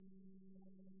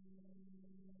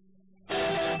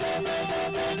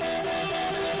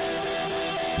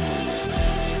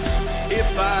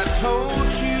If I told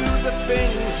you the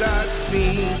things I've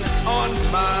seen on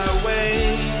my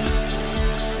ways,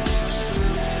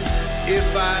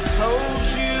 if I told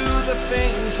you the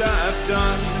things I've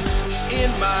done in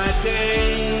my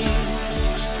days,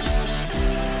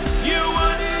 you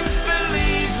wouldn't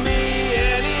believe me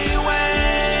anyway.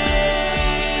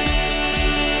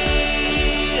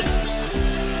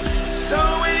 So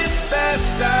it's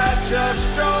best I just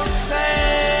don't say.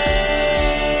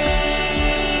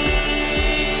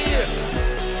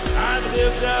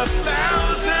 Lived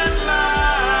 1,000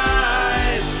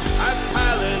 lives, I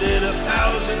piloted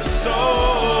 1,000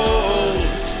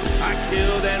 souls, I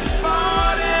killed and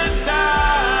fought and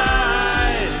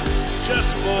died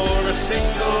just for a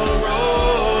single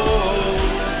role.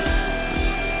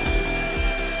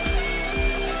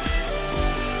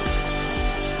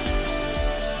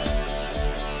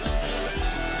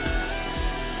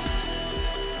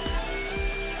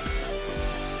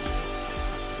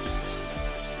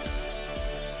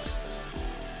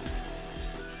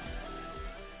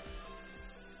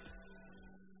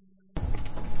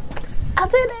 I'll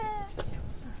do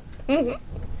this.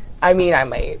 I mean, I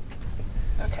might.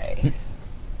 Okay.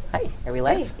 Hi, are we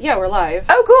live? Yeah, we're live.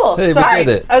 Oh, cool. Hey, Sorry. we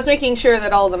did it. I was making sure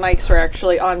that all the mics were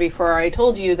actually on before I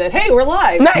told you that, hey, we're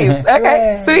live. Nice.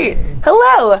 Okay, sweet.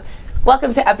 Hello.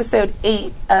 Welcome to episode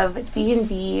 8 of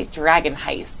D&D Dragon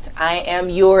Heist. I am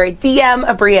your DM,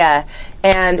 Abria,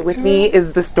 and with me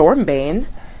is the Stormbane.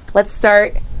 Let's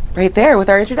start right there with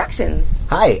our introductions.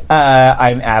 Hi,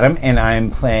 I'm Adam, and I'm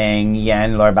playing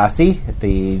Yen Lorbasi,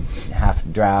 the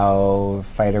half-drow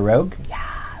fighter rogue.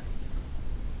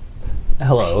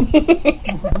 Hello.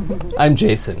 I'm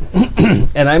Jason,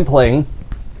 and I'm playing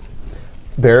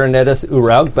Baronetess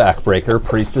Uraug Backbreaker,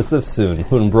 Priestess of Soon,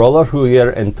 Hunbrola,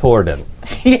 Huyer, and Torden,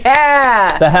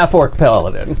 Yeah! the half-orc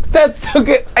paladin. That's so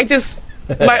good.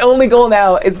 My only goal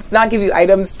now is not give you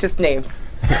items, just names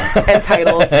and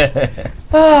titles.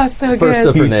 Oh, so First good.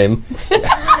 of her name.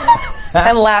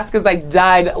 And last, because I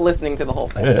died listening to the whole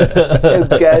thing. It was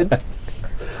good.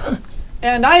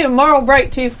 And I am Marl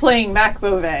Brighttooth playing Mac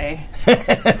Beauvais,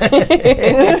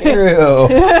 It's true.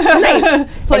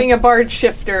 playing a bard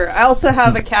shifter. I also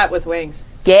have a cat with wings.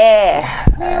 Yeah.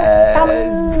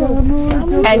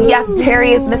 And yes,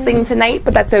 Terry is missing tonight,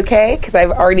 but that's okay, because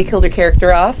I've already killed her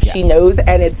character off. Yeah. She knows,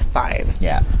 and it's fine.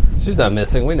 Yeah. She's not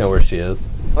missing. We know where she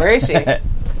is. Where is she?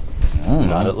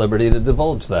 Not at liberty to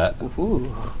divulge that.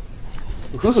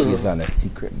 She's on a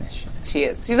secret mission. She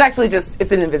is. She's actually just,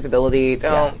 it's an invisibility.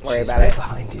 Don't worry She's about right it.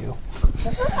 behind you.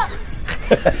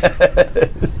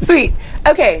 Sweet.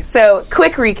 Okay, so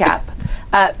quick recap.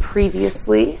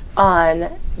 Previously on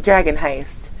Dragon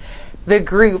Heist, the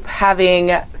group,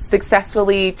 having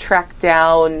successfully tracked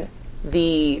down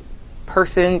the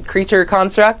creature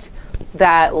construct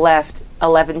that left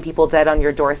 11 people dead on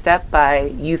your doorstep by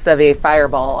use of a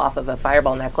fireball off of a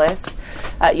fireball necklace.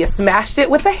 You smashed it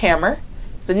with a hammer.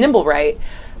 It's a Nimblewright.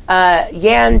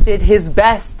 Yan did his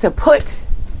best to put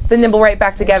the Nimblewright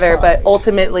back together, but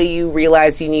ultimately you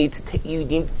realize you need to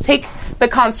take the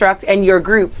construct and your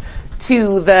group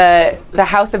to the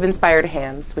House of Inspired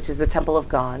Hands, which is the Temple of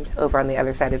Gond over on the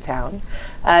other side of town.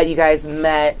 You guys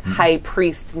met High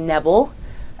Priest Nebel,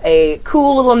 a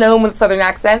cool little gnome with a southern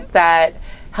accent that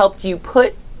helped you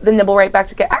put the Nimblewright back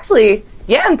together. Actually,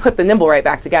 Yan put the Nimblewright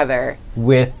back together.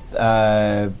 With,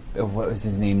 what was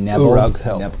his name? Nebel? Uraug's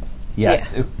help.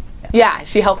 Yes. Yeah,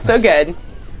 she helped so good.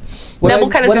 What Nebel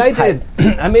kind of what just I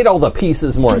did, I made all the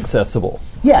pieces more accessible.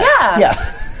 Yes. Yeah.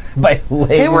 Yeah. By laying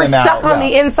They were them stuck out. on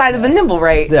the inside of the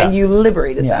Nimblewright, Yeah. and you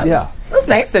liberated them. Yeah. That was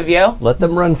nice of you. Let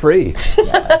them run free.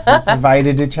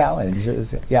 Provided a challenge. It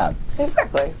was- yeah.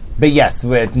 Exactly. But yes,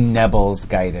 with Nebel's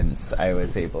guidance, I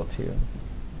was able to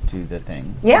do the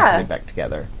thing. Yeah. Put it back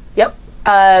together. Yep.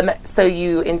 So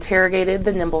you interrogated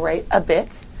the Nimblewright a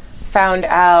bit, found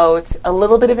out a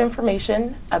little bit of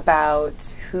information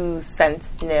about who sent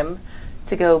Nim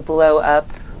to go blow up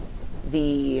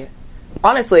the...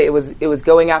 Honestly, it was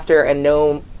going after a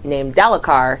gnome named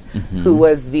Dalakar, who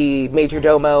was the major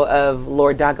domo of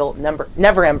Lord Daggle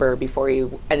Neverember before he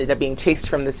ended up being chased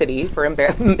from the city for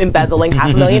embezzling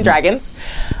 500,000 dragons.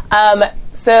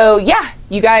 So yeah,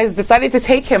 you guys decided to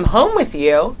take him home with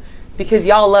you because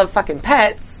y'all love fucking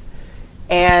pets,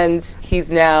 and he's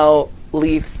now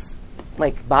Leaf's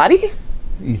body.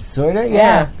 He's sort of,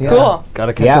 Yeah, cool.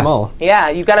 Gotta catch Yeah. them all. Yeah,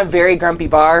 you've got a very grumpy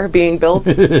bar being built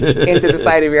into the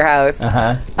side of your house.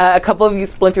 A couple of you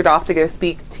splintered off to go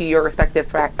speak to your respective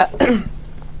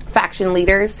faction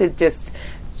leaders to just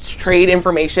trade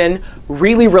information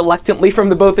really reluctantly from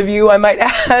the both of you, I might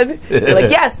add. You're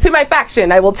like, yes, to my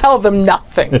faction. I will tell them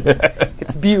nothing.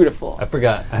 It's beautiful. I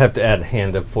forgot. I have to add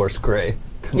Hand of Force Grey.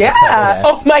 To my Yeah. titles.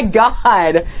 Oh my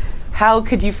God. How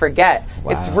could you forget?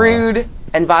 It's Wow. rude,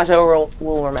 and Vajo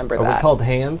will remember Are that. we called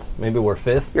hands? Maybe we're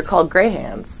fists? You're called Grey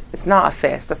Hands. It's not a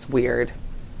fist. That's weird.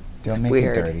 Don't make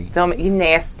Weird. it dirty. Don't make you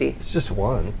nasty. It's just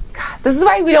one. This is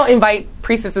why we don't invite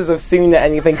priestesses of Soon to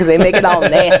anything, because they make it all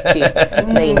nasty.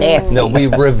 They nasty. No, we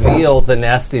reveal the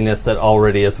nastiness that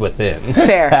already is within.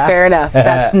 Fair enough.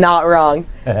 That's not wrong.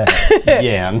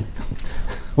 Yan.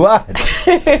 What?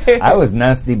 I was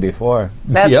nasty before.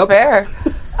 That's Yep. fair.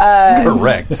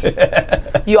 Correct.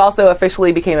 You also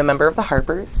officially became a member of the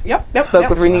Harpers. Yep. Spoke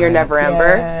with Rainier right.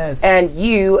 Neverember. Yes. And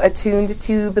you attuned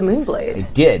to the Moonblade. I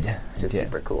did. Which is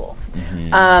super cool.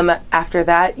 After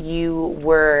that, you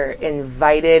were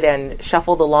invited and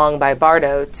shuffled along by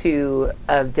Bardo to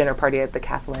a dinner party at the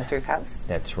Castellanter's house.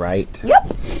 That's right.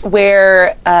 Yep.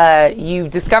 Where you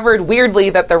discovered weirdly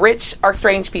that the rich are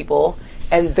strange people,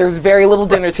 and there's very little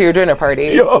dinner to your dinner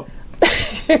party.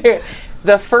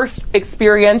 The first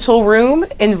experiential room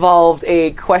involved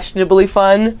a questionably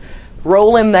fun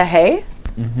roll in the hay,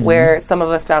 where some of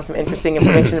us found some interesting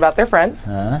information about their friends.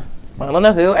 I don't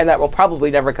know who, and that will probably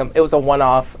never come. It was a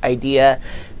one-off idea.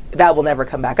 That will never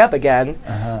come back up again.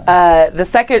 The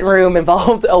second room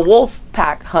involved a wolf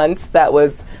pack hunt that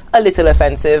was a little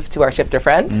offensive to our shifter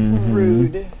friend.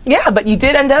 Rude. Yeah, but you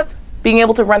did end up being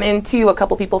able to run into a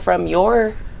couple people from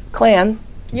your clan.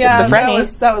 Yeah, the that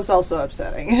Frennies. was also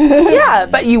upsetting. Yeah,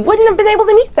 but you wouldn't have been able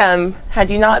to meet them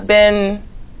had you not been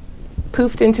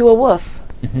poofed into a wolf.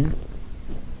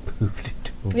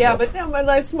 Yeah, but now my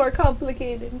life's more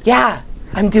complicated. Yeah,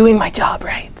 I'm doing my job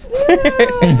right.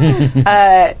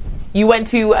 You went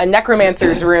to a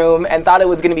necromancer's room and thought it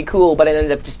was going to be cool, but it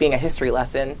ended up just being a history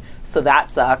lesson, so that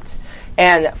sucked.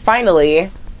 And finally,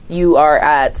 you are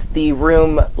at the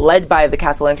room led by the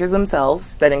Castellanters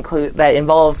themselves that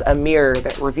involves a mirror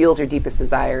that reveals your deepest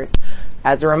desires.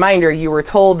 As a reminder, you were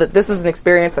told that this is an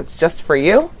experience that's just for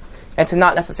you, and to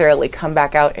not necessarily come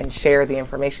back out and share the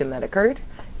information that occurred.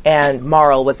 And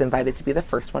Marl was invited to be the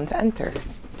first one to enter.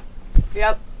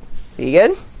 Yep. So you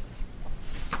good?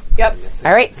 Yep.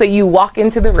 All right, so you walk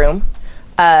into the room.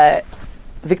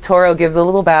 Victorio gives a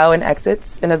little bow and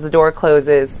exits, and as the door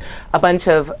closes, a bunch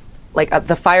of,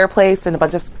 the fireplace and a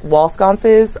bunch of wall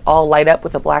sconces all light up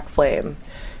with a black flame.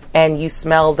 And you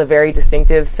smell the very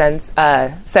distinctive scent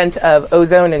of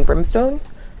ozone and brimstone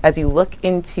as you look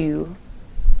into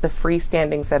the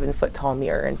freestanding 7-foot-tall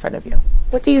mirror in front of you.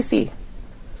 What do you see?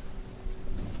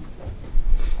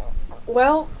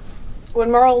 Well,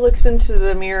 when Marl looks into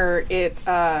the mirror, it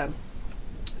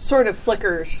sort of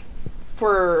flickers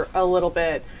for a little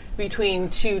bit between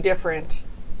two different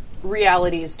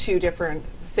realities, two different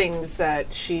things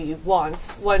that she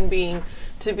wants. One being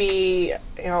to be,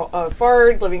 a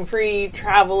bard, living free,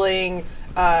 traveling,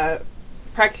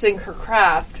 practicing her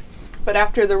craft. But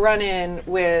after the run-in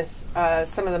with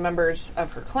some of the members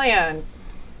of her clan,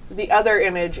 the other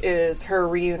image is her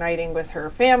reuniting with her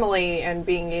family and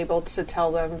being able to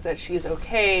tell them that she's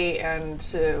okay and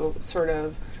to sort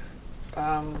of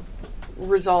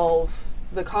resolve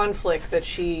the conflict that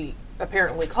she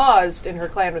apparently caused in her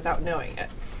clan without knowing it.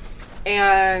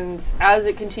 And as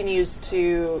it continues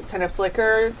to kind of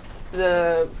flicker,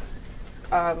 the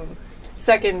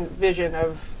second vision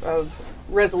of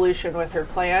resolution with her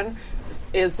clan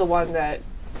is the one that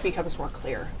becomes more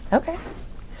clear. Okay.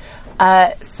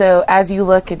 So as you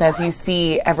look and as you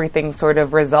see everything sort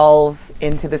of resolve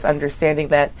into this understanding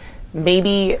that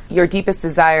maybe your deepest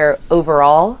desire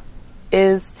overall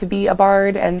is to be a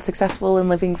bard and successful and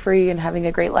living free and having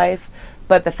a great life,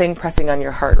 but the thing pressing on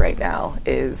your heart right now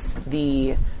is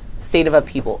the state of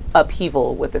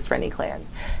upheaval with this Frenny clan.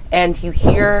 And you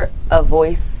hear a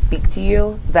voice speak to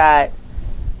you that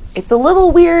it's a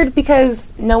little weird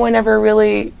because no one ever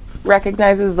really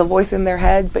recognizes the voice in their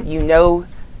head, but you know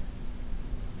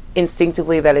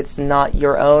instinctively that it's not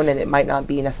your own and it might not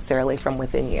be necessarily from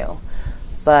within you.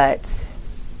 But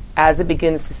as it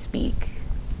begins to speak,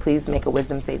 please make a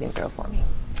wisdom saving throw for me.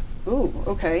 Ooh,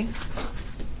 okay.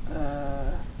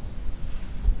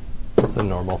 It's a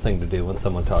normal thing to do when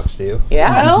someone talks to you.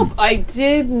 Yeah. Well, I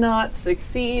did not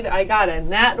succeed. I got a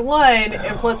nat 1,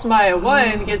 and plus my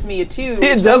 1 gives me a 2.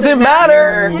 It doesn't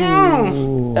matter.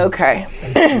 Okay.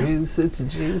 It's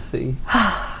juicy.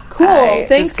 Cool. I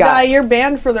Thanks, just got- Guy. You're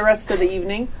banned for the rest of the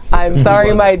evening. I'm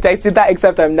sorry my dice did that,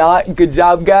 except I'm not. Good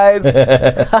job, guys. Which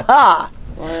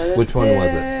one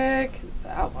was it?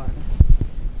 That one.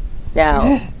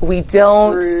 Now, we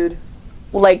don't Rude.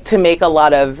 like to make a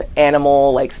lot of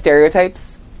animal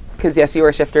stereotypes because yes, you are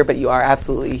a shifter, but you are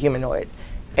absolutely humanoid.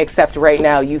 Except right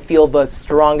now, you feel the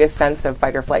strongest sense of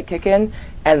fight or flight kick in,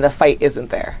 and the fight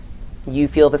isn't there. You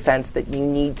feel the sense that you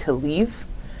need to leave.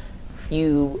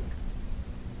 You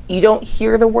don't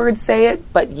hear the words say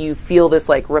it, but you feel this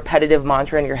like repetitive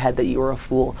mantra in your head that you are a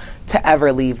fool to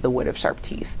ever leave the Wood of Sharp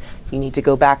Teeth. You need to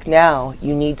go back now.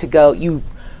 You need to go. You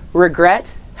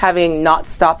regret having not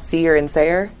stopped Seer and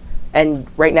Sayer, and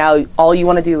right now all you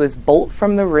want to do is bolt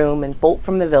from the room and bolt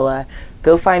from the villa,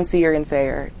 go find Seer and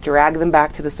Sayer, drag them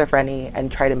back to the Sophreni, and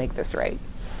try to make this right.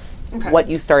 Okay. What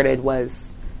you started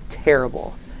was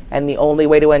terrible, and the only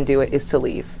way to undo it is to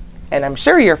leave. And I'm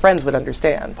sure your friends would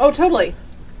understand. Oh, totally.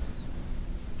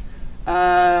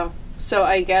 So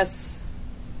I guess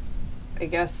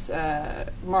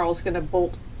Marl's gonna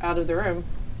bolt out of the room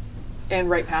and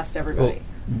right past everybody.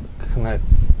 Can I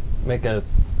make a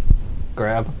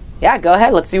grab? Yeah, go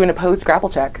ahead. Let's do an opposed grapple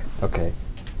check. Okay.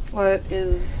 What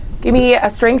is... Give me a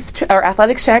strength or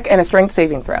athletics check and a strength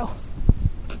saving throw.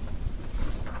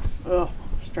 Ugh,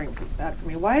 strength is bad for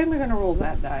me. Why am I gonna roll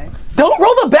that die? Don't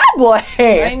roll the bad boy!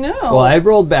 I know. Well, I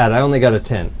rolled bad. I only got a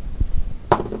 10.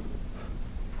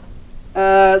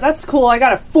 That's cool. I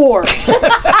got a 4.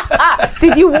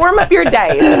 Did you warm up your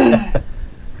dice?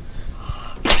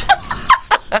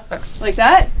 Like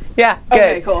that? Yeah, good.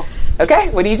 Okay, cool. Okay,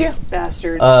 what do you do?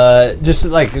 Bastard. Just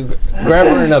like grab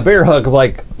her in a bear hug,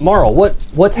 like Marl.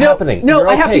 What's happening? No, You're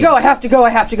I have okay. to go. I have to go. I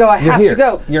have to go. I You're have here. to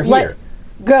go. You're Let here.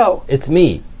 Go. It's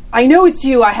me. I know it's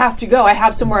you. I have to go. I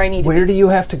have somewhere I need to Where be. do you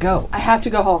have to go? I have to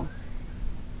go home.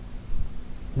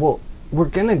 Well, we're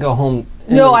gonna go home.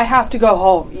 No, I have to go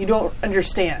home. You don't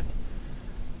understand.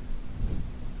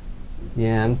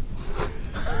 Yeah.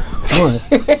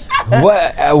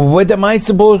 What am I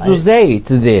supposed to say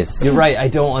to this? You're right. I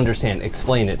don't understand.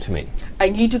 Explain it to me. I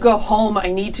need to go home.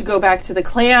 I need to go back to the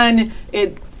clan.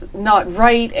 It's not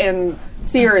right. And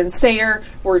Seer and Sayer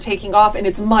were taking off, and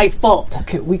it's my fault.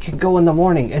 Okay, we can go in the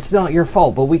morning. It's not your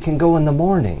fault, but we can go in the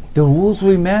morning. The wolves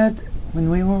we met when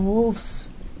we were wolves.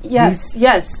 Yes,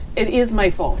 yes, it is my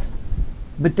fault.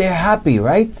 But they're happy,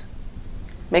 right?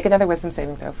 Make another wisdom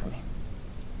saving throw for me.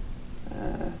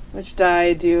 Which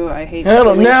die do I hate? I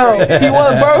don't know. Do you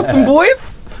want to borrow some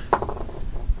voice?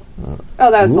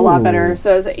 Oh, that was a lot Ooh. better.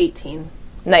 So it was 18.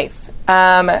 Nice.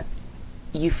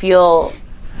 You feel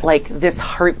like this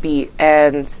heartbeat,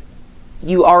 and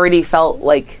you already felt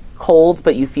like cold,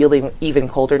 but you feel even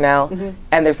colder now. Mm-hmm.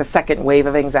 And there's a second wave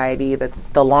of anxiety that's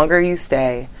the longer you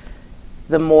stay,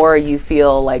 the more you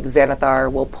feel like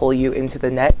Xanathar will pull you into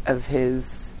the net of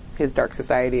his dark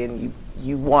society, and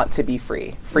you want to be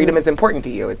free. Freedom is important to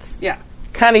you. It's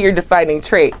kind of your defining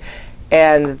trait.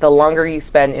 And the longer you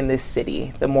spend in this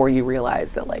city, the more you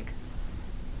realize that, like,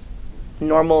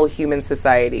 normal humanoid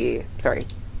society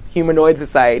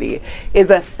is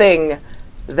a thing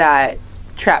that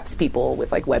traps people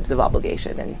with, like, webs of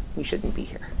obligation, and you shouldn't be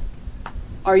here.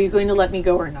 Are you going to let me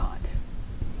go or not?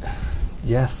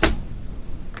 Yes.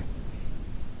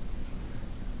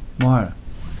 Mara,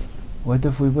 what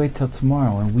if we wait till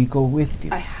tomorrow and we go with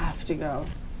you? I have to go.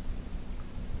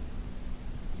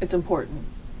 It's important.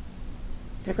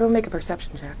 Everyone make a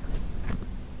perception check.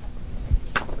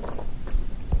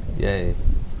 Yay.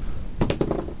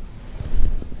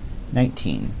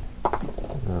 19.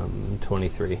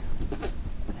 23.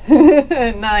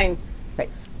 9.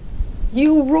 Nice.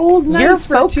 You rolled You're nice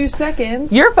for 2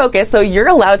 seconds. You're focused, so you're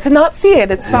allowed to not see it.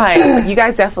 It's fine. You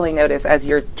guys definitely notice as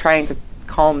you're trying to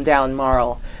calm down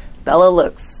Marl, Bella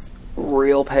looks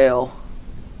real pale.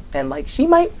 And, like, she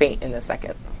might faint in a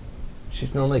second.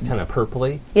 She's normally kind of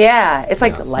purpley. Yeah, it's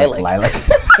like Yeah, it's lilac. Lilac.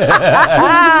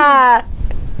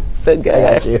 So good.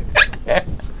 I got you.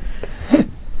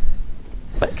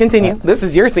 But continue. This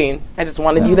is your scene. I just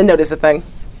wanted you to notice a thing.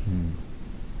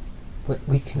 But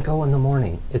we can go in the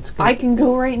morning. I can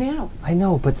go right now. I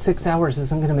know, but 6 hours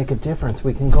isn't going to make a difference.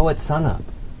 We can go at sunup.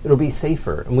 It'll be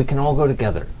safer, and we can all go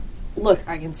together. Look,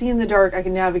 I can see in the dark. I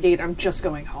can navigate. I'm just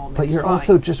going home. But It's you're fine.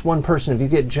 also just one person. If you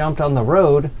get jumped on the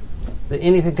road, then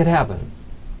anything could happen.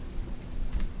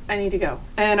 I need to go.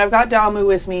 And I've got Dalmu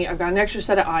with me. I've got an extra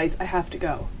set of eyes. I have to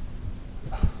go.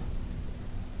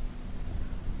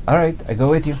 All right, I go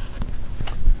with you.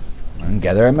 I'm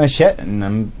gathering my shit, and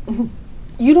I'm...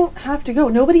 You don't have to go.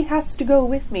 Nobody has to go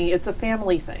with me. It's a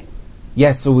family thing.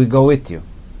 Yes, so we go with you.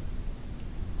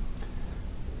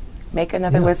 Make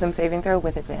another wisdom saving throw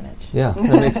with advantage. Yeah,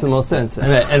 that makes the most sense.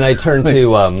 And I turn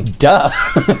to Duh.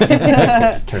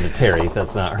 turn to Terry.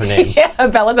 That's not her name. Yeah,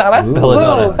 Belladonna.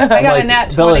 Belladonna. Whoa, I got I'm a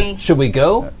nat Bella, 20. should we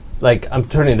go? Like, I'm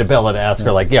turning to Bella to ask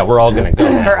her, like, yeah, we're all going to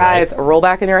go. Her right? eyes roll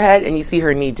back in her head, and you see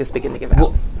her knee just begin to give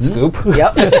out. Scoop.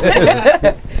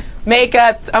 Yep.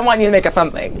 I want you to make a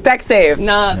something. Deck save.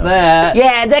 Not that.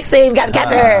 Yeah, deck save. Gotta catch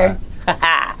her.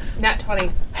 Nat 20.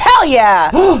 Hell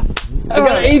yeah. I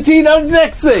got 18 on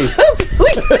deck save. That's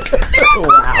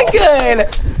really good.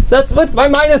 That's with my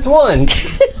 -1.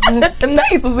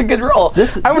 Nice. That's a good roll.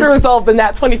 This- I'm going to resolve the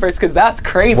nat 20 first because that's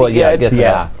crazy Well, yeah, good. get that.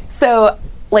 Yeah. So,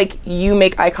 like, you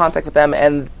make eye contact with them,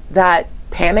 and that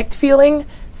panicked feeling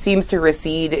seems to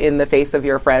recede in the face of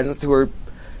your friends who are.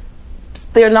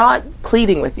 They're not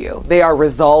pleading with you. They are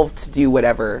resolved to do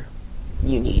whatever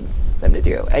you need them to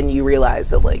do. And you realize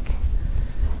that, like,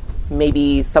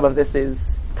 maybe some of this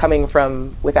is coming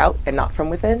from without and not from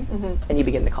within, and you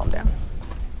begin to calm down.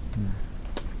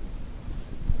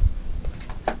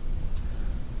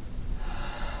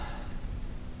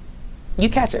 You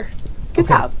catch her. Good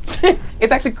job.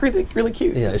 It's actually really, really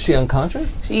cute. Yeah, is she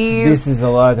unconscious? She's This is a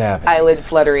lot happening. eyelid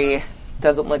fluttery.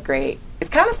 Doesn't look great. It's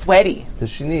kind of sweaty. Does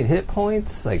she need hit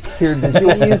points? Like cure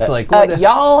disease? Like what?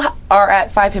 Y'all are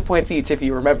at 5 hit points each, if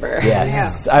you remember.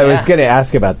 Yes. I was going to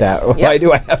ask about that. Why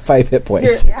do I have 5 hit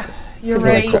points? You're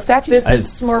Like right. statues. This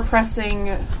is more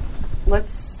pressing.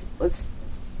 Let's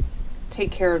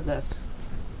take care of this.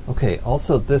 Okay,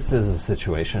 also this is a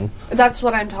situation. That's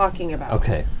what I'm talking about.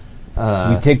 Okay.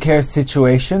 We take care of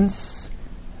situations.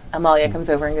 Amalia comes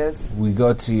over and goes, We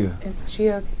go to you. "Is she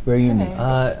okay?" Where you need.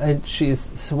 And she's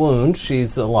swooned.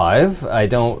 She's alive. I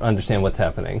don't understand what's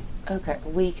happening. Okay,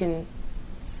 we can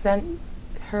send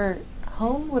her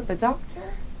home with the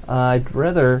doctor? I'd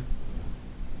rather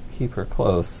keep her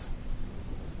close.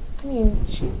 I mean,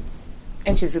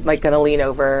 she's like gonna lean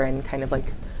over and kind of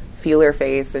like feel her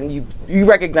face, and you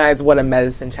recognize what a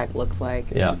medicine check looks like.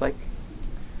 And Yeah. she's like,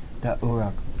 The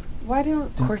Uruk. Why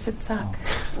don't "Of course it suck."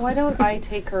 Why don't I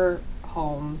take her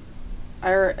home,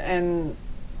 and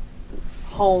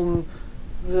home,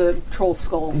 the troll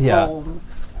skull Yeah. home,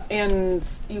 and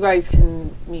you guys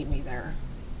can meet me there.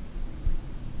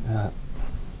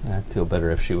 I'd feel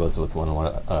better if she was with one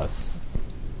of us.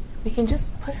 We can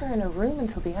just put her in a room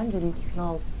until the end, and you can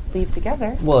all leave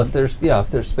together. Well, if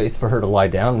there's space for her to lie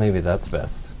down, maybe that's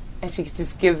best. And she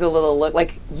just gives a little look.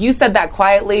 Like, you said that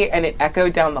quietly, and it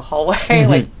echoed down the hallway.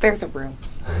 Like, there's a room.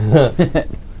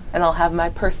 And I'll have my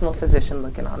personal physician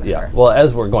looking on Yeah. her. Well,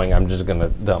 as we're going, I'm just gonna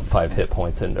dump 5 hit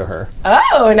points into her.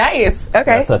 Oh, nice. Okay.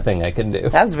 That's a thing I can do.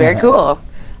 That's very cool.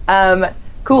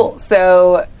 Cool.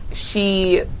 So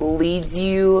she leads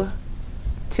you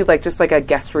to like just like a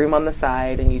guest room on the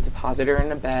side, and you deposit her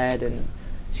in a bed, and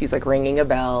she's like ringing a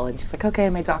bell, and she's like, "Okay,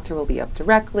 my doctor will be up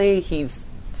directly. He's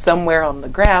somewhere on the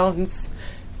grounds,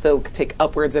 so it could take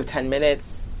upwards of 10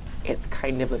 minutes. It's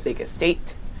kind of a big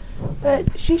estate,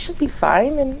 but she should be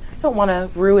fine, and I don't want to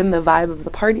ruin the vibe of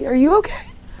the party. Are you okay?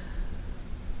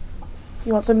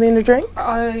 You want something to drink?"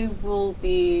 I will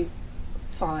be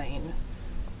fine.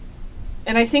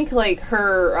 And I think like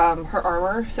her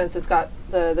armor, since it's got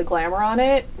the glamour on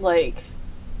it, like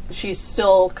she's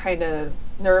still kind of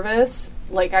nervous.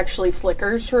 Like actually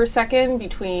flickers for a second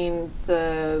between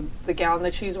the gown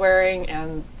that she's wearing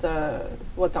and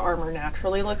what the armor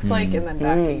naturally looks like, and then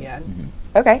back again.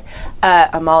 Okay.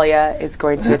 Amalia is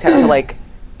going to attempt to like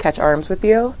catch arms with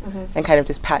you and kind of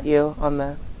just pat you on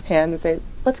the hand and say,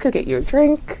 "Let's go get you a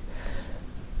drink.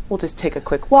 We'll just take a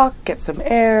quick walk, get some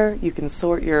air. You can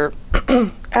sort your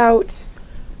out.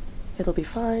 It'll be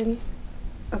fine.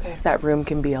 Okay. That room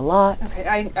can be a lot."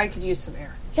 Okay. I could use some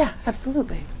air. Yeah,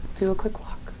 absolutely. Do a quick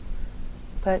walk.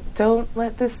 But don't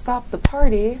let this stop the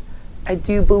party. I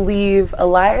do believe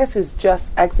Elias is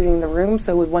just exiting the room,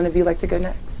 so would one of you like to go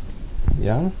next?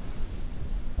 Jan?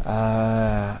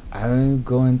 I'll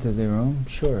go into the room,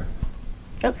 sure.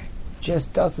 Okay.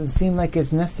 Just doesn't seem like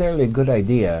it's necessarily a good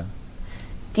idea.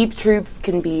 Deep truths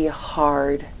can be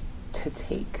hard to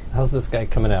take. How's this guy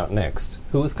coming out next?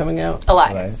 Who was coming out?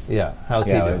 Elias. Yeah. How's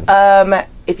Yeah, he doing?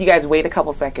 If you guys wait a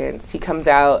couple seconds, he comes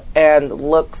out and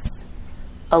looks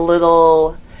a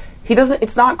little.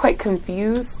 It's not quite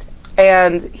confused,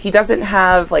 and he doesn't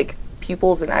have like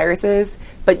pupils and irises,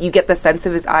 but you get the sense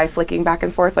of his eye flicking back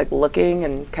and forth, like looking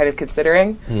and kind of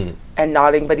considering and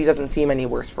nodding, but he doesn't seem any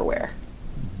worse for wear.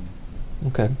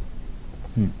 Okay.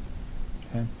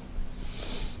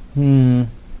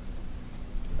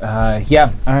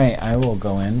 Yeah, alright, I will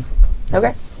go in.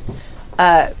 Okay.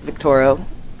 Victorio,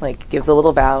 like, gives a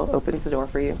little bow, opens the door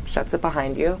for you, shuts it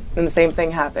behind you, and the same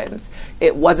thing happens.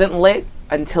 It wasn't lit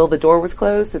until the door was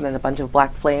closed, and then a bunch of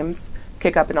black flames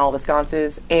kick up in all the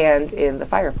sconces and in the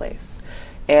fireplace.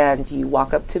 And you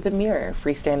walk up to the mirror,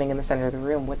 freestanding in the center of the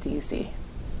room. What do you see?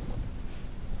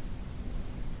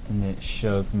 And it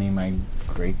shows me my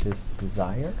greatest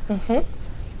desire.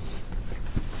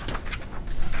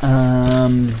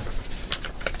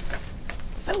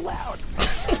 So loud.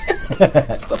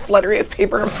 It's so fluttery as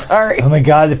paper. I'm sorry. Oh my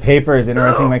god, the paper is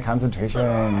interrupting my concentration.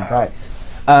 God.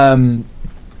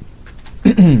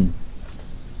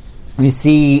 You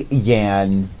see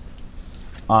Yan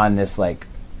on this like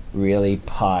really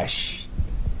posh,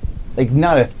 like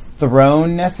not a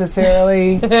throne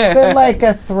necessarily, but like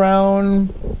a throne.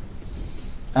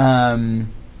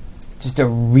 Just a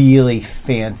really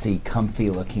fancy, comfy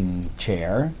looking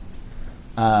chair.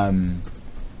 And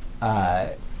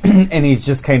he's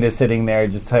just kind of sitting there,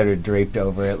 just sort of draped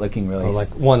over it, looking really Like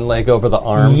one leg over the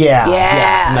arm.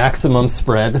 Yeah. Maximum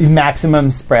spread.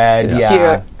 Maximum spread.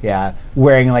 Cute. Yeah.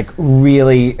 Wearing like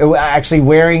really, actually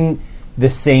wearing the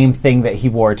same thing that he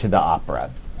wore to the opera.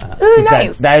 Ooh, 'Cause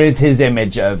nice. that is his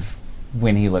image of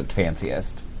when he looked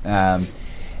fanciest. And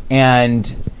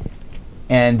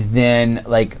then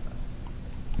like,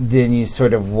 then you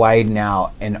sort of widen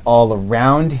out, and all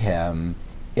around him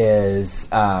is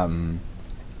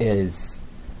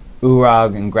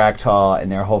Urag and Graktal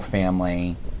and their whole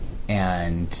family,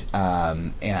 and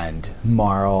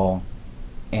Marl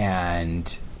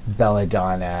and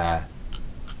Belladonna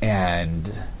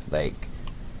and like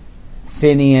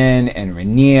Finian and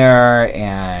Rainier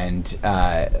and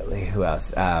who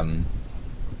else?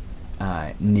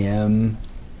 Nim,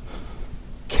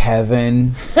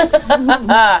 Kevin,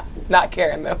 Not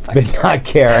Karen though. Fuck but Karen. not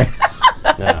Karen.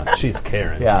 No, she's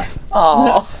Karen. Yeah.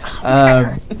 Aw.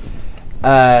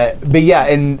 But yeah,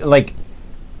 and like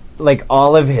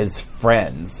all of his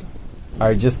friends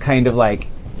are just kind of like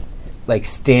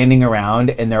standing around,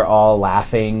 and they're all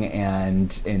laughing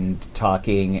and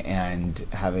talking and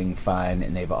having fun,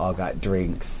 and they've all got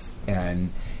drinks,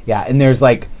 and yeah, and there's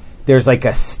like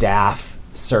a staff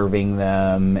serving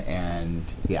them, and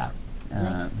yeah.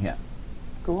 Yeah.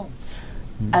 Cool.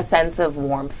 A sense of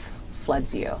warmth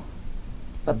floods you.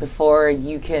 But before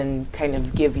you can kind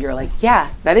of give your like, yeah,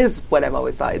 that is what I've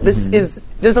always thought. This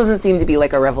doesn't seem to be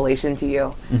like a revelation to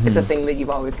you. It's a thing that you've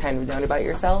always kind of known about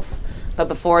yourself. But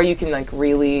before you can like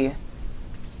really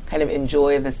kind of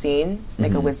enjoy the scene,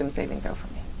 make a wisdom saving throw for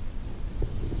me.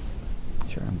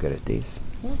 Sure, I'm good at these.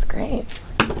 That's great.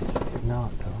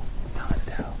 Not though.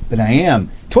 But I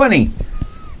am 20.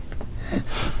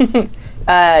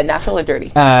 Natural or dirty?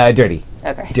 Dirty.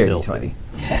 Okay. Dirty Filthy.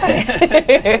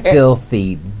 20.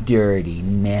 Filthy, dirty,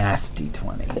 nasty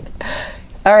 20.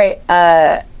 All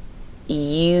right.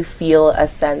 You feel a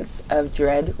sense of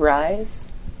dread rise,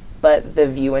 but the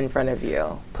view in front of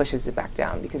you pushes it back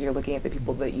down because you're looking at the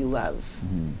people that you love,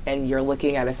 and you're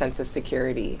looking at a sense of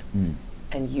security,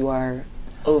 and you are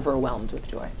overwhelmed with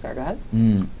joy. Sorry, go ahead.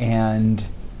 And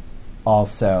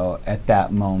also, at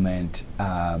that moment,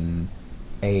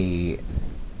 a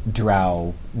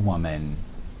drow woman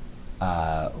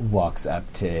walks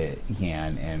up to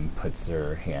Yan and puts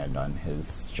her hand on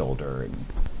his shoulder, and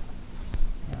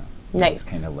Nice. just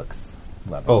kind of looks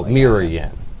lovely. Oh, Mirror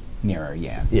Yan. Mirror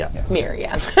Yan. Yeah. Yes.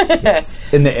 Miriam. Yes.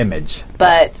 In the image.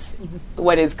 But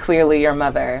what is clearly your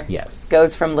mother Yes.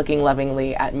 goes from looking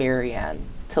lovingly at Miriam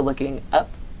to looking up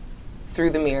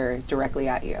through the mirror directly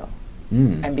at you.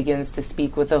 And begins to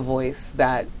speak with a voice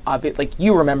that, like,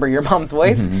 you remember your mom's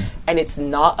voice, and it's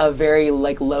not a very,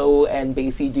 like, low and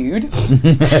bassy dude.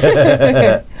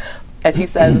 As she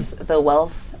says, the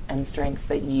wealth and strength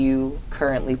that you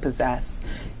currently possess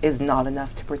is not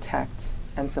enough to protect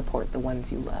and support the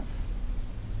ones you love.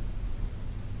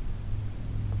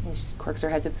 And she quirks her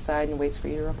head to the side and waits for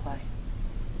you to reply.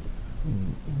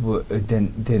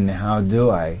 Then how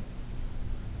do I?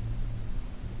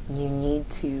 You need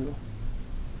to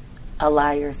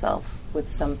ally yourself with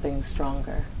something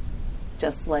stronger.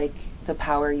 Just like the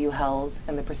power you held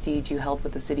and the prestige you held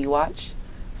with the City Watch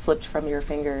slipped from your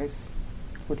fingers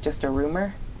with just a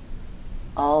rumor.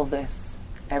 All this,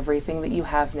 everything that you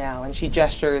have now, and she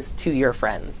gestures to your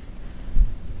friends,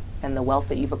 and the wealth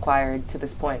that you've acquired to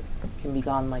this point can be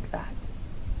gone like that.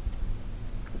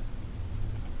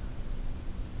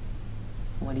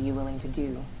 What are you willing to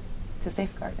do to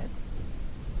safeguard it?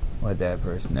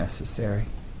 Whatever is necessary.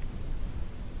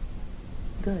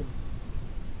 Good.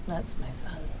 That's my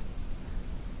son.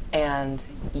 And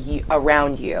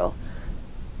around you,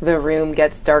 the room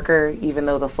gets darker even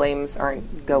though the flames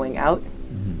aren't going out.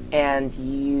 And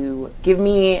you give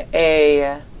me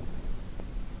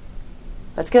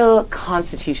let's go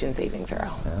Constitution saving throw.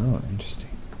 Oh,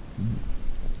 interesting.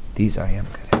 These I am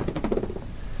good at.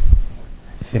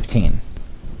 15.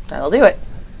 That'll do it.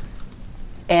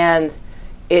 And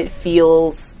it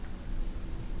feels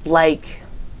like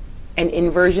an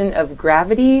inversion of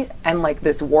gravity and like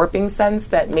this warping sense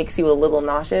that makes you a little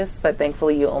nauseous, but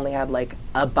thankfully you only had like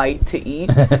a bite to eat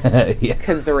Yeah.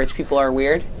 because the rich people are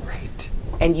weird. Right.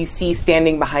 And you see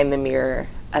standing behind the mirror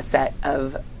a set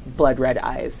of blood red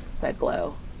eyes that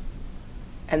glow.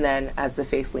 And then as the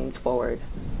face leans forward,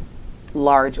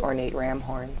 large ornate ram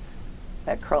horns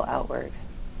that curl outward.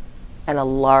 And a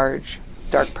large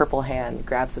dark purple hand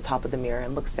grabs the top of the mirror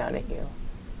and looks down at you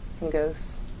and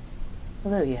goes,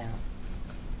 "Hello, yeah.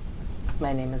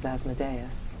 My name is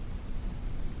Asmodeus."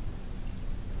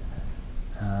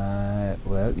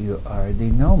 Well, you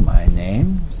already know my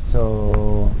name,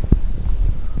 so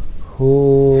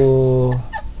who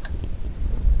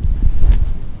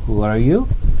are you?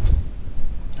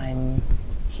 I'm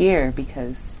here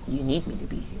because you need me to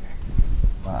be here.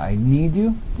 Well, I need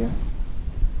you. Yeah.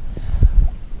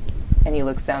 And he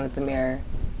looks down at the mirror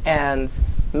and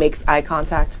makes eye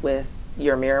contact with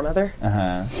your mirror mother.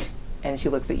 Uh-huh. And she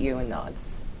looks at you and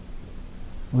nods.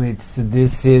 Wait, so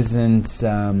this isn't,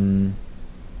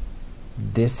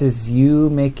 this is you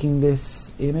making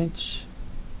this image?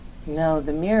 No,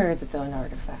 the mirror is its own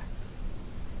artifact.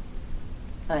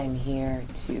 I'm here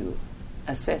to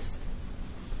assist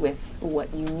with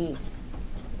what you need.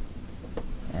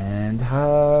 And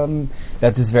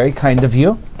that is very kind of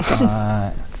you.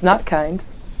 It's not kind.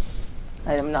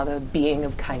 I am not a being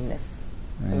of kindness.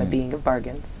 I'm a being of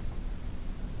bargains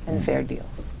and fair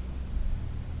deals.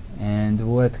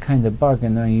 And what kind of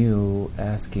bargain are you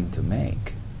asking to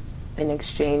make? In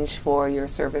exchange for your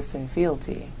service and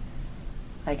fealty,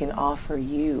 I can offer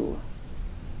you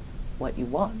what you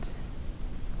want.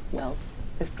 Wealth,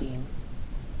 esteem,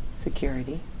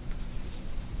 security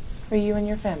for you and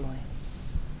your family.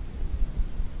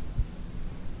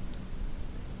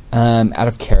 Out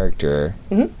of character,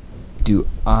 do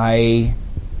I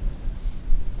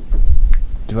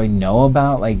know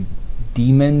about like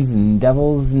demons and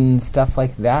devils and stuff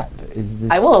like that? Is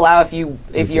this? I will allow if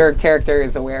your character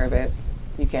is aware of it.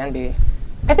 You can be.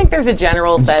 I think there's a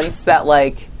general sense that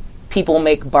like people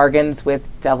make bargains with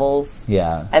devils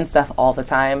and stuff all the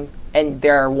time, and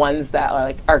there are ones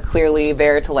that are clearly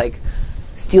there to like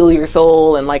steal your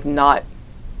soul and like not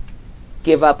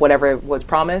give up whatever was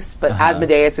promised. But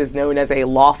Asmodeus is known as a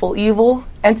lawful evil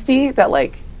entity that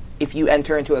like if you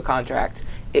enter into a contract,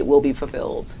 it will be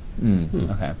fulfilled.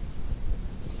 Okay.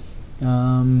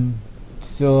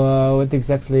 So what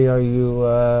exactly are you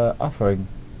offering?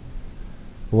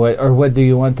 What do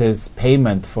you want as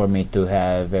payment for me to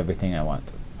have everything I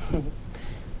want?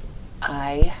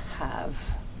 I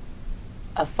have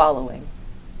a following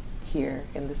here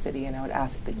in the city, and I would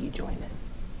ask that you join it.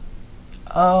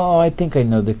 Oh, I think I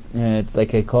know it's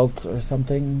like a cult or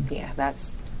something. Yeah,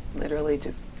 that's literally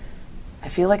just. I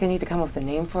feel like I need to come up with a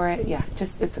name for it. Yeah,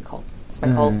 it's a cult. It's my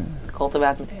cult, Cult of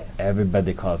Asmodeus.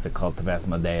 Everybody calls it Cult of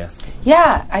Asmodeus.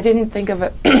 Yeah, I didn't think of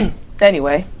it.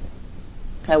 Anyway,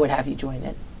 I would have you join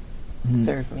it.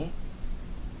 Serve me.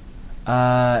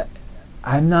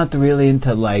 I'm not really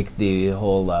into like the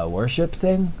whole worship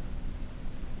thing.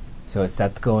 So is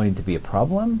that going to be a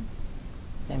problem?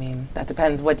 I mean, that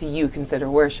depends. What do you consider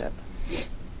worship?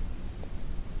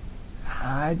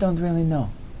 I don't really know.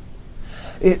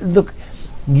 Look,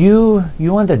 you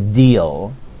want a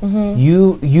deal.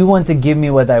 You want to give me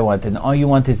what I want, and all you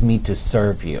want is me to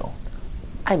serve you.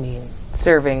 I mean,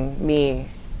 serving me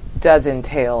does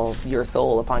entail your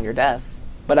soul upon your death,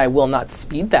 but I will not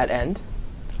speed that end.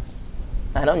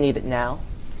 I don't need it now.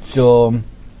 So,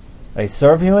 I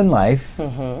serve you in life,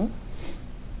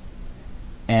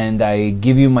 and I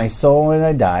give you my soul when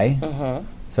I die,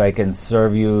 so I can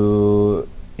serve you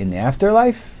in the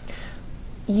afterlife?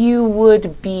 You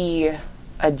would be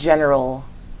a general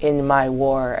in my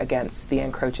war against the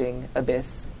encroaching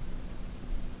abyss.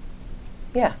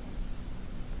 Yeah.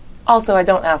 Also, I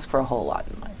don't ask for a whole lot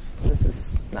in life. This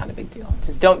is not a big deal.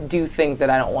 Just don't do things that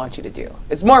I don't want you to do.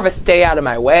 It's more of a stay out of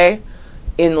my way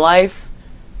in life,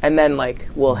 and then, like,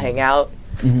 we'll hang out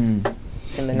in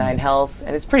the Nine Hells,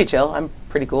 and it's pretty chill. I'm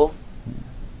pretty cool.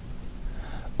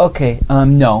 Okay,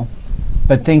 no.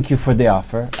 But thank you for the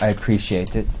offer. I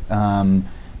appreciate it.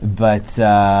 But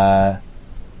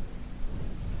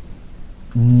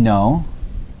no.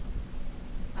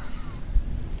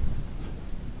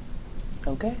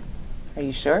 Okay. Are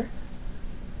you sure?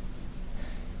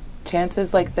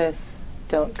 Chances like this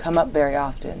don't come up very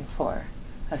often for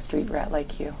a street rat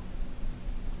like you.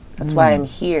 That's why I'm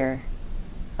here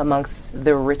amongst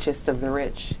the richest of the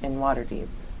rich in Waterdeep.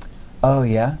 Oh,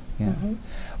 yeah? Yeah.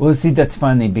 Well, see, that's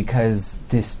funny because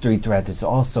this street rat is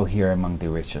also here among the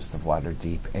richest of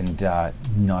Waterdeep and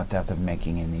not out of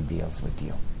making any deals with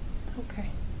you. Okay.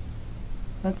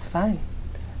 That's fine.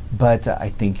 But I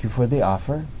thank you for the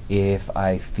offer. If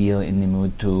I feel in the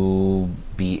mood to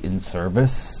be in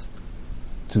service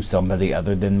to somebody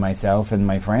other than myself and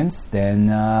my friends, then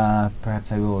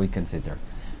perhaps I will reconsider.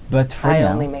 But for I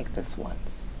now. only make this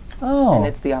once, Oh. and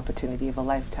it's the opportunity of a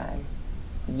lifetime.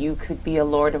 You could be a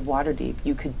Lord of Waterdeep.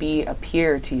 You could be a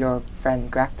peer to your friend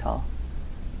Graktal.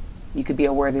 You could be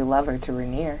a worthy lover to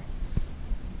Rainier.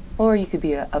 Or you could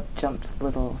be a up-jumped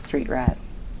little street rat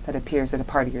that appears at a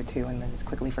party or two and then is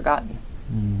quickly forgotten.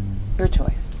 Your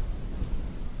choice.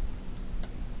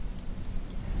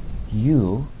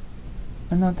 You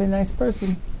are not a nice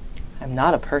person. I'm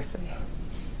not a person.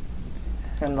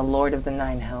 I'm the Lord of the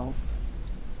Nine Hells.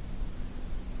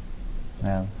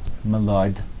 Well, my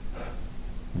lord,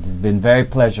 it has been very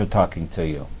pleasure talking to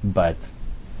you, but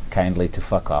kindly to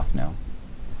fuck off now.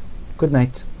 Good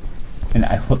night. And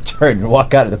I will turn and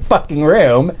walk out of the fucking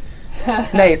room.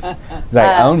 Nice. 'Cause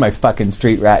I own my fucking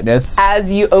street ratness.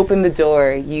 As you open the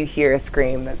door, you hear a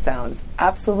scream that sounds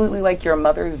absolutely like your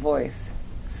mother's voice,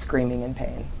 screaming in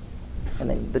pain.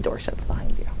 And then the door shuts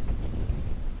behind you.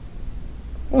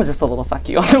 It was just a little fuck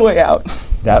you on the way out.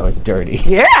 That was dirty.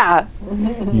 Yeah!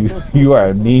 You are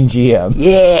a mean GM.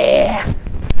 Yeah!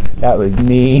 That was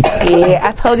mean. Yeah,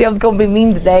 I told you I was going to be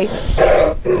mean today.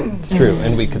 It's true,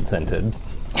 and we consented.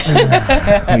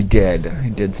 We did. I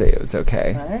did say it was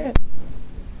okay. All right.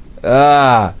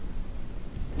 Ah.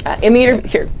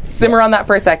 Here, simmer on that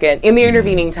for a second. In the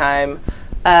intervening time,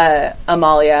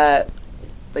 Amalia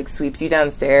sweeps you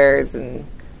downstairs and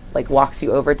walks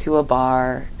you over to a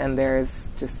bar, and there's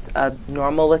just a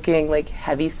normal looking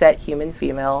heavy set human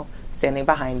female standing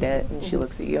behind it, and she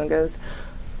looks at you and goes,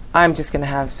 "I'm just gonna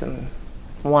have some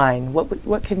wine.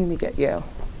 What can we get you?"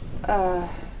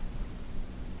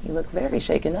 You look very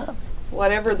shaken up.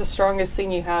 Whatever the strongest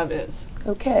thing you have is.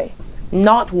 Okay.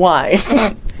 Not wine.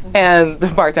 And the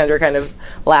bartender kind of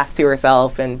laughs to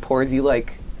herself and pours you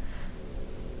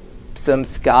some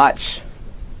scotch.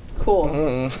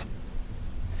 Cool.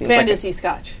 Seems Fantasy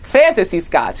scotch. Fantasy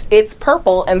scotch. It's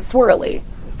purple and swirly.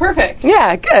 Perfect.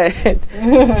 Yeah, good.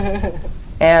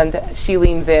 And she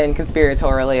leans in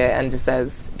conspiratorially and just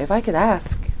says, "If I could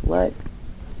ask, what...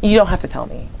 You don't have to tell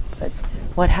me, but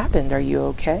what happened? Are you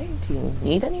okay? Do you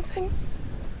need anything?"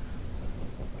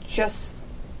 Just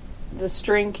this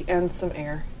drink and some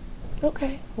air.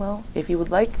 Okay, well, if you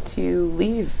would like to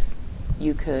leave,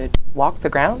 you could walk the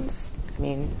grounds. I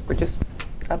mean, we're just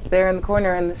up there in the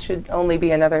corner, and this should only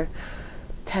be another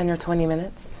 10 or 20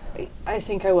 minutes. I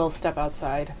think I will step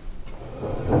outside.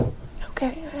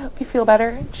 Okay, I hope you feel better.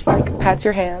 And she pats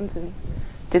your hand and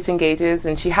disengages,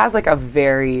 and she has a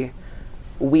very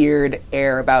weird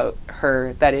air about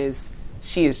her that is,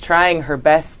 she is trying her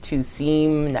best to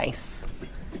seem nice.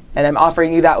 And I'm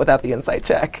offering you that without the insight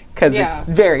check, because it's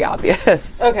very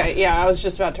obvious. Okay, yeah, I was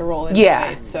just about to roll insight,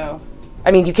 Yeah. so... I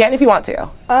mean, you can if you want to.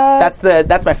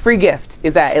 That's my free gift,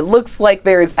 is that it looks like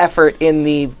there is effort in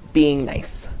the being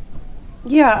nice.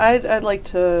 Yeah, I'd like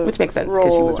to... Which makes sense,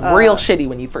 because she was real shitty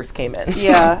when you first came in.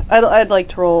 Yeah, I'd like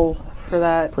to roll for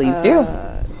that. Please do.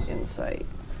 Insight.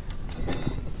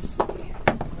 Let's see.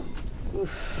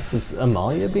 This is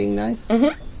Amalia being nice?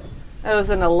 Mm-hmm. That was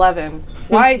an 11.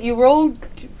 Why? You rolled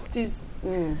these...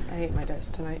 I hate my dice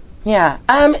tonight. Yeah.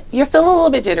 You're still a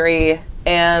little bit jittery,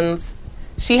 and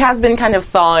she has been kind of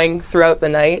thawing throughout the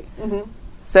night. Mm-hmm.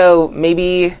 So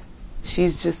maybe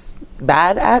she's just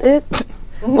bad at it.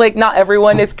 Not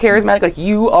everyone is charismatic.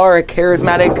 You are a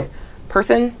charismatic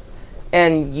person,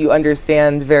 and you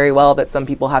understand very well that some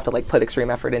people have to put extreme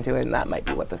effort into it, and that might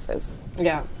be what this is.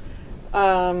 Yeah.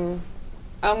 I'm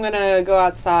gonna go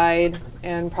outside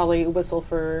and probably whistle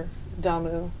for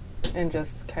Damu and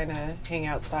just kind of hang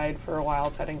outside for a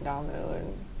while petting Damu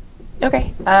and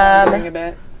Okay. ring a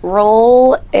bit.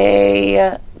 Roll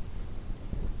a...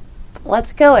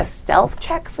 Let's go a stealth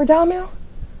check for Damu.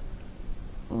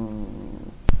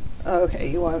 Oh, okay,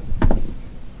 you want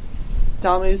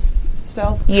Damu's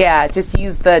stealth? Yeah, just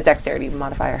use the dexterity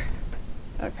modifier.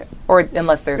 Okay. Or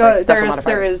unless there's special modifiers.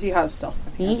 There is, you have stealth.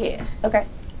 Yeah. Okay.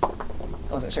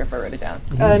 I wasn't sure if I wrote it down.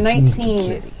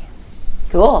 19.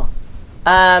 Cool.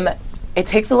 It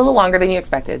takes a little longer than you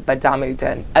expected, but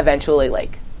Damu eventually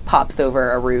pops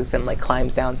over a roof and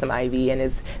climbs down some ivy and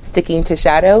is sticking to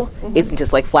shadow. Isn't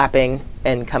just flapping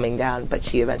and coming down, but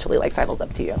she eventually sidles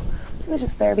up to you. And is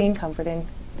just there being comforting.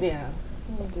 Yeah.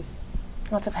 Just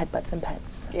Lots of headbutts and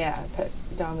pets. pet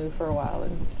Damu for a while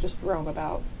and just roam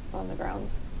about on the grounds.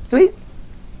 Sweet.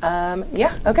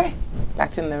 Yeah. Okay.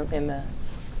 Back to in the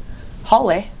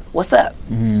hallway. What's up?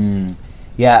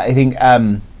 Yeah, I think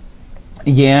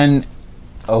Yan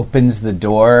opens the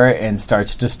door and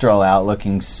starts to stroll out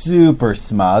looking super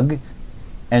smug,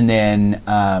 and then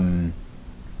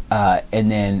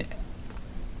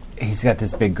he's got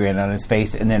this big grin on his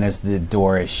face, and then as the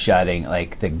door is shutting,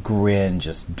 the grin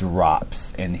just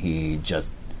drops and he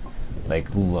just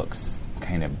like looks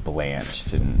kind of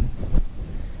blanched, and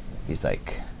he's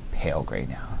like pale gray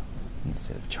now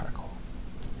instead of charcoal.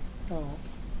 Oh.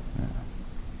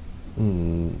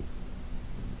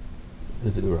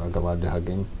 Is Urag allowed to hug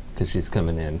him? Because she's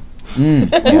coming in.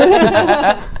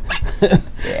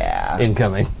 Yeah.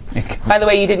 Incoming. By the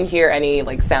way, you didn't hear any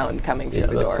like sound coming through Yeah,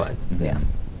 the that's door. fine. Yeah.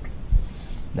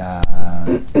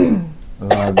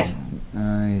 Well,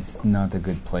 it's not a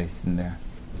good place in there.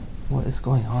 What is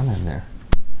going on in there?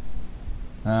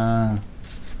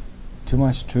 Too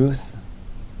much truth.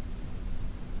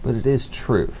 But it is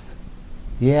truth.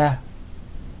 Yeah.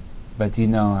 But you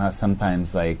know how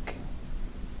sometimes like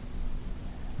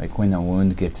when a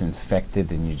wound gets infected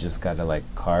and you just gotta like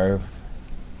carve,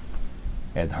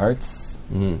 it hurts.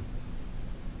 Mm.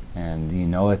 And you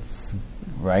know it's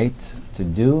right to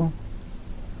do,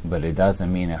 but it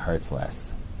doesn't mean it hurts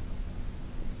less.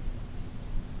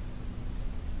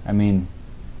 I mean,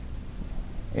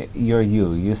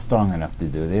 you're strong enough to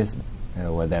do this,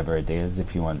 whatever it is,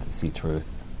 if you want to see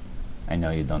truth. I know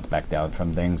you don't back down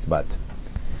from things, but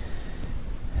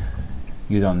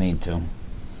you don't need to.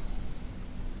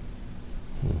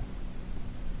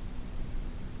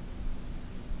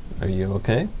 Are you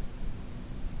okay?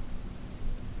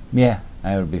 Yeah,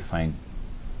 I will be fine.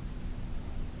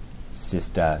 It's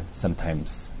just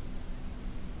sometimes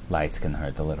lies can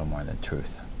hurt a little more than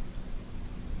truth.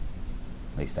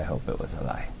 At least I hope it was a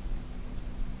lie.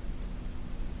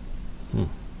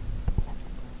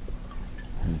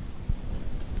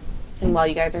 And while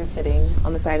you guys are sitting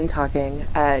on the side and talking,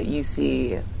 you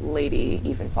see Lady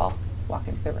Evenfall walk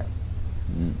into the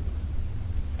room.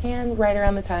 And right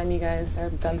around the time you guys are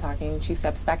done talking, she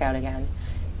steps back out again.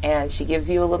 And she gives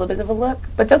you a little bit of a look,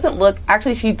 but doesn't look,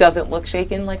 actually she doesn't look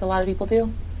shaken like a lot of people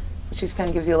do. She just kind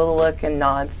of gives you a little look and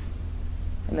nods,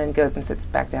 and then goes and sits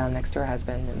back down next to her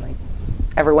husband. And like,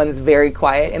 everyone's very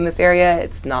quiet in this area.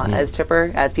 It's not as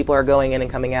chipper as people are going in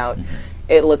and coming out.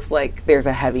 It looks like there's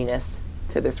a heaviness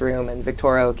to this room, and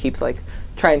Victorio keeps like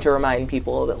trying to remind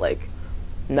people that like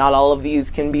not all of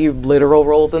these can be literal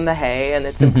rolls in the hay, and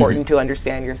it's important to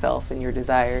understand yourself and your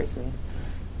desires and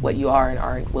what you are and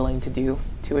aren't willing to do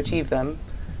to achieve them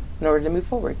in order to move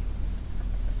forward.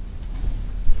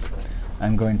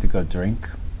 I'm going to go drink.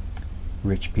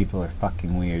 Rich people are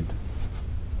fucking weird.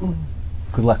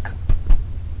 Good luck.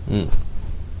 Okay.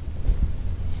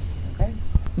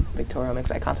 Victorio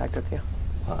makes eye contact with you.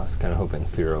 Well, I was kind of hoping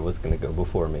Fira was going to go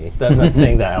before me. I'm not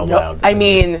saying that out loud. I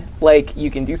mean, like, you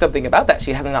can do something about that.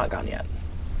 She has not gone yet.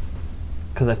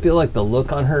 Because I feel like the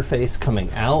look on her face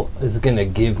coming out is going to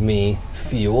give me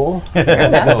fuel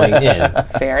enough. going in.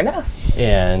 Fair enough.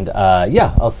 And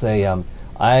yeah, I'll say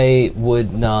I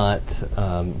would not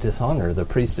dishonor the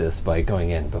priestess by going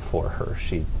in before her.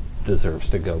 She deserves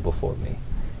to go before me.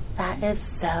 That is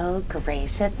so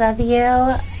gracious of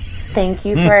you. Thank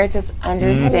you for just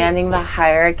understanding the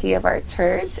hierarchy of our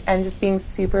church and just being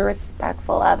super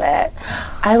respectful of it.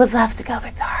 I would love to go,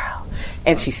 Victorio.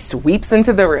 And she sweeps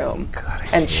into the room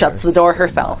and shuts the door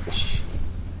herself.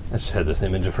 I just had this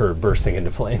image of her bursting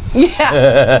into flames.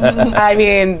 Yeah. I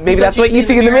mean, maybe that's what you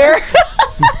see in the mirror.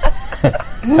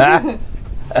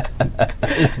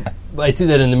 I see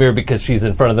that in the mirror because she's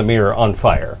in front of the mirror on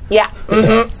fire. Yeah.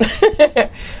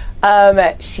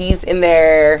 She's in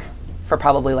there for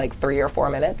probably like 3 or 4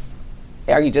 minutes.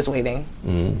 Are you just waiting?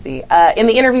 Let's see. In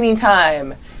the intervening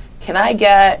time, can I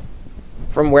get,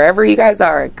 from wherever you guys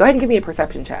are, go ahead and give me a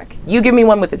perception check. You give me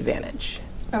one with advantage.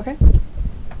 Okay.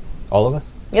 All of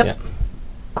us? Yep.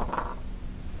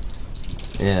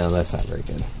 Yeah, that's not very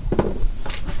good.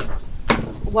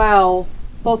 Wow.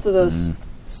 Both of those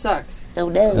sucked. Oh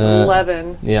no.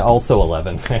 11. Yeah, also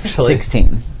 11, actually.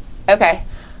 16. Okay.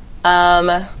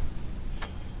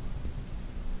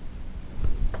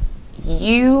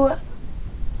 You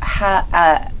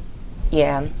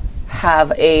Yan,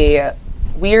 have a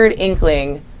weird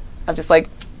inkling of just like,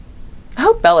 I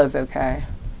hope Bella's okay.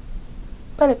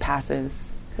 But it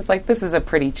passes. Because, like, this is a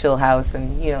pretty chill house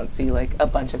and you don't see, like, a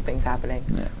bunch of things happening.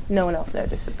 Yeah. No one else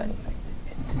notices anything.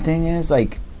 The thing is,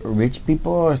 like, rich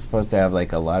people are supposed to have,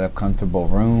 like, a lot of comfortable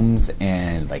rooms,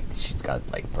 and, like, she's got,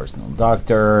 like, personal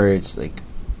doctor. It's, like,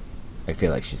 I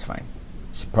feel like she's fine.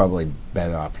 She's probably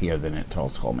better off here than at Tall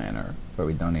Skull Manor, where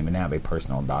we don't even have a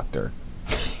personal doctor.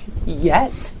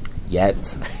 Yet.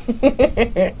 Just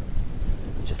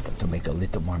have to make a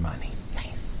little more money.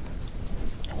 Nice.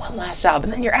 One last job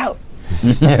and then you're out.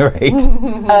 Right.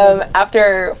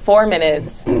 After 4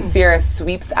 minutes, Fira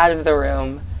sweeps out of the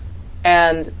room,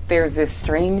 and there's this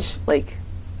strange, like,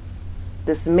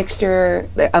 this mixture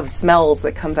of smells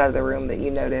that comes out of the room that you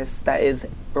notice that is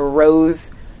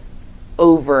rose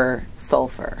over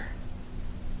sulfur.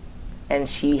 and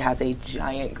she has a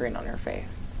giant grin on her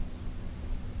face.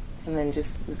 And then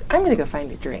just says, I'm going to go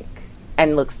find a drink.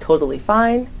 And looks totally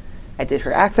fine. I did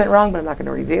her accent wrong, but I'm not going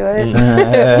to redo it.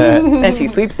 And she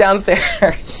sweeps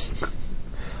downstairs.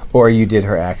 Or you did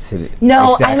her accent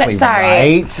No, exactly I'm sorry.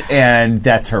 right, and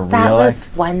that's her That real was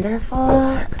wonderful.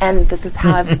 And this is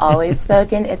how I've always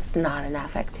spoken. It's not an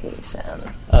affectation.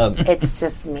 It's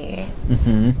just me.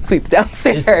 Sweeps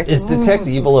downstairs. Is Detect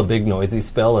Evil a big noisy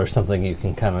spell or something you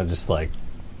can kind of just like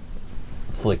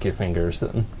flick your fingers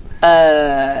and...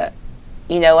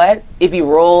 You know what? If you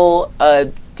roll a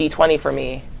d20 for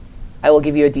me, I will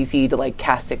give you a DC to like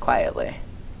cast it quietly.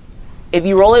 If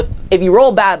you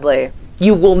roll badly,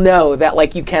 you will know that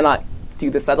like you cannot do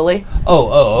this subtly.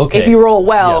 Oh, okay. If you roll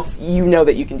well, Yes. you know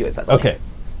that you can do it subtly. Okay.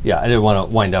 Yeah, I didn't want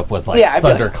to wind up with like Yeah, I feel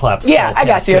like- thunderclaps. Yeah, I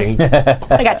got you.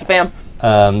 I got you, fam.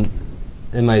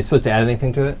 Am I supposed to add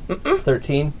anything to it?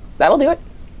 13? That'll do it.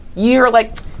 You're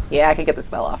like, yeah, I can get the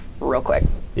spell off real quick.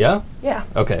 Yeah? Yeah.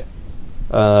 Okay.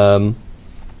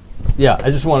 Yeah, I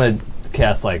just want to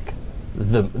cast like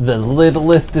the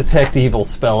littlest Detect Evil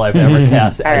spell I've ever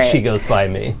cast as right. she goes by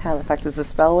me. How the fuck does the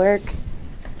spell work?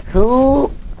 Ooh.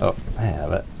 Oh, I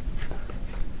have it.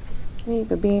 Beep,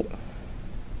 beep, beep.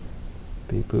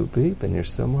 Beep, boop, beep, and you're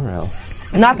somewhere else.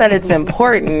 Not that it's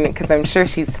important, because I'm sure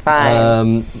she's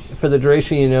fine. For the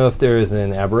duration, you know if there is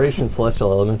an aberration,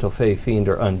 celestial, elemental, fey, fiend,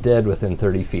 or undead within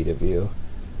 30 feet of you.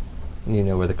 And you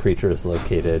know where the creature is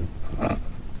located.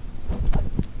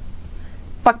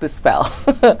 Fuck this spell.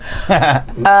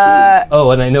 Oh,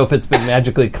 and I know if it's been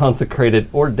magically consecrated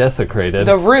or desecrated.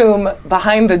 The room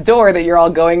behind the door that you're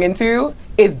all going into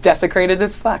is desecrated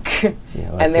as fuck. I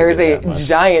And there is a figured that much.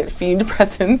 giant fiend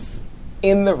presence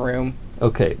in the room.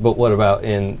 Okay, but what about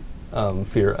in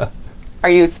Fira? Are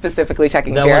you specifically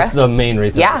checking That Fira? was the main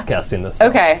reason I Yeah. was casting this spell.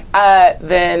 Okay,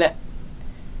 then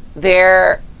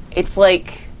it's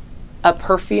like a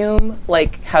perfume,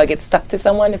 like how it gets stuck to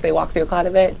someone if they walk through a cloud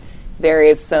of it. There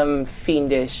is some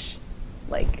fiendish,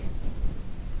 like,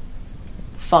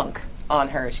 funk on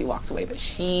her as she walks away, but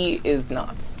she is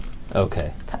not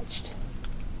Okay. touched.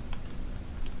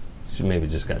 She maybe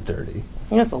just got dirty.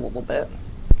 Just a little bit.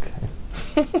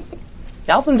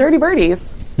 Y'all some dirty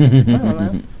birdies. I don't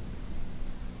know.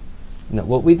 No,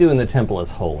 what we do in the temple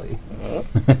is holy.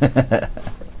 It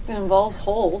involves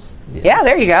holes. Yeah,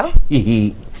 there you go.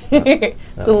 Hee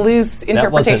It's a loose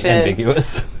That wasn't interpretation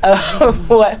ambiguous. of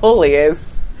what holy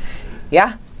is.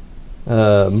 Yeah.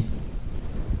 So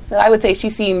I would say she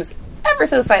seems ever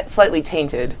so slightly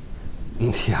tainted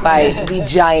Yeah. by the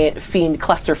giant fiend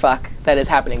clusterfuck that is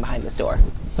happening behind this door.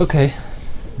 Okay.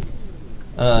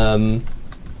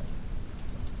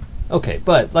 Okay,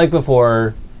 but like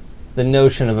before, the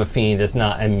notion of a fiend is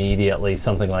not immediately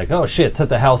something like, oh shit, set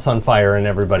the house on fire and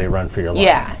everybody run for your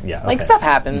Yeah. lives. Yeah. Like okay. stuff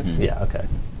happens. Yeah, okay.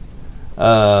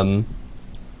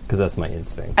 Because that's my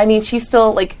instinct. I mean, she's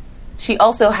still like, she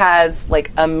also has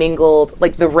like a mingled,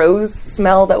 like the rose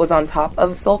smell that was on top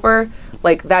of sulfur,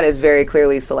 like that is very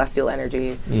clearly celestial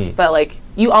energy. But like,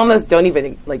 you almost don't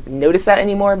even like notice that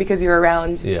anymore because you're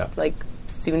around Yeah. like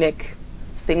Sunic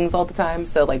things all the time.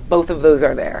 So like both of those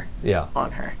are there Yeah.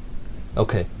 on her.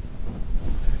 Okay.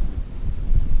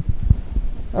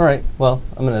 All right. Well,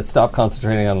 I'm going to stop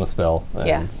concentrating on the spell. And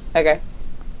Yeah. Okay.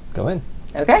 Go in.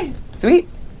 Okay. Sweet.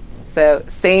 So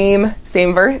same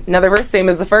verse, another verse, same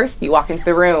as the first. You walk into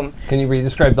the room. Can you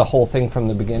re-describe the whole thing from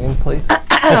the beginning, please?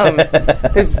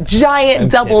 There's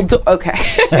giant double door. Okay.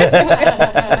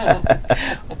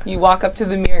 You walk up to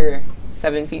the mirror,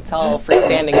 7 feet tall,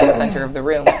 freestanding in the center of the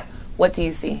room. What do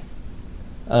you see?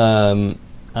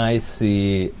 I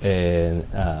see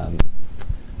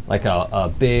like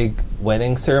a big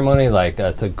wedding ceremony. Like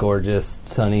it's a gorgeous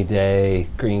sunny day,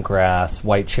 green grass,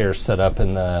 white chairs set up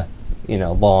in the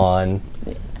lawn,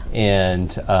 and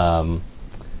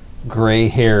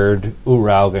gray-haired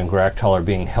Uraug and Graktal are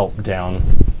being helped down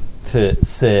to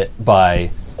sit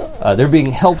by. They're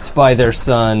being helped by their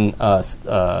son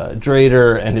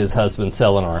Drader and his husband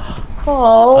Selenar.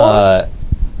 Oh.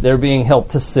 They're being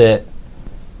helped to sit.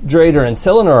 Drader and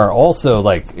Selenar are also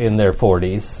like in their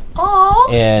 40s, Oh.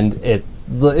 and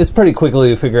it's pretty quickly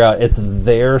you figure out it's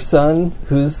their son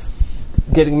who's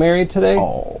getting married today.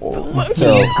 Oh,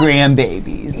 So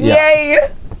grandbabies. Yay.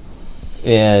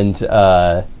 and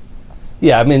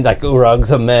yeah, I mean like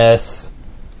Uraug's a mess,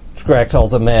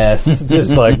 Graktal's a mess,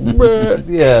 just like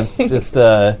yeah, just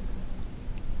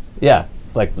yeah,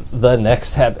 it's like the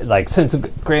next like since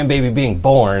grandbaby being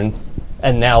born.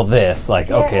 And now this,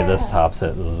 like, okay, this tops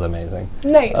it. This is amazing.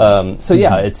 Nice. So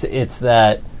yeah, it's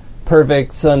that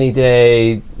perfect sunny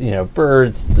day.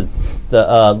 Birds,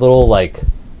 the little like,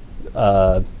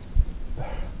 what's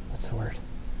the word?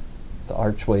 The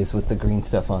archways with the green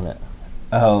stuff on it.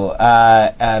 Oh,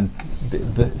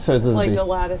 Starts with a Like B. the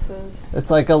lattices. It's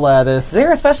like a lattice. Is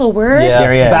there a special word? Yeah.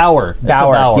 there he is. Bower. It's a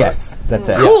bower. Yes, that's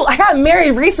it. Cool. I got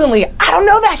married recently. I don't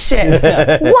know that shit.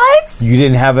 What? You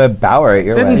didn't have a bower at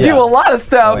your Didn't wedding. do a lot of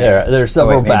stuff. There's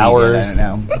several wait, maybe you did, bowers I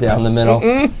don't know. down the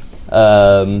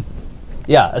middle.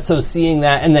 Yeah, so seeing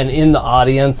that, and then in the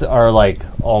audience are like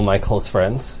all my close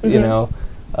friends, you know,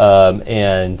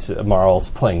 and Marl's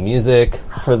playing music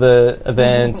for the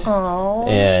event,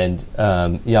 and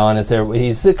Jan is there.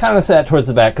 He's kind of sat towards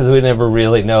the back because we never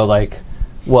really know like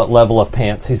what level of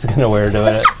pants he's going to wear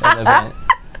to an event.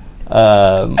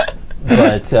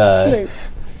 But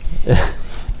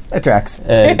That tracks.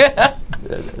 and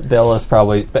Bella's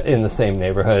probably in the same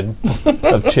neighborhood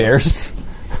of chairs.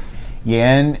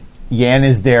 Yan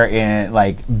is there in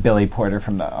like Billy Porter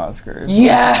from the Oscars.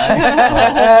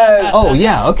 Yeah. Oh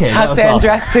yeah, okay. that was Tux and awesome.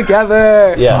 dressed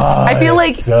together. Yeah. I feel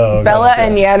like so Bella much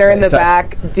and dress. Yan are in the So-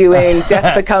 back doing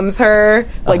Death Becomes Her,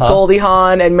 like Goldie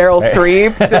Hawn and Meryl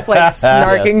Streep, just like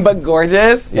snarking Yes. but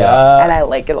gorgeous. Yeah. And I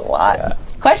like it a lot.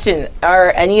 Question, are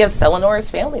any of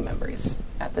Selenor's family members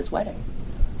at this wedding?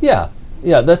 Yeah,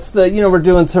 that's the, we're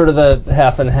doing sort of the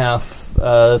half and half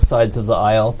sides of the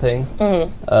aisle thing.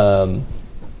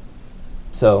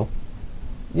 So,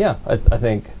 yeah, I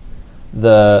think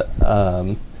the,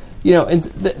 and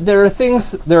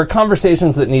there are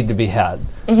conversations that need to be had.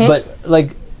 But,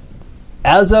 like,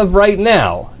 as of right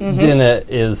now, Dinah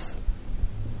is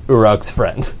Uruk's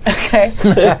friend. Okay.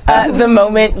 The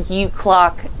moment you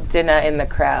clock Dinah in the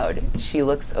crowd, she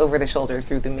looks over the shoulder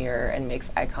through the mirror and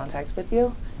makes eye contact with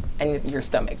you, and your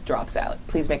stomach drops out.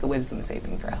 Please make a wisdom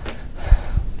saving throw.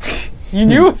 You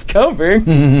knew it was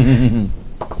coming.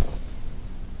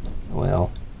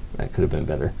 Well, that could have been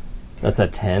better. That's a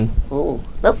 10. Ooh,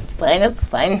 that's fine. That's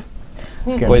fine.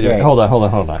 It's gonna Wait, be great. hold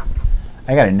on.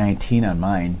 I got a 19 on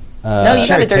mine. No, you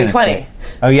got a dirty 10 is 20. great.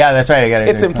 Oh yeah, that's right. I got a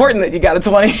It's dirty important that you got a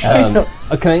 20.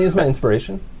 Can I use my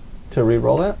inspiration to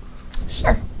re-roll that?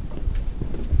 Sure.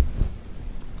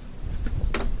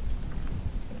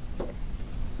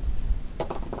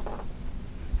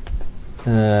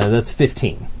 That's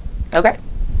 15. Okay.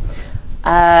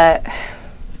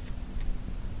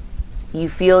 You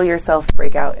feel yourself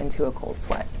break out into a cold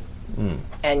sweat.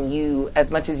 And you, as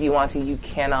much as you want to, you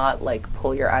cannot like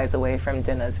pull your eyes away from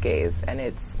Dinah's gaze, and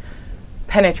it's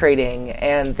penetrating,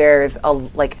 and there's a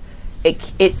like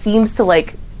it seems to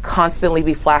like constantly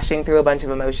be flashing through a bunch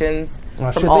of emotions.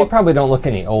 Well, from shit, all- they probably don't look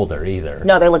any older either.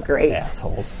 No, they look great.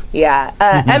 Assholes. Yeah.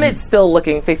 Emmett's still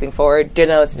facing forward.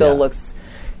 Dinah still Yeah. looks.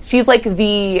 She's like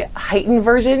the heightened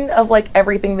version of like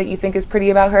everything that you think is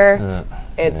pretty about her.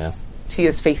 She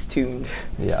is face tuned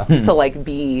Yeah. to like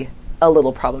be a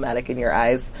little problematic in your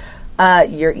eyes.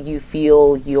 You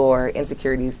feel your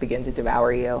insecurities begin to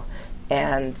devour you,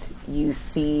 and you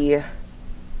see,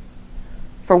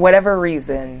 for whatever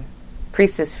reason,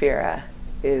 Priestess Fira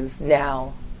is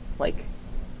now like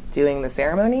doing the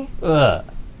ceremony, Ugh.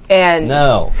 and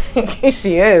No.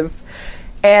 she is.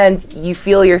 And you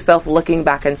feel yourself looking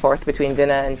back and forth between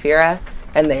Dinah and Fira,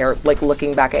 and they are like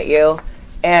looking back at you,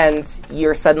 and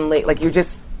you're suddenly like you're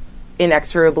just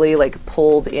inexorably like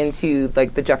pulled into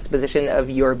like the juxtaposition of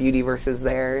your beauty versus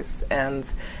theirs,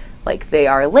 and like they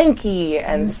are lanky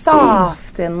and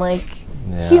soft and like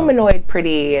Yeah. humanoid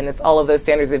pretty, and it's all of those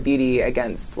standards of beauty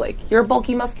against like your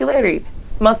bulky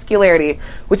muscularity,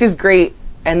 which is great,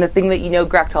 and the thing that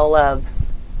Graktal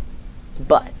loves,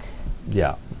 but.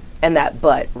 Yeah. And that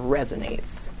but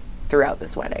resonates throughout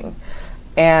this wedding.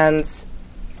 And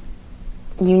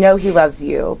you know he loves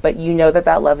you, but you know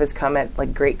that love has come at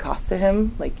like great cost to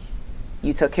him. Like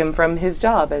you took him from his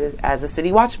job as a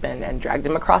city watchman and dragged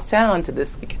him across town to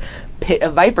this like pit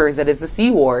of vipers that is the Sea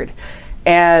Ward,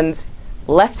 and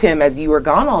left him as you were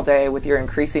gone all day with your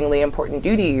increasingly important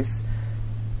duties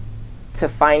to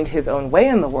find his own way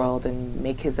in the world and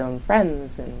make his own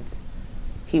friends. And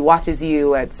he watches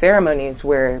you at ceremonies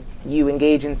where you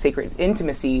engage in sacred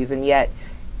intimacies, and yet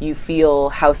you feel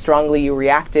how strongly you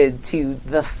reacted to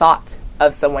the thought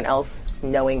of someone else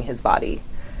knowing his body.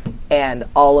 And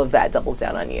all of that doubles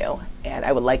down on you. And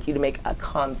I would like you to make a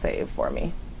con save for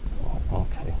me.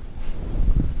 Okay.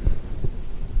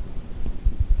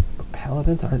 But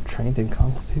paladins aren't trained in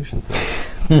Constitution save.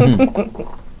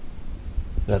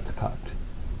 That's cocked.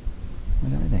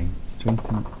 What are they?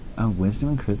 Strength and wisdom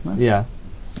and charisma. Yeah.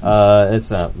 It's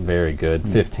not very good.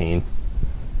 15.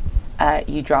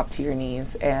 You drop to your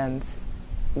knees and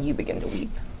you begin to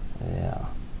weep. Yeah.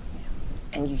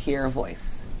 And you hear a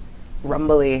voice,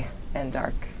 rumbly and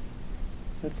dark.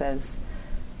 It says,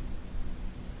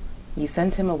 "You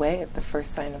sent him away at the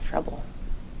first sign of trouble.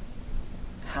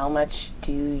 How much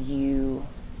do you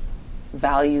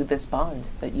value this bond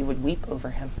that you would weep over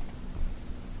him?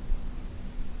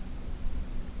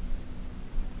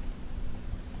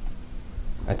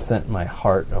 I sent my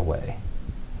heart away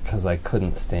because I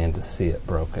couldn't stand to see it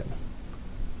broken.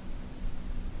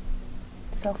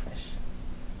 Selfish.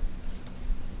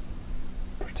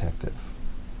 Protective.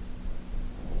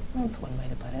 That's one way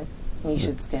to put it. You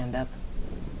should stand up.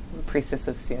 The priestess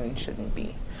of Soon shouldn't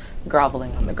be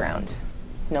groveling on the ground,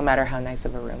 no matter how nice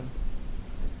of a room.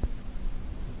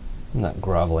 I'm not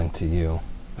groveling to you.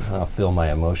 I'll feel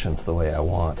my emotions the way I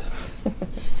want.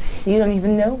 You don't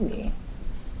even know me.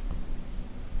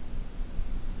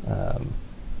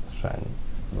 Let's try and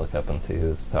look up and see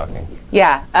who's talking.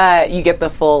 Yeah, you get the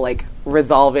full, like,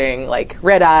 resolving, like,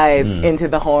 red eyes into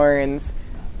the horns,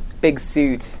 big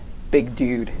suit, big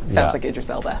dude. Sounds Yeah. like Idris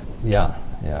Elba. Yeah.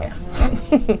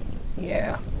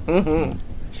 Yeah.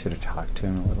 Should have talked to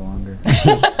him a little longer.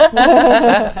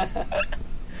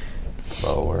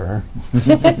 Slower.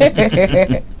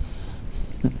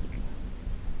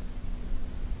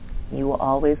 You will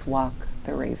always walk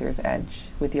the razor's edge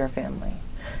with your family,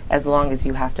 as long as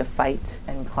you have to fight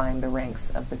and climb the ranks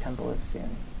of the Temple of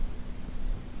Soon.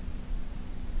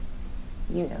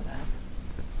 You know that.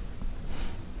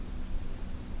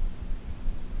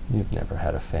 You've never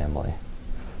had a family.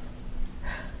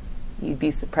 You'd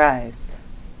be surprised.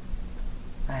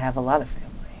 I have a lot of family.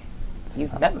 It's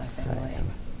You've not met the my family.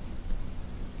 same.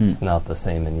 It's not the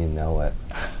same, and you know it.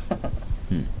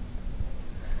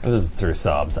 This is through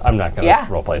sobs. I'm not going to Yeah.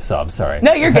 roleplay sobs. Sorry.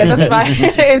 No, you're good. That's fine.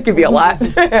 It could be a lot.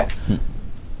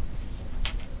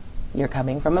 You're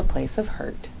coming from a place of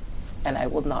hurt, and I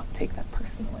will not take that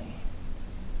personally.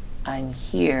 I'm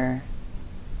here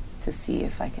to see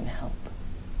if I can help.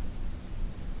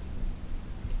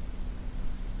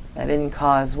 I didn't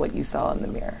cause what you saw in the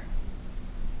mirror.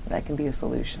 That can be a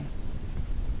solution.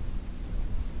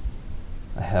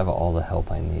 I have all the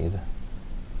help I need.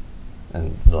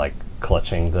 And like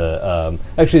clutching the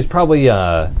actually it's probably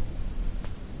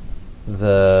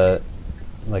the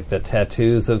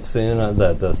tattoos of Soon,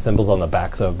 the symbols on the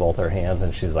backs of both her hands,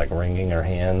 and she's like wringing her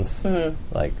hands,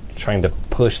 like trying to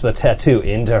push the tattoo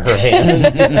into her hand.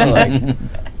 Like,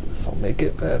 this will make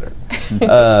it better.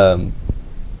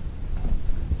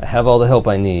 I have all the help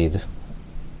I need.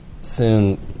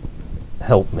 Soon,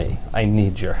 help me. I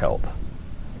need your help.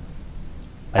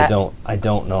 I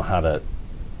don't know how to.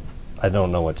 I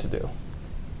don't know what to do.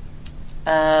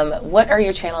 What are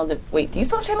your channel? Wait, do you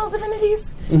still have channel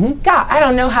divinities? Mm-hmm. God, I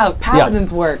don't know how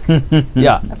paladins work.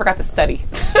 Yeah. I forgot to study.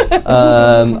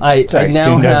 I Sorry, now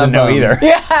Soon doesn't have, know either.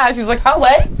 Yeah, she's like, "How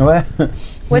what? What?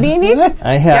 What do you need?"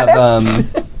 I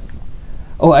have.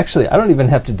 Oh, actually, I don't even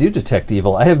have to do detect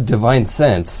evil. I have divine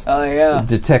sense. Oh yeah,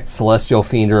 Detect celestial,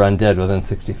 fiend, or undead within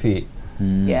 60 feet.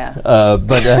 yeah.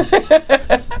 But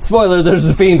spoiler,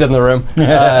 there's a fiend in the room.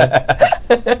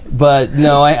 But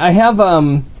no, I have.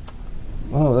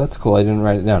 Oh, that's cool. I didn't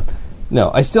write it down. No,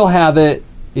 I still have it.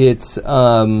 It's.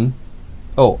 I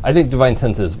think divine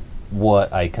sense is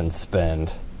what I can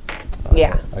spend.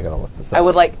 Yeah. I gotta look this up. I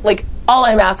would like all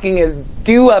I'm asking is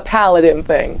do a paladin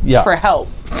thing for help.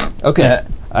 Okay,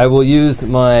 I will use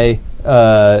my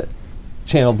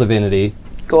channel divinity.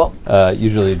 Cool.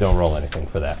 Usually, you don't roll anything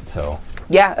for that. So.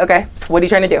 Yeah. Okay. What are you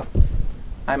trying to do?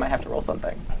 I might have to roll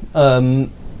something.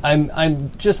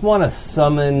 I'm just want to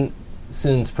summon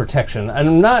Soon's protection. And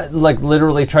I'm not like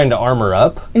literally trying to armor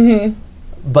up,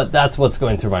 but that's what's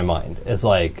going through my mind. Is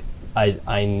like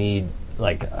I need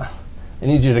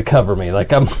you to cover me.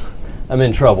 Like I'm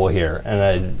in trouble here,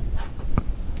 and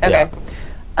Okay.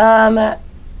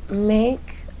 Make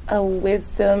a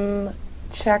wisdom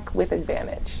check with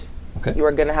advantage. Okay. You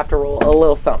are going to have to roll a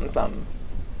little something.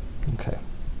 Okay.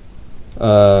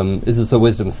 Is this a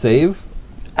wisdom save?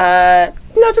 No,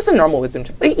 just a normal wisdom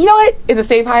check. You know what? Is a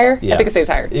save higher? Yeah. I think a save's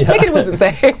higher. Yeah. Make it a wisdom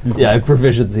save. Yeah, I have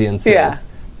proficiency in saves. Yeah.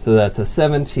 So that's a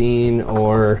 17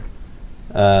 or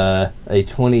a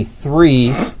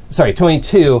 23. Sorry,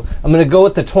 22. I'm going to go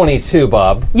with the 22,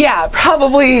 Bob. Yeah,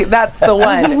 probably that's the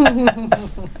one.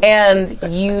 And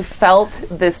you felt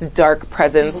this dark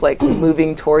presence like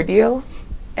moving toward you,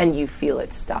 and you feel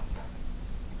it stop.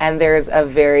 And there's a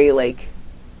very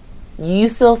you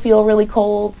still feel really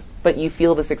cold, but you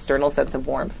feel this external sense of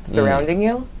warmth surrounding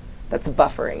you that's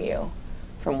buffering you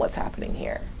from what's happening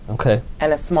here. Okay.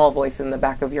 And a small voice in the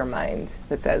back of your mind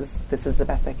that says, "This is the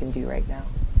best I can do right now.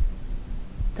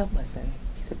 Don't listen.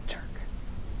 He's a jerk."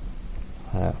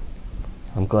 Yeah.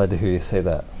 I'm glad to hear you say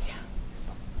that. Yeah, it's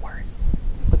the worst.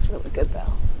 Looks really good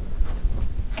though.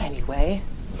 Anyway,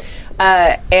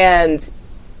 and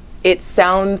it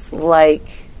sounds like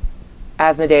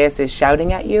Asmodeus is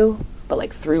shouting at you, but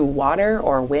like through water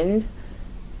or wind,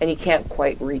 and he can't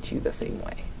quite reach you the same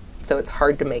way. So it's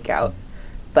hard to make out.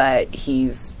 But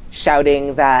he's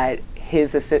shouting that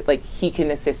he can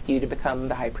assist you to become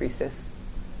the High Priestess,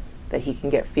 that he can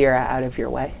get Fira out of your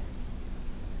way,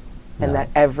 and that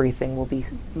everything will be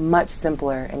much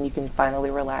simpler, and you can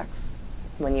finally relax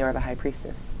when you are the High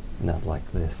Priestess. Not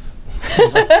like this.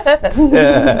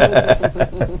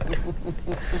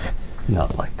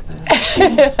 Not like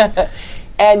this.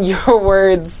 And your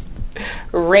words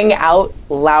ring out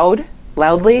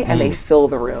loudly, and they fill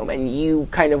the room, and you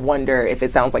kind of wonder if it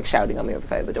sounds like shouting on the other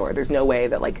side of the door. There's no way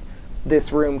that like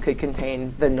this room could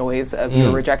contain the noise of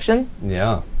your rejection.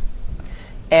 Yeah.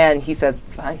 And he says,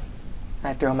 fine,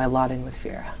 I throw my lot in with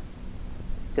Fira.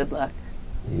 Good luck.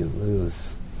 You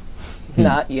lose.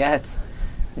 Not yet.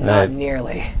 Not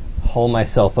nearly. Haul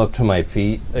myself up to my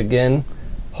feet again,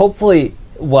 hopefully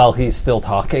while he's still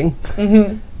talking,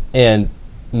 and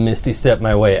Misty step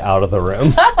my way out of the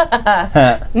room.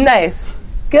 Nice.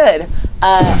 Good.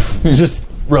 Just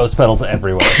rose petals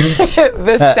everywhere.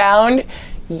 The sound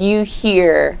you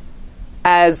hear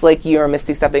as like you're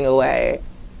Misty stepping away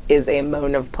is a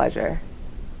moan of pleasure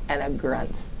and a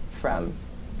grunt from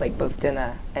like both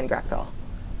Dinah and Graxol.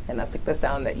 And that's like the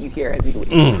sound that you hear as you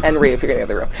leave and reappear in the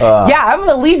other room. Yeah, I'm going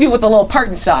to leave you with a little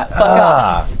parting shot. Fuck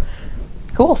off.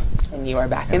 Cool. And you are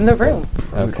back in the room.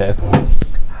 Okay.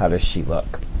 How does she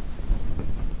look?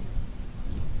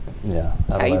 Yeah.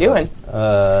 How you doing?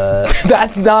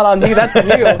 That's not on me. That's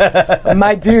you.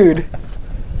 My dude.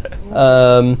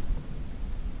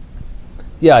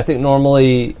 Yeah, I think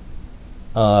normally...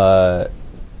 yeah,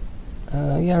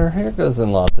 her hair goes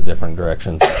in lots of different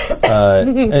directions. I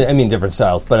mean, different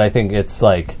styles, but I think it's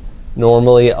like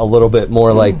normally a little bit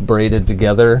more like braided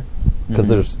together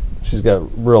because she's got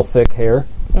real thick hair,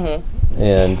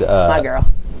 and My girl.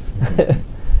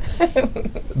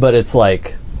 but it's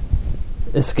like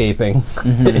escaping.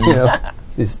 You know,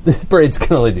 these braids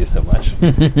can only do so much.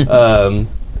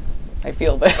 I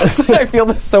feel this. I feel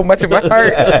this so much in my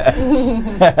heart.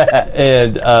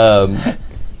 And I'm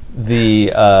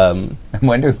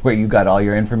wondering where you got all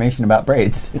your information about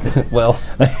braids. well,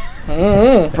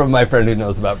 from my friend who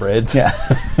knows about braids.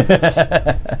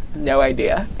 Yeah. No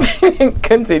idea.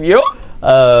 Continue.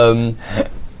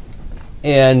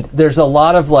 And there's a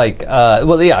lot of like,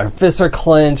 her fists are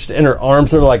clenched and her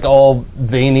arms are like all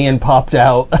veiny and popped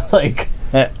out, like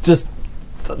just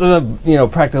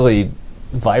practically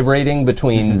vibrating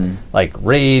between like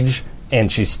rage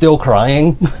and she's still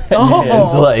crying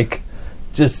and like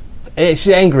just she's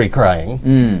angry crying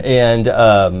and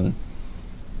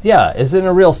is in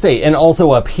a real state and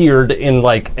also appeared in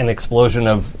like an explosion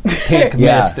of pink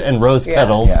mist and rose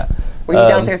petals. Yeah. Were you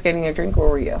downstairs getting a drink, or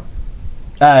were you?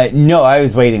 No, I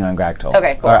was waiting on Gractol.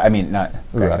 Okay, cool. Or, I mean, not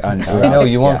Gractol. I know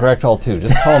you want Gractol too.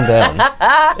 Just calm down.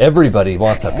 Everybody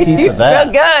wants a piece of So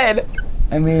that. good.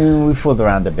 I mean, we fooled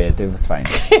around a bit. It was fine.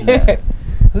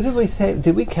 Who did we say?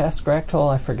 Did we cast Gractol?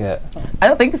 I forget. I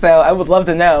don't think so. I would love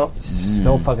to know.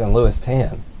 Still fucking Lewis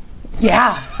Tan.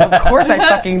 Yeah, of course I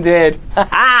fucking did.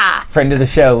 Friend of the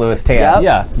show, Lewis Tan. Yep.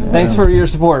 Yeah. Thanks for your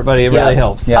support, buddy. It really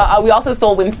helps. Yeah. We also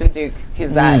stole Winston Duke,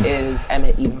 because that is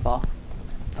Emmett Edenfall.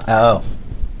 Oh.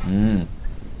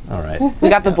 All right. We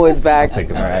got the boys back.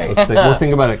 Think about All it. right. We'll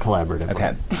think about it collaboratively.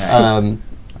 Okay. All right.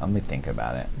 Let me think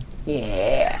about it.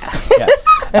 Yeah.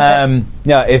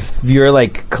 No, if you're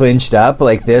like clinched up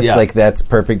like this, like that's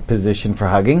perfect position for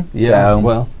hugging. Yeah. So,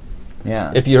 Well,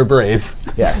 yeah. if you're brave.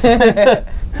 Yes.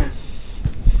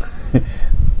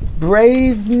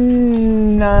 Brave,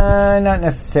 not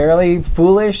necessarily.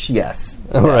 Foolish, yes.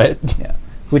 All right. Yeah.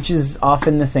 Which is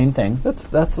often the same thing.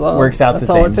 That's all. Works out that's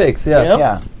the all same. it takes. Yeah. Yep.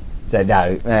 Yeah. So now,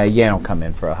 you don't come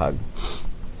in for a hug.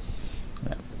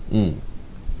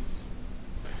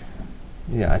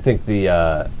 Yeah, I think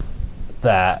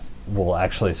that will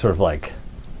actually sort of like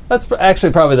that's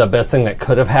actually probably the best thing that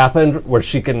could have happened, where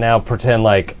she can now pretend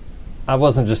like I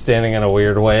wasn't just standing in a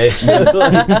weird way.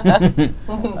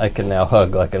 I can now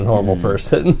hug like a normal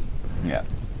person. Yeah.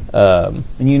 And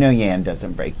Yan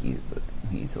doesn't break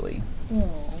easily.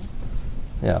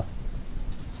 Yeah.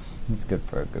 He's good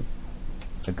for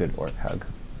a good orc hug.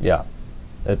 Yeah.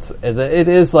 It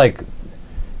is like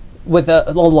with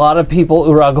a lot of people,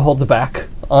 Urag holds back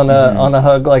on a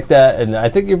hug like that, and I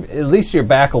think at least your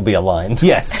back will be aligned.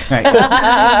 Yes,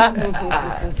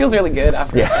 right. Feels really good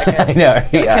after a second. I know.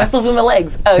 Can I Yeah, still feel my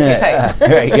legs? Oh, okay, tight.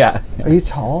 right. Yeah. Are you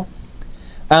tall?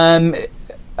 Like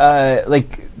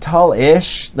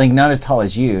tall-ish, like not as tall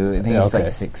as you. I think he's like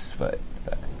okay. 6 foot.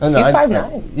 But. Oh, She's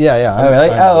 5'9". Yeah, yeah. Oh, really?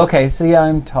 I'm Oh, okay. So yeah,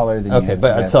 I'm taller than you. Okay,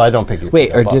 but yes. so I don't pick you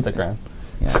Wait, up or off did the ground.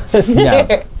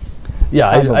 Yeah.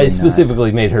 Yeah, Probably I not.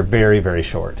 specifically made her very, very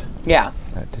short. Yeah.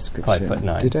 Description.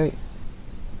 5'9". Did I?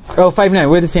 Oh, 5'9".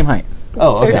 We're the same height.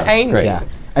 Oh, So okay. tiny. Great. Yeah.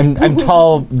 I'm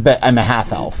tall, but I'm a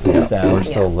half elf. So We're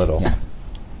so little.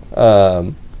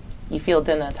 Yeah. You feel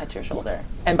Dinah touch your shoulder.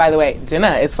 And by the way,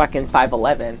 Dinah is fucking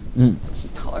 5'11". So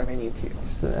she's taller than you, too.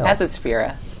 She's an elf. As is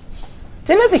Sphera.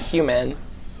 Dinah's a human.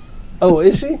 Oh,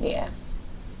 is she? Yeah.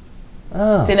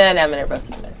 Oh. Dinah and Emmett are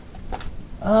both human.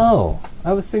 Oh.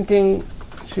 I was thinking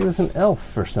she was an elf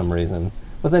for some reason.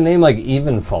 With a name like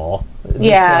Evenfall. It just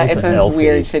Yeah, sounds it's a elfy.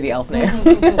 weird, shitty elf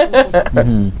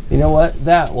name. You know what?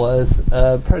 That was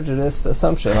a prejudiced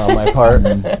assumption on my part.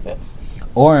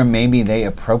 Or maybe they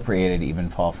appropriated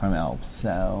Evenfall from elves.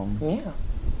 So Yeah.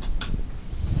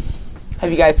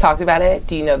 Have you guys talked about it?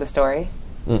 Do you know the story?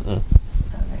 Mm-mm.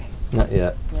 Okay. Not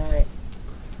yet. All right.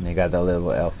 they got the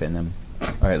little elf in them,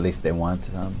 or at least they want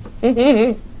some.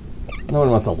 No one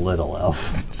wants a little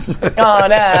elf. Oh,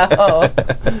 no.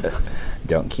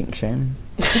 Don't kink shame.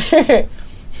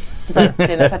 But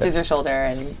Dinah touches your shoulder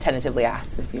and tentatively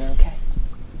asks if you're okay.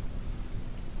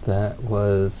 That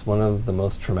was one of the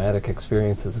most traumatic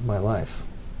experiences of my life.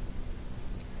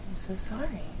 I'm so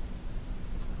sorry.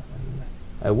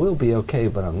 I will be okay,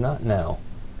 but I'm not now.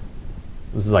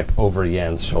 This is like over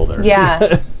Yan's shoulder.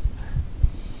 Yeah.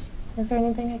 Is there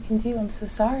anything I can do? I'm so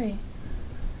sorry.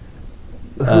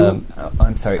 Oh,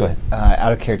 I'm sorry. Go ahead.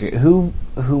 Out of character. Who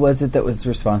was it that was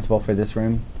responsible for this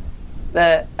room?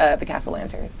 The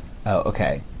Castellanters. Oh,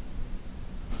 okay.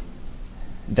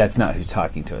 That's not who's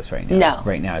talking to us right now. No.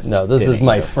 Right now it's No, this Dinah. is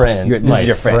my friend. This my is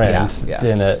your friend. Yeah.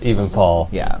 Dinah Evenfall,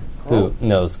 Yeah. who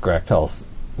knows Grechtal's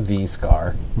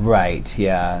V-scar. Right.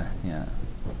 Yeah.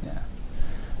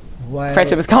 Why?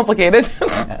 Friendship is complicated.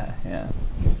 Yeah.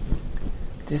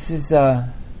 This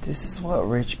is what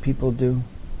rich people do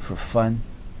for fun.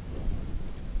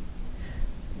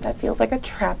 That feels like a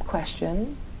trap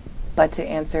question, but to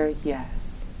answer,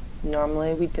 yes.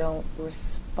 Normally we don't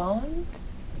respond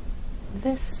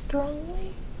this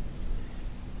strongly.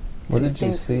 What to did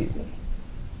you things we see?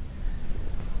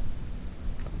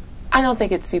 I don't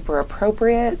think it's super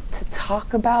appropriate to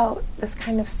talk about this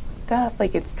kind of stuff.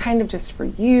 Like, it's kind of just for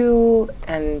you,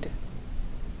 and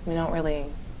we don't really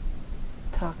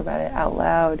talk about it out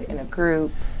loud in a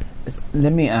group.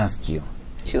 Let me ask you.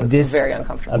 She looks This- very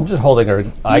uncomfortable. I'm just holding her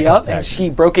eye Yup, contact. and she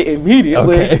broke it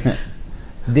immediately. Okay.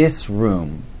 This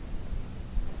room,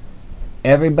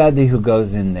 everybody who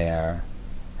goes in there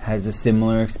has a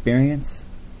similar experience?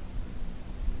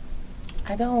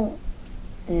 I don't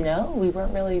know. We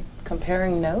weren't really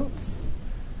comparing notes.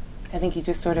 I think you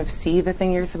just sort of see the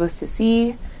thing you're supposed to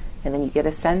see, and then you get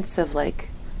a sense of, like,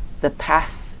 the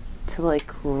path to,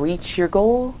 like, reach your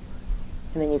goal,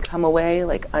 and then you come away,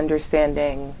 like,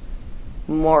 understanding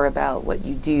more about what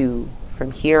you do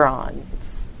from here on.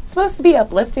 It's supposed to be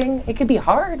uplifting. It could be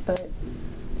hard, but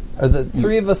Are the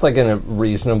three of us like in a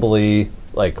reasonably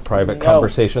like private No.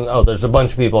 conversation? Oh, there's a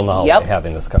bunch of people in the hallway Yep.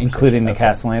 having this conversation. Including the Okay.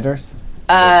 Castellanters?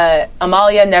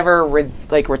 Amalia never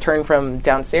returned from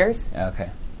downstairs, Okay.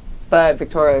 but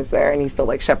Victoria's there, and he's still,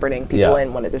 like, shepherding people Yeah.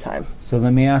 in one at a time. So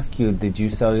let me ask you, did you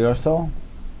sell your soul?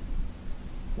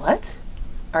 What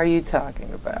are you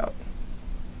talking about?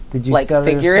 Did you Like, sell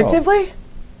your soul? figuratively?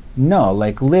 No,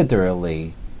 like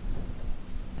literally.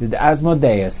 Did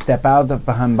Asmodeus step out of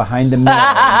behind the mirror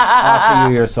and offer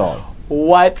you your soul?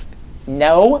 What?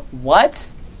 No? What?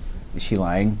 Is she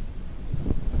lying?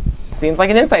 Seems like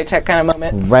an insight check kind of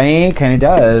moment. Right, kind of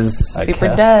does. I Super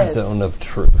cast does. Zone of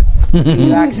Truth.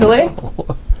 You actually?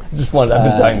 Just wanted. I've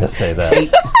been dying to say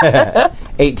that.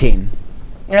 18.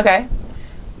 Okay.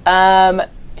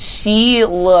 She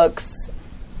looks...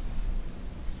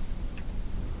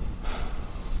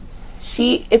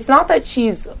 It's not that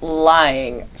she's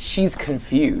lying. She's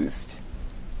confused.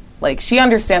 Like, she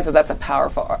understands that that's a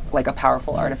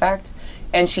powerful artifact,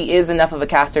 and she is enough of a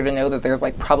caster to know that there's,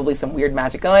 like, probably some weird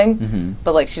magic going,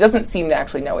 but, like, she doesn't seem to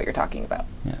actually know what you're talking about.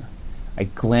 Yeah. I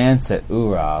glance at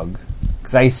Urag,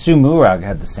 because I assume Urag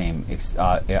had the same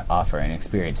offer and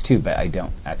experience too, but I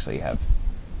don't actually have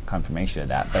confirmation of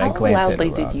that. But I How glance loudly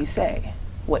at Urag. did you say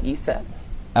what you said?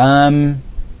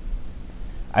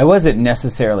 I wasn't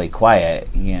necessarily quiet.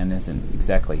 Ian isn't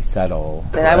exactly subtle.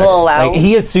 Then I will allow... Like,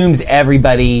 he assumes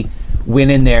everybody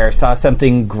went in there, saw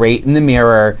something great in the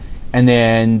mirror, and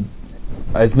then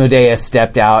Asmodeus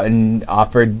stepped out and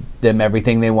offered them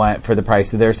everything they want for the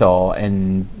price of their soul,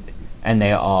 and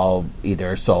they all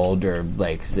either sold or,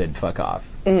 like, said fuck off.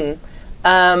 You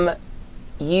had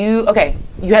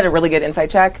a really good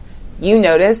insight check. You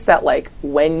noticed that, like,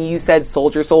 when you said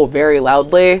soldier soul very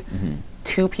loudly,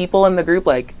 two people in the group,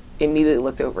 like, immediately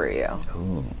looked over at you.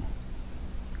 Ooh.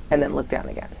 And then looked down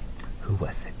again. Who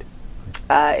was it?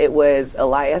 It was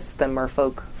Elias, the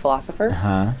merfolk philosopher,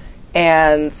 Huh?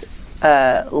 and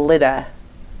Lida,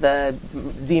 the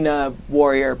Xena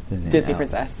warrior Disney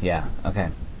princess. Yeah. Okay.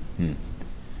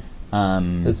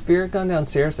 Has Vera gone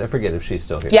downstairs? I forget if she's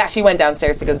still here. Yeah, she went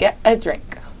downstairs to go get a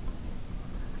drink.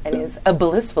 And is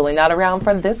blissfully not around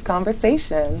for this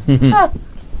conversation. Huh.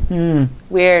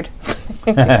 Weird.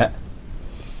 And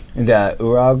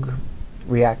Urag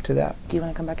react to that? Do you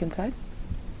want to come back inside?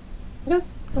 Oh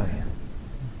yeah.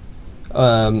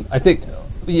 I think,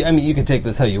 I mean, you can take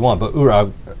this how you want, but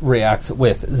Urag reacts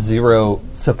with zero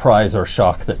surprise or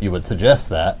shock that you would suggest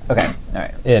that. Okay. All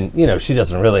right. And, you know, she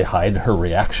doesn't really hide her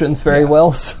reactions very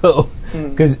well, so...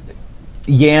 Because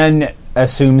Yan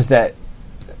assumes that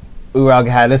Urag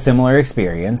had a similar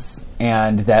experience,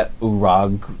 and that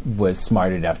Urag was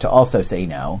smart enough to also say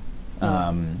no.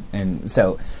 And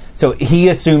so he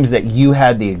assumes that you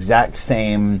had the exact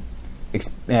same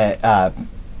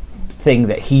thing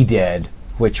that he did,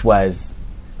 which was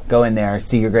go in there,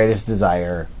 see your greatest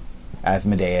desire.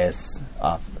 Asmodeus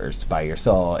offers to buy your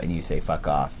soul, and you say fuck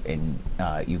off, and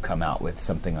you come out with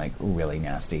something like really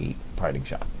nasty parting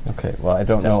shot. Okay, well, I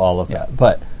don't know all of that,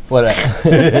 but what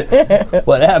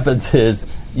what happens is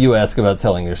you ask about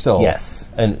selling your soul. Yes.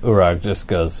 And Urag just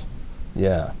goes,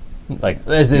 yeah. Like,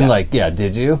 as in, like, yeah,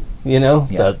 did you? You know?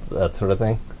 Yeah. That sort of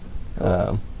thing.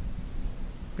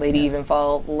 Lady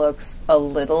Evenfall looks a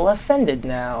little offended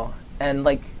now. And,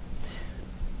 like,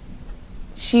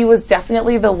 she was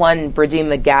definitely the one bridging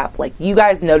the gap. Like, you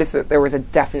guys noticed that there was a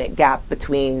definite gap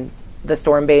between the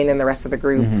Stormbane and the rest of the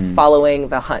group following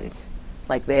the hunt.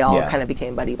 Like, they all kind of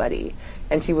became buddy-buddy.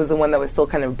 And she was the one that was still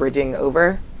kind of bridging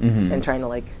over and trying to,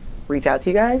 like, reach out to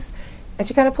you guys. And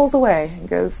she kind of pulls away and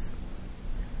goes,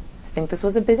 I think this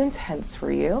was a bit intense for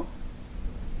you.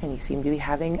 And you seem to be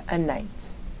having a night.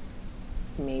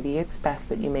 Maybe it's best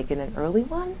that you make it an early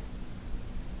one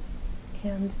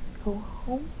and go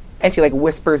home. And she, like,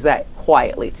 whispers that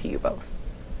quietly to you both.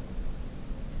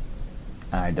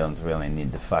 I don't really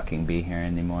need to fucking be here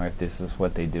anymore if this is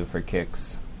what they do for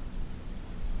kicks.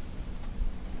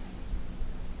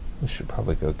 We should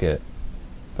probably go get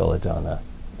Belladonna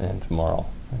and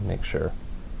Marl and make sure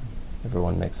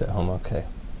everyone makes it home okay.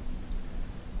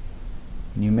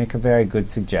 You make a very good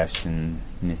suggestion,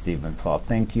 Miss Evenfall.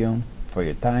 Thank you for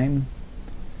your time.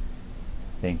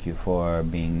 Thank you for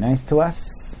being nice to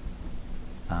us.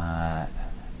 I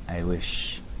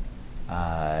wish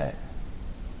that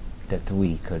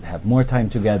we could have more time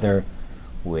together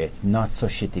with not so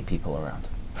shitty people around.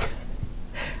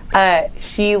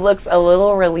 She looks a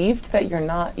little relieved that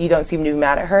you don't seem to be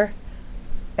mad at her.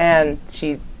 And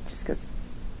she just goes,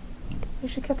 we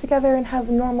should get together and have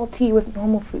normal tea with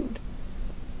normal food.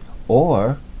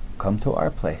 Or come to our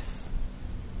place.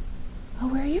 Oh,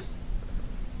 where are you?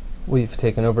 We've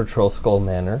taken over Troll Skull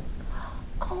Manor.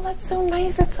 Oh, that's so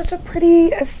nice. It's such a pretty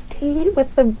estate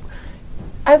with the...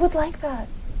 I would like that.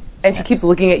 And she keeps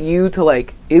looking at you to,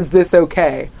 like, is this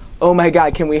okay? Oh my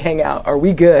god, can we hang out? Are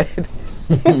we good?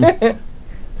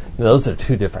 Those are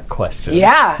two different questions.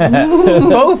 Yeah.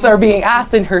 Both are being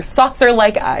asked in her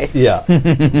saucer-like eyes. Yeah.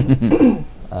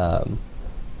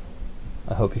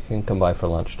 I hope you can come by for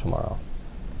lunch tomorrow.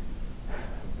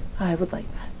 I would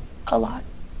like that a lot.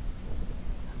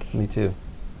 Okay. Me too.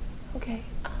 Okay.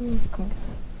 I'm going to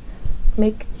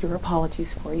make your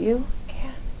apologies for you,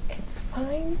 and it's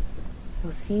fine. I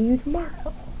will see you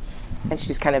tomorrow. And she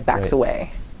just kind of backs Great.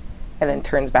 away. And then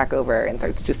turns back over and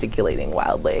starts gesticulating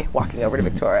wildly, walking over to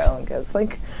Victoria and goes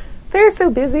like, they're so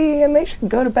busy and they should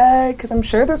go to bed because I'm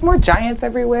sure there's more giants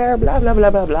everywhere, blah, blah, blah,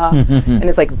 blah, blah. And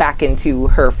it's like back into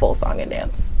her full song and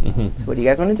dance. So what do you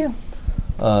guys want to do?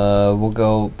 We'll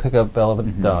go pick up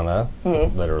Belladonna,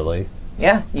 literally.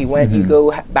 Yeah, you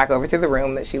go back over to the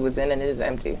room that she was in and it is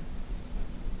empty.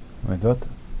 Wait, what?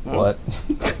 What?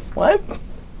 What?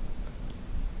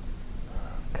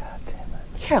 God damn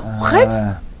it. Yeah,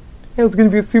 what? It was going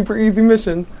to be a super easy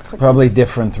mission. Probably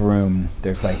different room.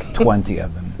 There's like 20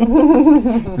 of them.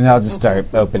 And I'll just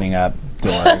start opening up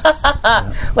doors.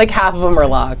 Like half of them are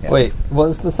locked. Wait, what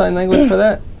was the sign language for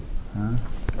that?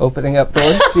 Opening up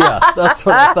doors? Yeah, that's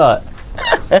what I thought.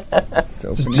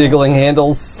 Just jiggling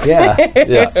handles. Yeah.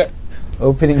 Yeah.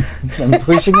 Opening. I'm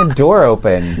pushing a door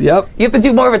open. Yep. You have to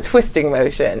do more of a twisting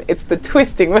motion. It's the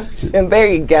twisting motion. There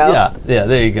you go. Yeah,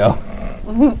 there you go.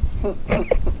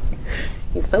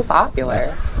 He's so popular.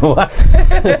 What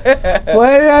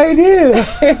did I do?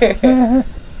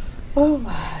 Oh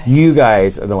my. You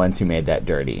guys are the ones who made that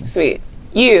dirty. Sweet.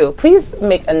 You, please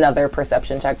make another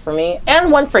perception check for me,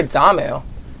 and one for Damu.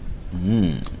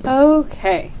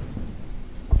 Okay.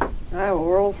 I will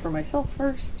roll for myself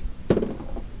first.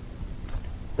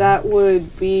 That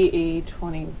would be a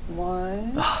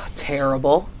 21. Oh,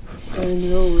 terrible. I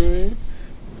know,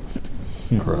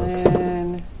 right? Gross.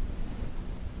 And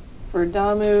for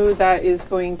Damu, that is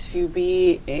going to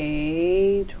be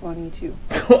a 22.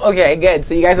 Okay, good.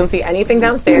 So you guys don't see anything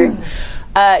downstairs.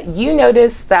 You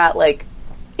notice that, like,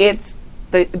 it's...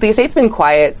 The estate's been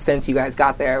quiet since you guys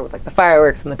got there with, like, the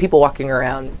fireworks and the people walking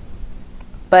around.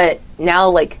 But now,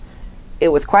 like, it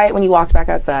was quiet when you walked back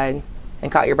outside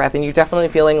and caught your breath, and you're definitely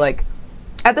feeling like...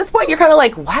 At this point, you're kind of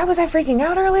like, why was I freaking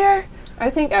out earlier?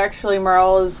 I think actually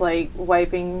Marl is like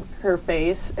wiping her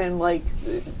face and like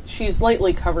she's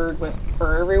lightly covered with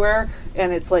fur everywhere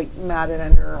and it's like matted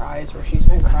under her eyes where she's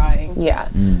been crying. Yeah.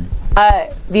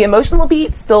 The emotional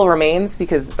beat still remains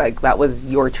because like that was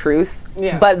your truth.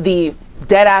 Yeah. But the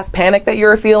dead ass panic that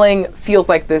you're feeling feels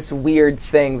like this weird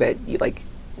thing that you like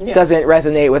doesn't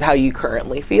resonate with how you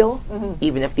currently feel,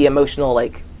 even if the emotional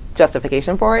like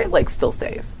justification for it like still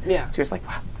stays. Yeah. So you're just like,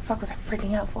 what the fuck was I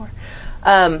freaking out for?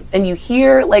 And you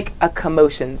hear like a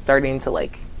commotion starting to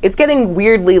like, it's getting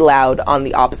weirdly loud on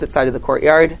the opposite side of the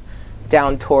courtyard,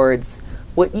 down towards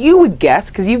what you would guess,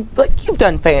 because you've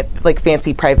done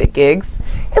fancy private gigs.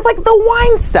 It's like the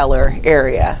wine cellar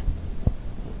area,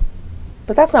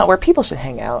 but that's not where people should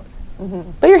hang out.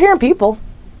 But you're hearing people.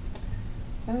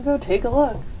 I'm gonna go take a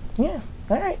look. Yeah.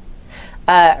 All right.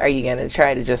 Are you gonna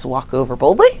try to just walk over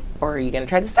boldly, or are you gonna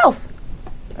try to stealth?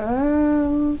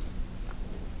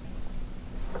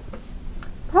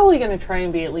 Probably going to try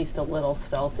and be at least a little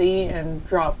stealthy and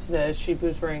drop the... She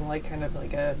was wearing like kind of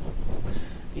like a,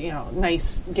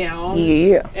 nice gown.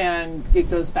 Yeah. And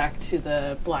it goes back to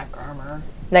the black armor.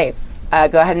 Nice.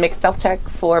 Go ahead and make a stealth check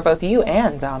for both you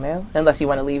and Damu, unless you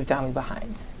want to leave Damu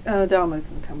behind. Damu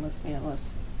can come with me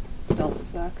unless stealth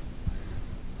sucks.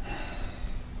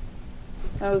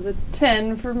 That was a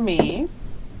 10 for me.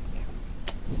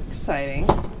 It's exciting.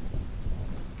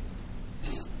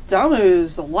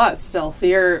 Damu's a lot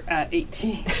stealthier at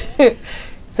 18.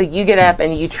 So you get up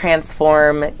and you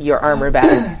transform your armor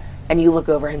back, and you look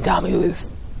over and Damu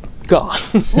is gone.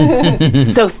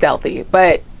 So stealthy.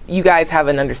 But you guys have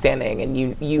an understanding, and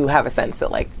you have a sense that,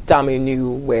 like, Damu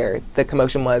knew where the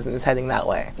commotion was and is heading that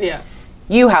way. Yeah.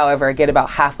 You, however, get about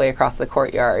halfway across the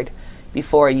courtyard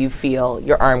before you feel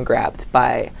your arm grabbed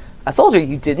by a soldier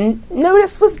you didn't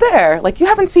notice was there. Like, you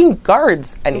haven't seen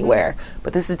guards anywhere,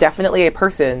 but this is definitely a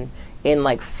person in,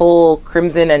 like, full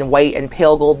crimson and white and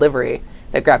pale gold livery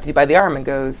that grabs you by the arm and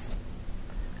goes,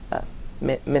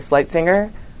 Miss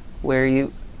Lightsinger,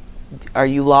 are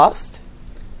you lost?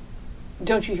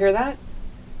 Don't you hear that?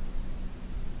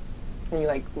 And he,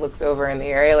 like, looks over in the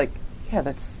area, like,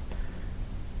 yeah,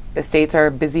 estates are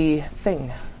a busy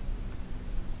thing.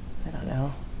 I don't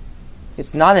know.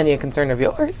 It's not any concern of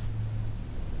yours.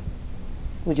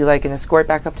 Would you like an escort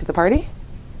back up to the party?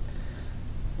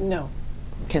 No.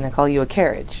 Can I call you a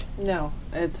carriage? No.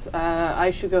 It's, I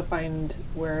should go find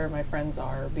where my friends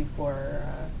are before,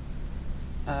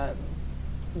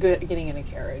 getting in a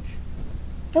carriage.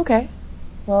 Okay.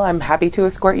 Well, I'm happy to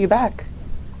escort you back.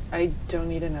 I don't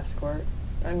need an escort.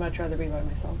 I'd much rather be by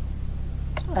myself.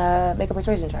 Make a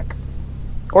persuasion check.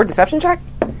 Or deception check?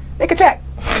 Make a check!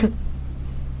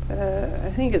 I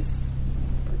think it's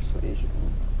persuasion.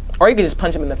 Or you could just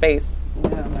punch him in the face. No,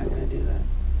 I'm not going to do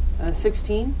that.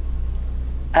 16?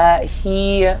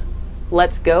 He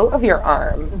lets go of your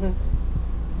arm,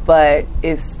 but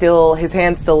is still, his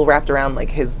hand's still wrapped around like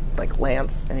his like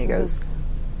lance, and he goes,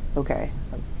 okay,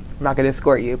 I'm not going to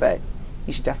escort you, but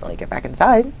you should definitely get back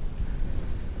inside.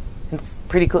 It's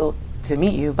pretty cool to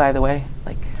meet you, by the way.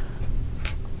 Like,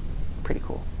 pretty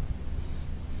cool.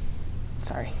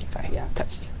 Sorry if I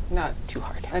touched Not too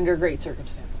hard. under great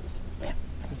circumstances. Yeah,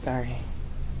 I'm sorry.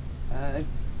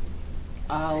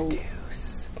 I'll...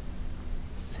 Seduce.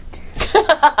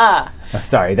 Oh,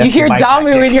 sorry, that's You hear my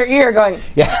Damu tactic. in your ear going,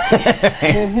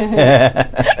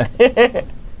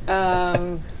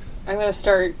 I'm going to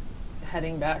start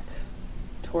heading back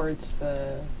towards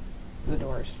the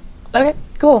doors. okay,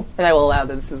 cool. And I will allow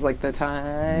that this is like the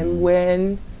time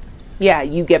when,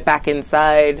 you get back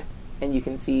inside and you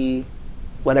can see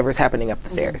whatever's happening up the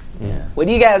stairs. Yeah. What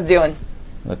are you guys doing?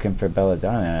 Looking for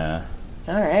Belladonna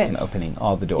All right. and opening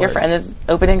all the doors. Your friend is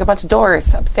opening a bunch of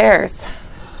doors upstairs.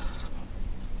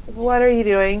 What are you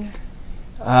doing?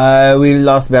 We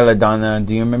lost Belladonna.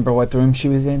 Do you remember what room she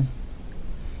was in?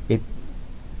 It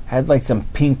had like some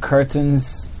pink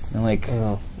curtains and like...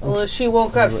 Oh, Well, if she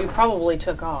woke up, she probably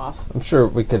took off. I'm sure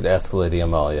we could ask Lady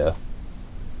Amalia.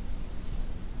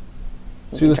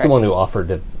 She was the one who offered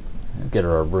to get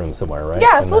her a room somewhere, right? Yeah,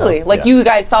 In the absolutely. house? Like, Yeah. you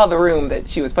guys saw the room that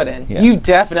she was put in. Yeah. You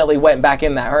definitely went back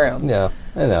in that room. Yeah,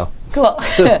 I know. Cool.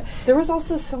 There was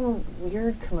also some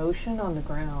weird commotion on the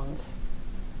grounds.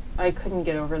 I couldn't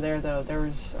get over there, though. There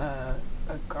was a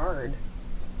guard.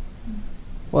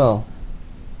 Well,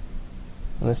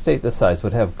 an estate this size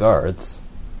would have guards.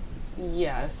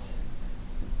 Yes.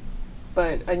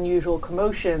 But unusual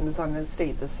commotions on an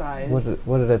estate this size.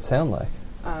 What did it sound like?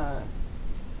 The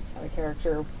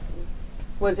character...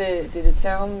 did it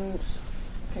sound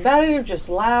combative, just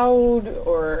loud,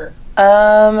 or...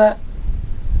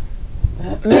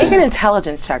 Make an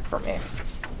intelligence check for me.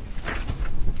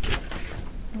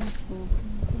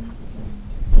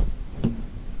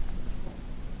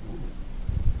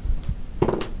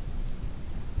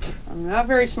 I'm not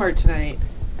very smart tonight.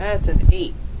 That's an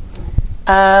 8.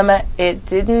 It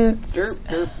didn't... Derp,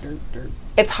 derp, derp, derp.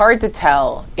 It's hard to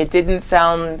tell. It didn't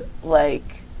sound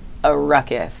like a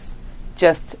ruckus.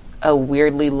 Just a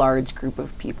weirdly large group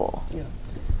of people. Yeah.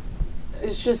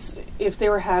 It's just, if they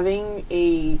were having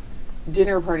a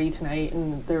dinner party tonight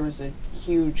and there was a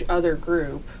huge other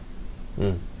group,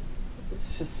 it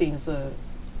just seems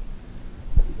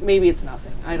maybe it's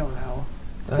nothing. I don't know.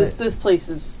 This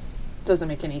place doesn't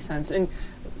make any sense. And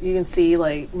you can see,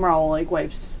 like, Marl, like,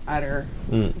 wipes at her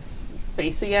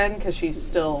face again because she's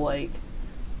still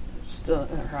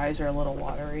her eyes are a little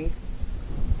watery.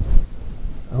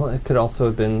 Well, it could also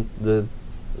have been the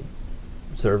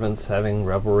servants having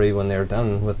revelry when they're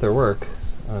done with their work.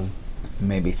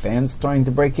 Maybe fans trying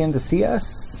to break in to see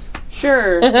us.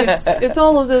 Sure, it's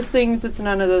all of those things. It's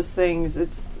none of those things.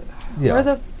 It's Yeah. where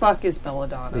the fuck is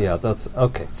Belladonna? Yeah, that's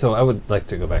okay. So I would like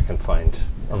to go back and find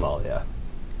Amalia.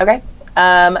 Okay.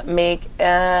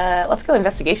 Let's go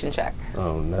investigation check.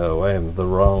 Oh no, I am the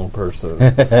wrong person.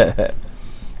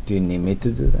 Do you need me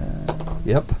to do that?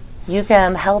 Yep. You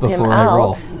can help him Before I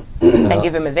roll, out and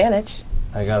give him advantage.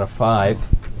 I got a 5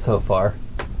 so far.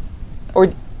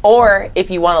 Or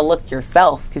if you want to look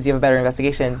yourself, because you have a better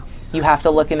investigation, you have to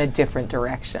look in a different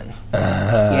direction.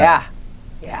 Yeah,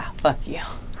 fuck you.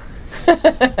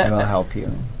 I'll help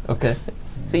you. Okay.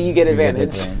 So you get You get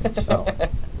advantage. advantage. Oh.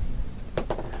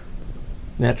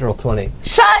 Natural 20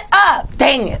 Shut up!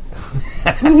 Dang it!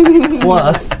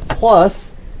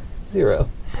 plus 0.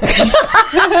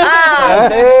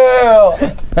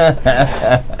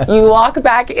 You walk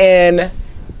back in,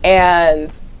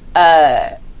 and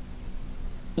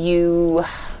you...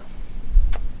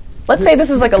 Let's say this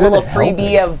is like a little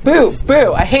freebie of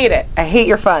boo, I hate it. I hate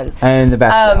your fun. And the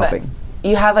best at helping.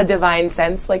 You have a divine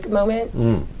sense like moment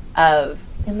of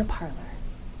in the parlor.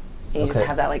 And you just Okay.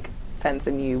 have that like sense,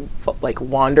 and you like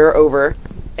wander over,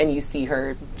 and you see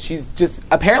her. She's just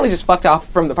apparently just fucked off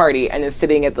from the party and is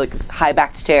sitting at like this high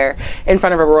backed chair in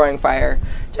front of a roaring fire,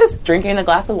 just drinking a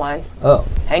glass of wine, Oh.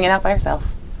 hanging out by herself.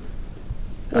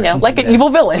 You know, she's like an dead. evil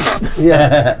villain.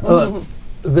 Yeah.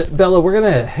 Bella, we're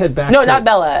going to head back No, to... not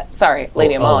Bella. Sorry,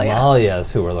 Lady Amalia. Amalia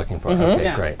is who we're looking for. Okay,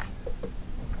 Yeah. great.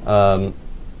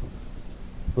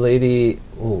 Lady...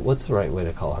 Ooh, what's the right way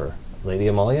to call her? Lady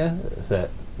Amalia? Is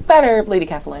that... Better Lady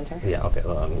Castellanter. Yeah, okay.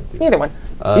 Well, Either one.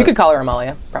 You could call her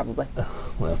Amalia, probably.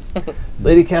 well.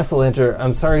 Lady Castellanter,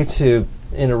 I'm sorry to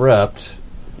interrupt.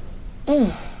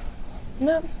 No,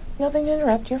 nothing to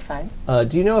interrupt. You're fine.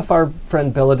 Do you know if our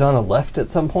friend Belladonna left at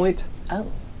some point?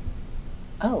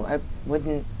 Oh, I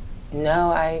wouldn't.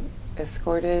 No, I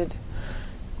escorted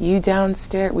you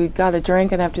downstairs. We got a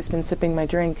drink, and I've just been sipping my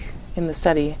drink in the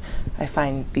study. I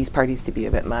find these parties to be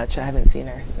a bit much. I haven't seen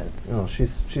her since. Oh,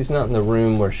 she's not in the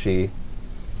room where she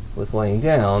was laying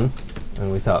down,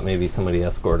 and we thought maybe somebody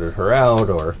escorted her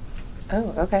out, or...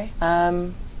 Oh, okay.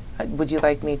 Would you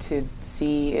like me to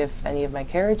see if any of my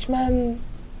carriage men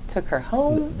took her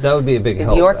home? That would be a big Is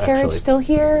help, your carriage actually. still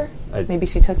here? I- Maybe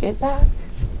she took it back?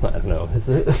 I don't know. Is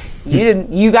it? You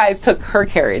didn't. You guys took her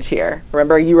carriage here.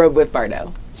 Remember, you rode with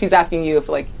Bardo. She's asking you if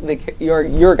like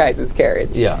your guys' carriage.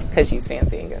 Yeah. Because she's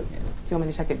fancy and goes, "Do you want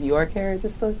me to check if your carriage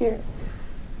is still here?"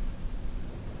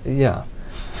 Yeah.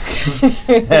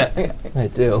 I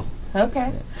do.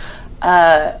 Okay.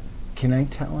 Can I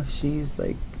tell if she's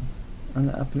like on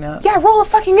the up and up? Yeah, roll a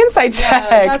fucking insight check.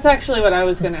 That's actually what I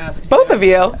was going to ask. Both of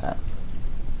you.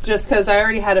 Just because I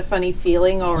already had a funny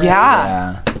feeling already.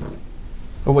 Yeah.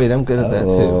 Oh, wait, I'm good at that,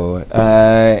 too.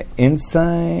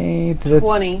 Insight. That's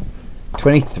 20.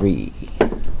 23.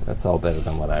 That's all better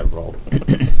than what I rolled.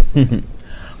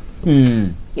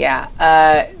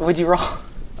 Yeah. Would you roll?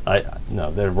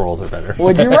 No, their rolls are better.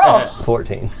 Would you roll?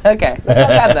 14. Okay. That's not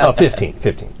bad though. Oh, 15.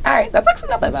 All right. That's actually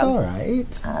not that bad. That's all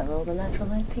right. I rolled a natural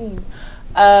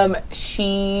 19.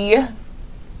 She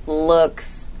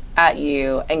looks at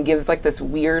you and gives like this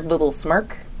weird little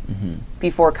smirk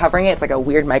before covering it. It's like a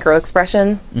weird micro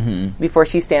expression before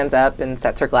she stands up and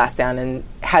sets her glass down and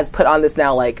has put on this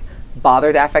now like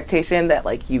bothered affectation that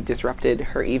like you've disrupted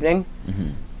her evening,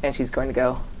 and she's going to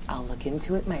go, I'll look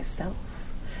into it myself.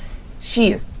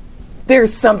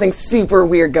 There's something super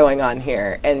weird going on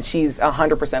here, and she's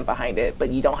 100% behind it, but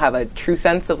you don't have a true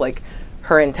sense of like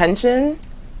her intention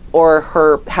or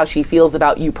how she feels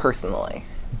about you personally.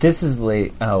 This is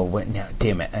late. Oh, what? No,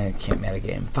 damn it! I can't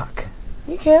metagame. Fuck.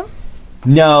 You can.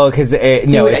 No, because I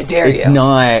dare it's you.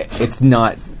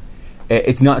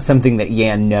 it's not something that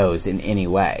Yan knows in any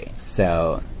way.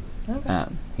 So,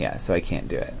 so I can't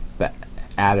do it. But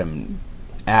Adam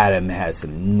has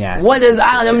some nasty. What does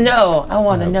Adam suspicions. know? I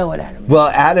want to know what Adam knows. Well,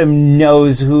 Adam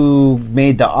knows who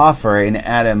made the offer, and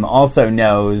Adam also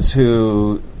knows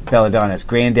who Belladonna's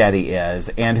granddaddy is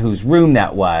and whose room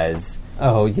that was.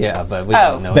 Oh yeah, but we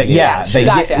don't know. But Gotcha.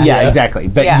 Exactly.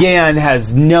 But Yan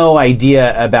has no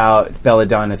idea about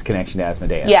Belladonna's connection to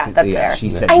Asmodeus. Yeah, that's fair. She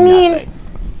said I mean, nothing.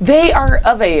 they are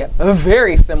of a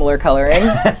very similar coloring,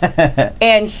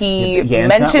 and he Yan's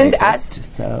mentioned not racist,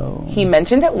 so he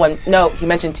mentioned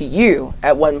to you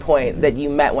at one point that you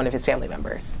met one of his family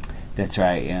members. that's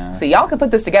right. Yeah. So y'all could put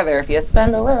this together if you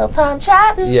spend a little time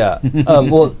chatting. Yeah.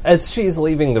 Well, as she's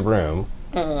leaving the room,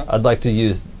 I'd like to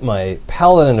use my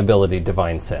paladin ability,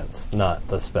 Divine Sense, not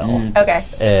the spell, Okay.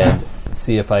 and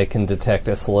see if I can detect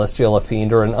a celestial, a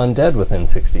fiend, or an undead within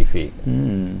 60 feet.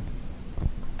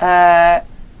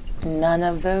 None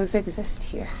of those exist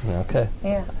here. Okay.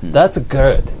 Yeah. That's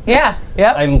good. Yeah.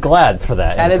 Yep. I'm glad for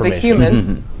that. That is a information.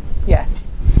 human. Yes.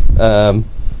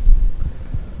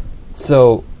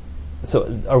 So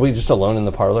are we just alone in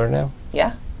the parlor now?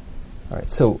 Yeah. All right.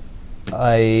 So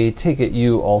I take it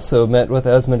you also met with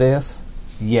Asmodeus?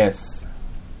 Yes.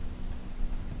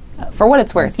 For what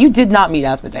it's worth, you did not meet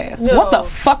Asmodeus. No. What the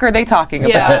fuck are they talking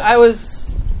Yeah, about? I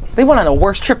was. They went on a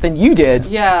worse trip than you did.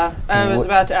 Yeah, I was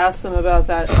about to ask them about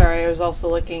that. Sorry, I was also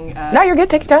looking at No, you're good.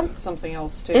 Take your time. something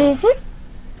else too.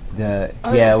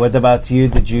 What about you?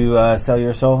 Did you sell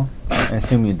your soul? I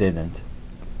assume you didn't.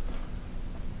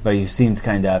 But you seemed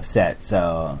kind of upset,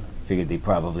 so figured they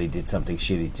probably did something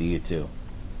shitty to you too.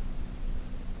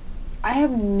 I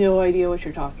have no idea what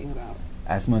you're talking about.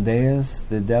 Asmodeus,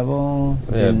 the devil.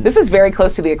 Yeah. didn't- This is very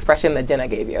close to the expression that Dinah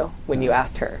gave you when you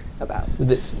asked her about.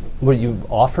 Were you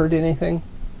offered anything?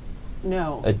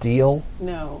 No, A deal?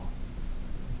 no.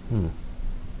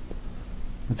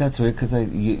 But that's weird because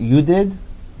you did.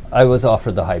 I was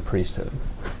offered the high priesthood.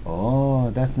 Oh,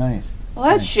 that's nice. Well,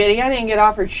 that's shitty. I didn't get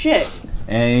offered shit.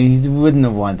 And you wouldn't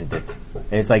have wanted it.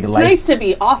 It's like It's life. nice to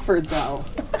be offered, though.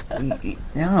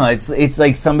 No, it's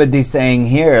like somebody saying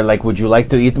here, like, would you like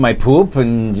to eat my poop?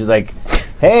 And you're like,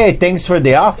 hey, thanks for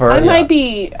the offer. I might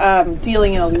be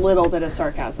dealing in a little bit of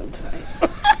sarcasm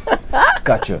tonight.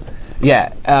 Gotcha.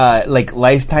 Yeah, like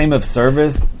lifetime of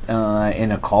service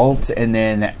in a cult, and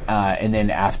then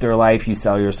afterlife, you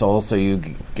sell your soul, so you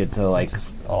get to like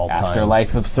all time,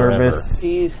 afterlife of service. Do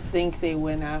you think they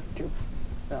went after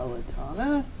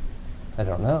Belladonna? I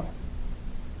don't know.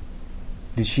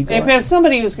 Did she go? If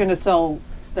somebody was going to sell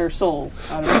their soul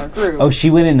out of our group, Oh, she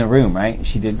went in the room, right?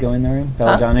 She did go in the room.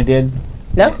 Belladonna did.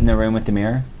 No. In the room with the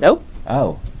mirror. Nope.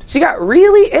 Oh. She got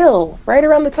really ill right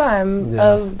around the time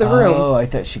of the room. Oh, I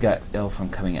thought she got ill from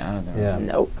coming out of the room. Yeah.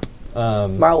 Nope.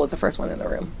 Um, Marl was the first one in the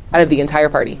room out of the entire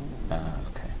party.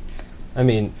 Okay. I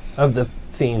mean, of the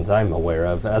fiends I'm aware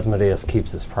of, Asmodeus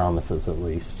keeps his promises at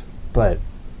least. But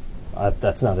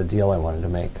that's not a deal I wanted to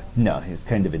make. No, he's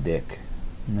kind of a dick.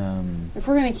 if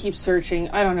we're going to keep searching,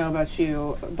 I don't know about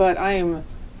you, but I am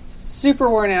super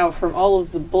worn out from all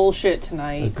of the bullshit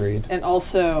tonight. Agreed. And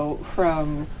also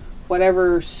from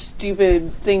whatever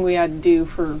stupid thing we had to do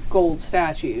for gold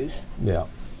statues. Yeah.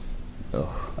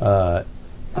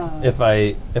 If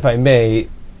I may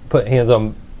put hands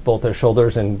on both their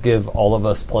shoulders and give all of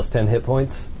us plus 10 hit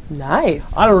points.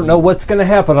 Nice. I don't know what's going to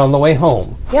happen on the way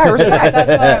home. Yeah, respect. That's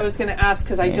what I was going to ask,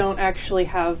 because I Nice. don't actually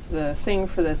have the thing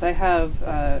for this. I have,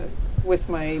 with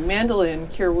my mandolin,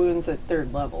 cure wounds at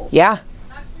 3rd level. Yeah.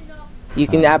 You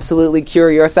can absolutely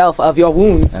cure yourself of your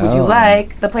wounds. Would you Oh.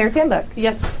 like the player's handbook?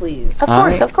 Yes, please. Of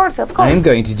course. I'm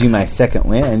going to do my second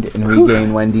wind and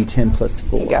regain 1d10 plus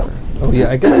 4. There you go. Oh yeah,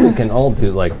 I guess we can all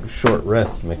do like short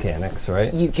rest mechanics,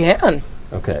 right? You can.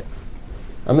 Okay.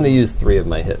 I'm going to use 3 of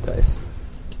my hit dice.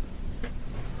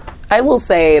 I will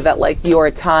say that, like, your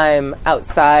time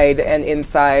outside and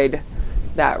inside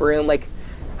that room, like,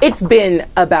 it's been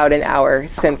about an hour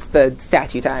since the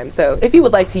statue time. So if you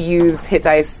would like to use hit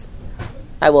dice,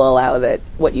 I will allow that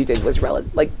what you did was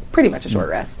pretty much a short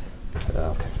rest.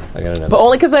 Okay. I got But another.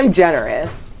 only because I'm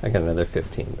generous. I got another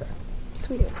 15 back.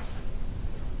 Sweet.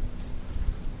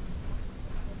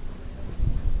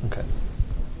 Okay.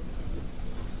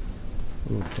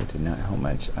 Ooh, that did not help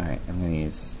much. All right, I'm going to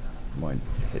use more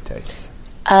hit dice.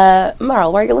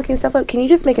 Marl, while you're looking stuff up, can you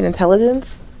just make an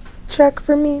intelligence check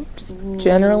for me?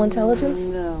 General intelligence?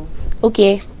 No.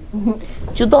 Okay.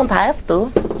 You don't have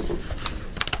to.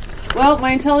 Well,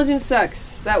 my intelligence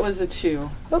sucks. That was a 2.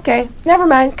 Okay, never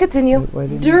mind. Continue.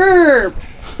 Derp!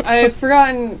 I've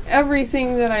forgotten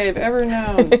everything that I have ever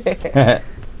known.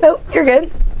 Nope, you're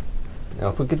good. Now,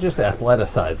 if we could just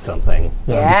athletize something.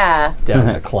 Yeah.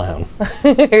 Down the clown.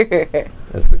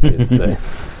 As the kids say.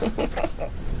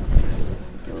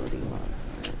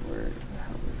 Where the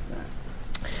hell is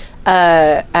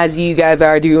that? As you guys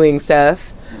are doing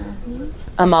stuff,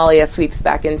 Amalia sweeps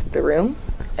back into the room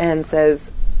and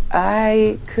says,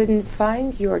 I couldn't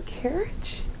find your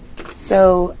carriage.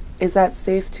 So is that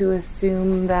safe to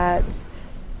assume that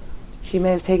she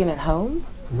may have taken it home?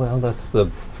 Well, that's the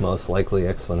most likely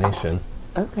explanation.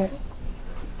 Okay.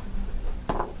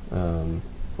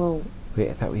 Well, Wait,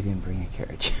 I thought we didn't bring a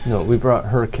carriage. No, we brought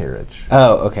her carriage.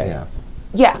 Oh, okay. Yeah.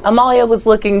 yeah, Amalia was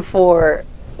looking for,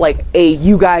 like, a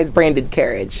you guys branded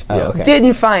carriage. Oh, okay.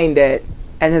 Didn't find it,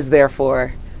 and has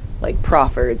therefore, like,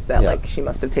 proffered that, Yeah. like, she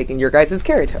must have taken your guys'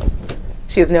 carriage home.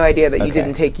 She has no idea that you Okay.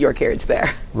 didn't take your carriage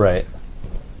there. Right.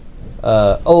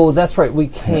 Oh, that's right. We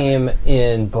came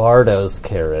in Bardo's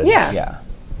carriage. Yeah. Yeah.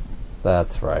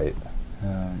 That's right.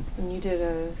 And you did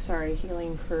a,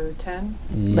 healing for 10?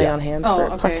 Lay Yeah. on hands Oh, for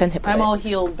okay. plus 10 hit points. I'm all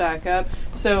healed back up.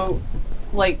 So,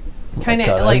 like, kind of,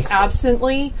 God, like, I'm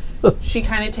absently, she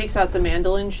kind of takes out the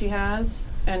mandolin she has,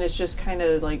 and it's just kind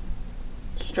of, like,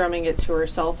 strumming it to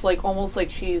herself, like, almost like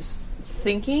she's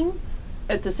thinking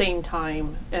at the same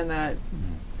time, and that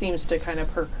seems to kind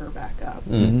of perk her back up.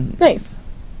 Nice.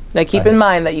 Now keep in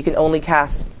mind that you can only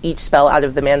cast each spell out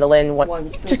of the mandolin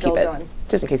Once just keep until it. done.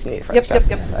 Just in case you need it for Yep, stuff.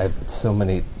 yep, yep. I have so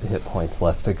many hit points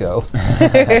left to go.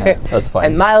 That's fine.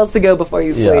 And miles to go before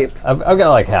you yeah. sleep. I've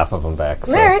got like half of them back.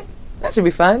 So. Alright. That should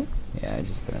be fun. Yeah, I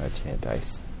just put out your hit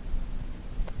dice.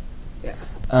 Yeah.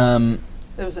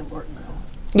 That was important, though.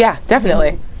 Yeah, definitely.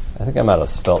 I think I'm out of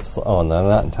spell. Oh, no,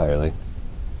 not entirely.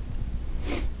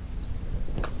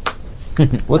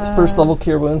 What's first level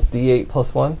cure wounds? D8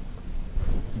 plus 1?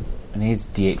 And he's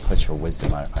D8 plus your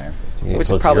wisdom modifier. D8 Which is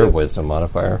plus probably- your wisdom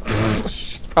modifier.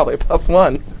 It's probably a plus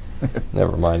 1.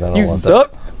 Never mind. I don't You want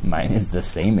suck. Mine is the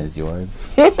same as yours.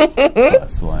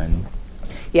 Plus 1.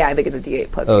 Yeah, I think it's a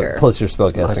D8 plus that. your... Plus your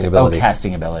spellcasting ability. Oh,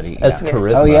 casting ability. That's yeah.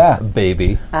 charisma. Oh, yeah.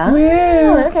 Baby.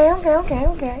 Oh, okay.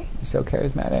 You're so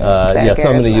charismatic. Yeah, so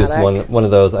I'm going to use charismatic. one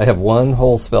of those. I have one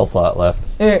whole spell slot left.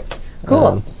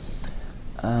 Cool.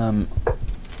 Um,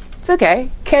 It's okay.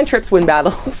 Cantrips win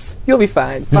battles. You'll be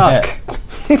fine. Fuck.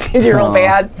 Did you roll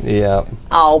bad? Yeah.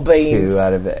 All beans. 2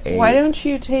 out of the 8. Why don't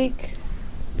you take...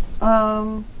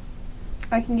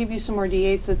 I can give you some more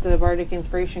D8s with the Bardic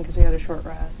Inspiration because we had a short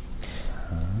rest.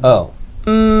 Oh.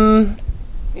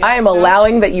 Yeah, I am no?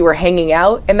 allowing that you were hanging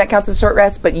out, and that counts as short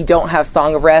rest, but you don't have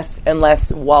Song of Rest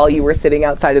unless while you were sitting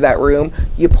outside of that room,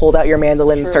 you pulled out your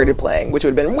mandolin and True. started playing, which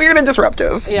would have been weird and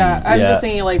disruptive. Yeah, I'm Yeah. just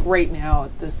thinking, like, right now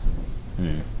at this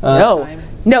No. time.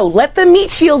 No, let the meat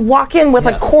shield walk in with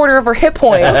a quarter of her hit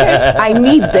points. I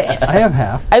need this. I have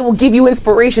half. I will give you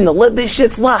inspiration to let this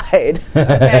shit slide.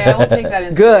 Okay, I will take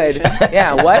that Good. inspiration.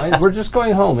 Yeah, what? Fine, we're just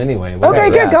going home anyway. Okay,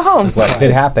 Whatever. good. Go home. What could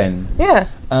happen? Yeah.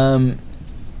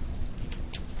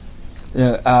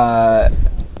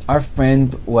 Our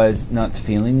friend was not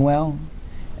feeling well,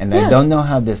 and I Yeah. don't know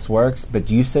how this works, but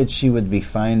you said she would be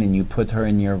fine and you put her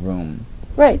in your room.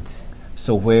 Right.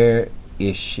 So where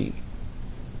is she?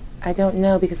 I don't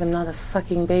know because I'm not a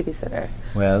fucking babysitter.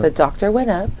 Well, The doctor went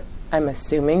up. I'm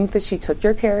assuming that she took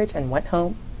your carriage and went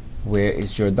home. where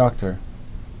is your doctor?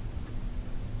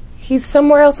 He's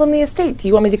somewhere else on the estate. Do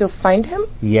you want me to go find him?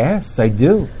 Yes, I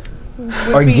do.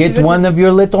 Or be get good. one of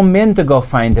your little men to go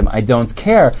find him. I don't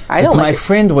care. I don't But like my it.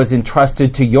 friend was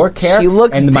entrusted to your care, She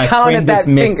looks and my down friend at is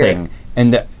that missing. finger.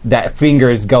 And that finger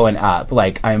is going up.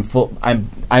 Like I'm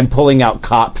pulling out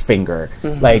cop finger.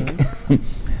 Mm-hmm. Like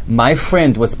my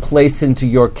friend was placed into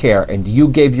your care, and you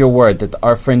gave your word that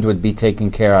our friend would be taken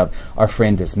care of. Our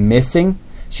friend is missing.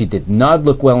 She did not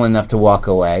look well enough to walk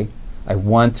away. I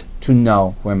want to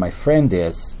know where my friend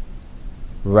is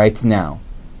right now,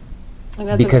 And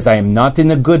that's because I am not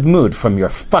in a good mood from your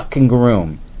fucking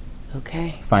room.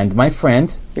 Okay. Find my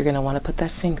friend. You're going to want to put that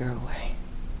finger away.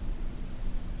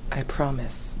 I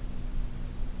promise.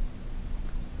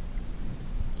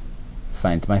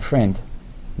 Find my friend.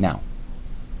 Now.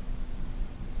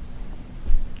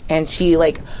 And she,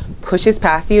 like, pushes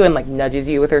past you and, like, nudges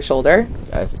you with her shoulder.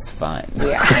 That is fine.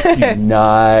 Yeah.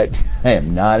 I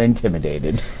am not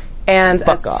intimidated. And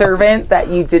Fuck a off. servant that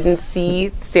you didn't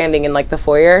see standing in, like, the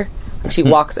foyer She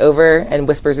walks over and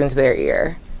whispers into their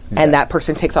ear, and that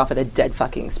person takes off at a dead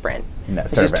fucking sprint. And that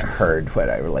It's just- servant heard what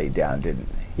I laid down, didn't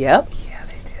they? Yep. Yeah,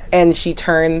 they did. And she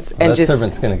turns and That just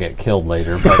servant's going to get killed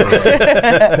later, by the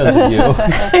way, because of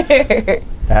you.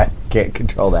 I can't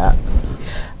control that.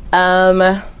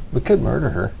 We could murder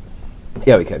her.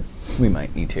 Yeah, we could. We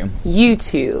might need to. you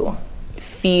two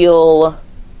feel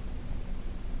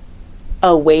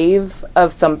a wave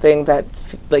of something that,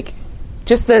 like,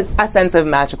 just a sense of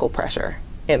magical pressure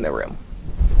in the room.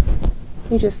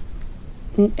 You just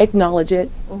acknowledge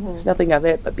it. There's nothing of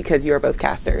it, but because you're both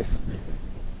casters,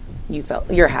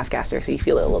 you're a half caster, so you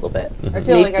feel it a little bit. I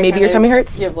feel like I maybe your kinda tummy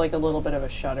hurts. Give like a little bit of a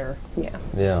shudder. Yeah.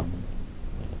 Yeah.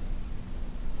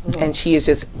 And she is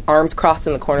just arms crossed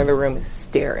in the corner of the room,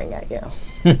 staring at you.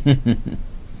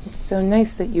 It's so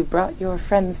nice that you brought your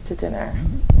friends to dinner.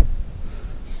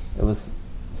 It was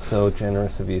so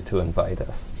generous of you to invite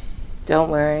us.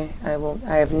 Don't worry,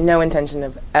 I have no intention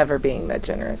of ever being that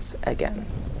generous again.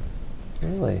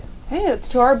 Really? Hey, it's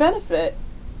to our benefit.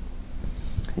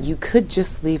 You could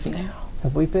just leave now.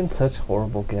 Have we been such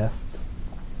horrible guests?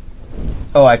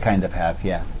 Oh, I kind of have,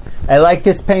 yeah. I like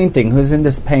this painting. Who's in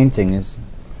this painting? Is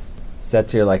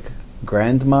that your, like,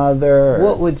 grandmother? Or?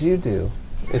 What would you do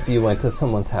if you went to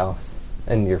someone's house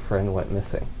and your friend went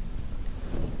missing?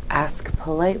 Ask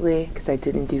politely, because I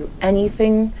didn't do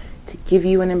anything to give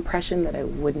you an impression that I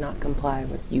would not comply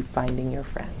with you finding your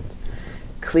friend.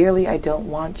 Clearly, I don't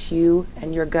want you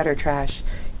and your gutter trash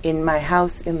in my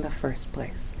house in the first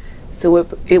place. So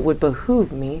it would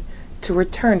behoove me to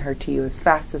return her to you as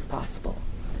fast as possible,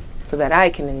 so that I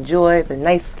can enjoy the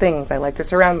nice things I like to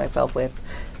surround myself with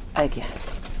again.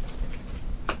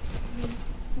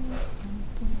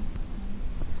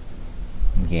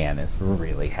 Yan is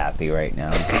really happy right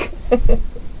now.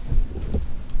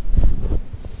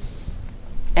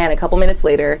 And a couple minutes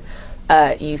later,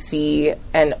 you see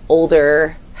an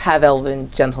older half-elven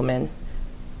gentleman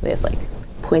with, like,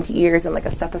 pointy ears and, like,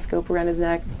 a stethoscope around his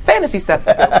neck. Fantasy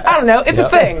stethoscope. I don't know. It's a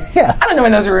thing. Yeah. I don't know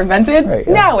when those were invented. Right,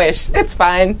 yeah. Now-ish. It's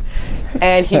fine.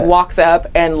 And he walks up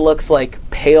and looks, like,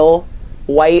 pale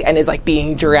white and is, like,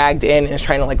 being dragged in and is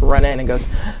trying to, like, run in and goes,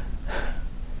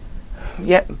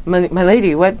 "Yeah, my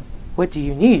lady, what do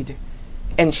you need?"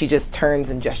 And she just turns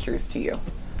and gestures to you.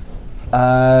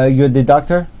 You're the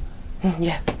doctor?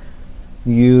 Yes.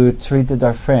 You treated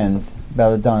our friend,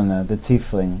 Belladonna, the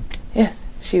tiefling. Yes.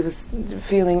 She was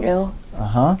feeling ill,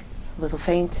 Uh-huh. a little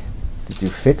faint. Did you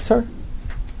fix her?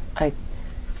 I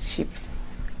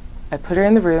put her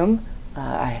in the room.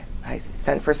 I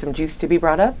sent for some juice to be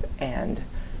brought up, and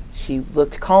she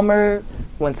looked calmer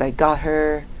once I got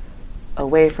her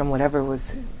away from whatever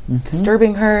was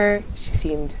disturbing her. She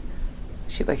seemed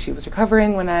like she was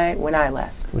recovering when I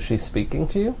left. Was she speaking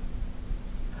to you?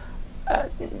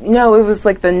 No, it was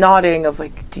like the nodding of,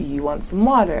 like, "Do you want some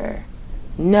water?"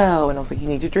 No, and I was like, "You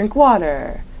need to drink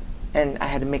water," and I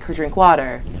had to make her drink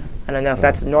water. I don't know if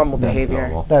that's normal behavior.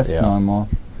 Normal. That's Yeah. normal.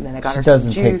 And then I got She her some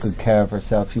doesn't take juice. good care of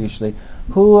herself usually.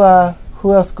 Who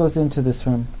else goes into this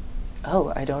room?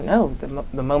 Oh, I don't know.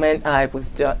 The moment I was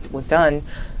done,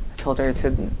 I told her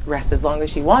to rest as long as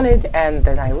she wanted, and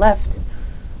then I left.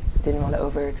 Didn't want to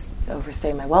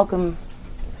overstay my welcome.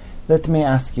 Let me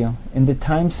ask you, in the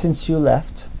time since you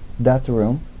left that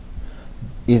room,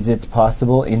 is it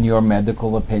possible, in your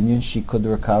medical opinion, she could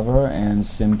recover and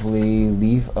simply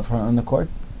leave of her own accord?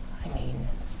 I mean,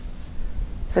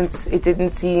 since it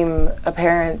didn't seem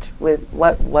apparent with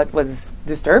what was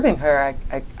disturbing her,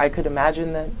 I could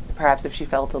imagine that perhaps if she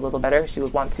felt a little better, she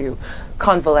would want to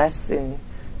convalesce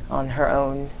on her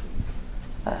own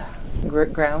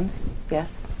grounds.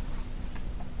 Yes.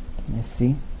 I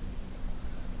see.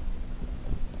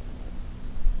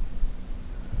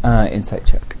 Insight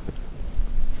check.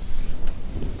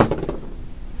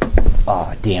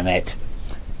 Oh, damn it.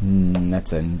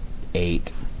 That's an 8.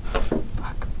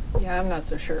 Fuck. Yeah, I'm not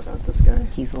so sure about this guy.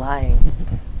 He's lying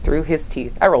through his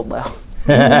teeth. I rolled low.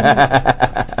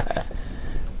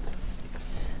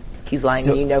 He's lying,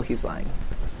 So- and you know he's lying.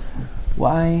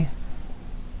 Why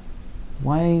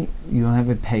you have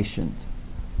a patient,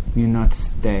 you not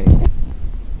stay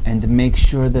and make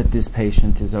sure that this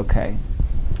patient is okay?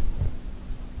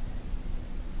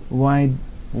 Why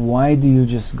do you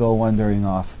just go wandering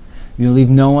off? You leave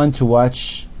no one to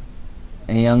watch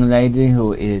a young lady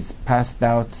who is passed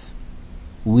out,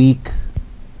 weak.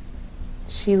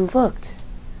 She looked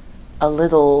a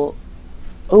little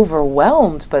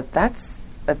overwhelmed, but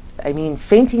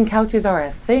fainting couches are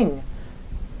a thing.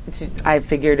 I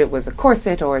figured it was a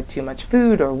corset or too much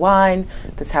food or wine.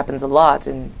 This happens a lot,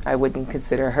 and I wouldn't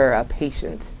consider her a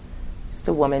patient. Just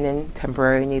a woman in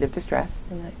temporary need of distress.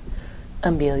 And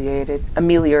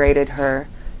ameliorated her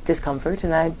discomfort,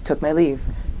 and I took my leave.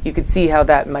 You could see how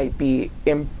that might be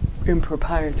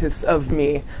improprietous of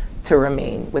me to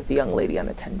remain with the young lady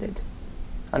unattended,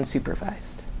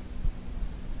 unsupervised.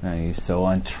 Are you so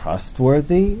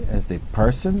untrustworthy as a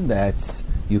person that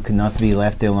you cannot be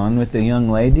left alone with the young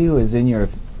lady who is in your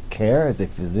care as a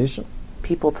physician?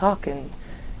 People talk, and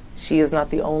she is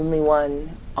not the only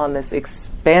one on this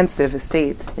expansive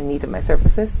estate in need of my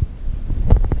services.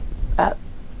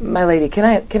 My lady, can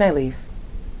I leave?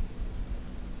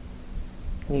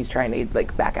 And he's trying to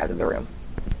back out of the room.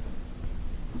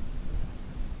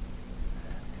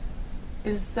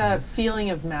 Is that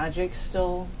feeling of magic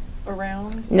still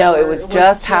around? No, it Or was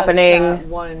just happening. that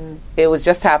one. It was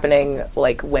just happening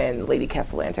when Lady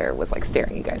Castellanter was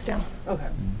staring you guys down. Okay.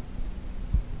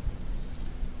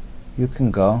 You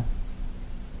can go.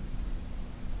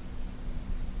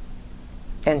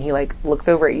 And he looks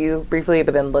over at you briefly,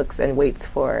 but then looks and waits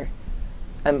for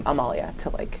Amalia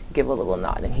to give a little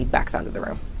nod, and he backs out of the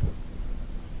room.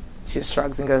 She just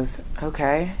shrugs and goes,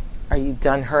 "Okay, are you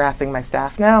done harassing my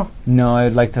staff now?" No,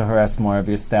 I'd like to harass more of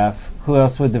your staff. Who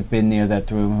else would have been near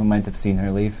that room who might have seen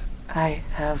her leave? I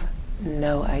have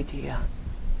no idea.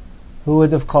 Who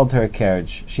would have called her a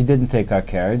carriage? She didn't take our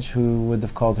carriage. Who would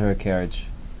have called her a carriage?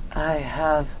 I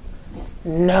have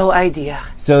no idea.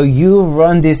 So you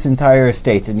run this entire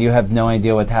estate and you have no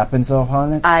idea what happens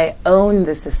upon it? I own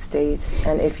this estate,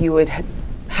 and if you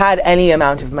had any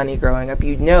amount of money growing up,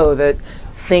 you'd know that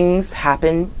things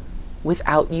happen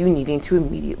without you needing to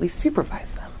immediately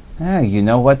supervise them. You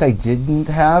know what I didn't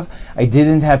have? I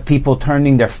didn't have people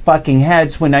turning their fucking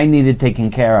heads when I needed taken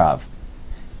care of.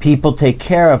 People take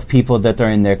care of people that are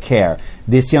in their care.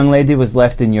 This young lady was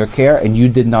left in your care and you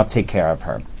did not take care of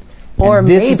her. Or And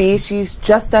this maybe is- she's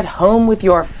just at home with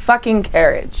your fucking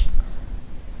carriage.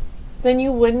 Then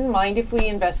you wouldn't mind if we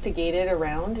investigated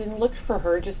around and looked for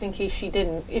her just in case she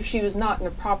didn't, if she was not in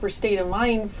a proper state of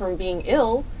mind from being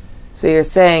ill. So you're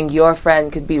saying your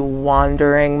friend could be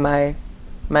wandering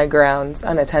my grounds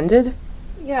unattended?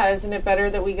 Yeah, isn't it better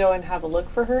that we go and have a look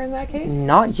for her in that case?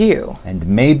 Not you. And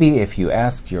maybe if you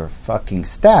ask your fucking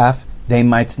staff, they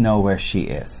might know where she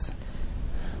is.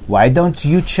 Why don't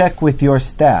you check with your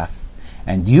staff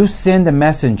and you send a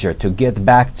messenger to get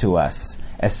back to us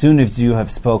as soon as you have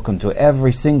spoken to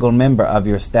every single member of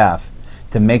your staff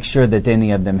to make sure that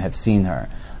any of them have seen her.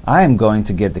 I am going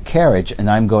to get the carriage and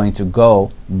I'm going to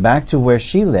go back to where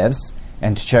she lives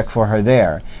and check for her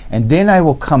there. And then I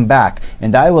will come back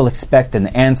and I will expect an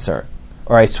answer.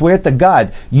 Or I swear to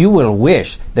God, you will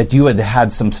wish that you had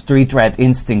had some street rat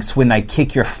instincts when I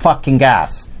kick your fucking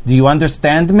ass. Do you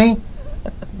understand me?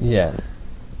 Yeah.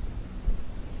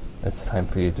 It's time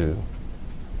for you to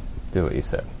do what you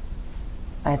said.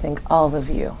 I think all of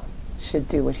you should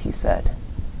do what he said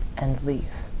and leave.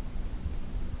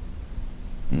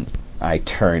 I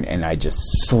turn and I just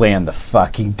slam the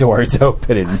fucking doors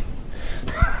open and...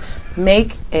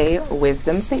 Make a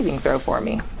wisdom saving throw for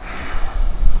me.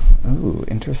 Ooh,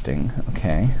 interesting.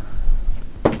 Okay.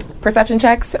 Perception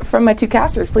checks from my two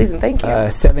casters, please and thank you.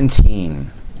 17.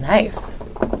 Nice.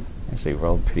 Actually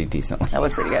rolled pretty decently. That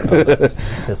was pretty good.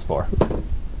 Piss poor.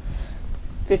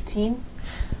 15?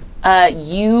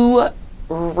 You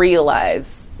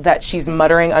realize that she's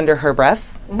muttering under her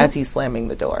breath as he's slamming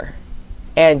the door.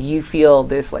 And you feel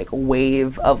this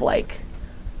wave of a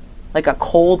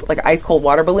cold, ice cold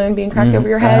water balloon being cracked over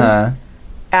your head. Uh-huh.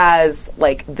 As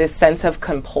this sense of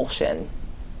compulsion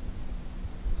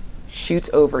shoots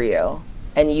over you,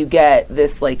 and you get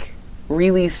this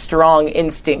really strong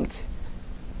instinct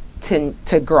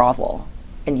to grovel,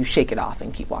 and you shake it off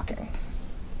and keep walking.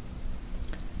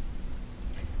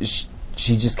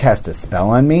 She just cast a spell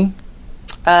on me?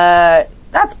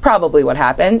 That's probably what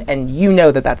happened, and you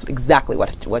know that that's exactly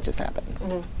what just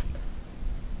happened.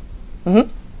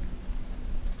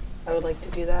 I would like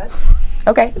to do that.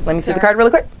 Okay, let me see the card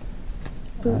really quick.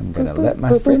 I'm going to let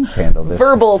my friends handle this.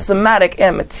 Verbal, somatic,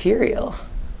 and material.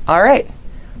 All right.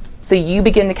 So you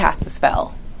begin to cast a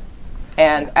spell,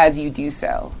 and as you do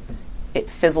so, it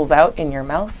fizzles out in your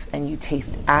mouth, and you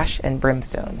taste ash and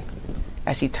brimstone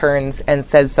as she turns and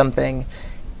says something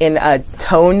in a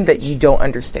tone that you don't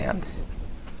understand.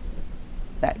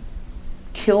 That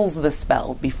kills the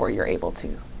spell before you're able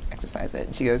to exercise it.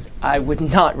 And she goes, "I would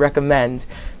not recommend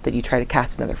that you try to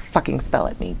cast another fucking spell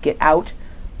at me. Get out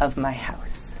of my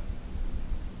house.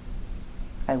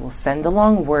 I will send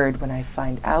along word when I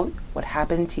find out what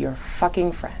happened to your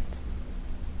fucking friend.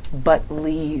 But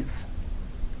leave.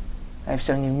 I've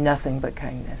shown you nothing but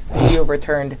kindness. And you have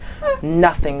returned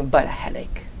nothing but a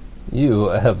headache." You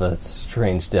have a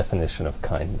strange definition of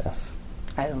kindness.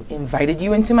 I invited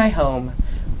you into my home.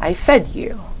 I fed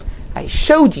you. I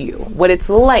showed you what it's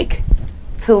like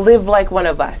to live like one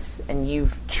of us, and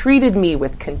you've treated me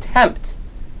with contempt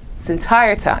this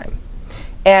entire time.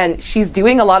 And she's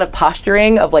doing a lot of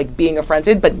posturing of like being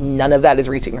affronted, but none of that is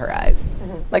reaching her eyes.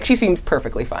 Like she seems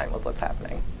perfectly fine with what's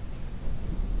happening.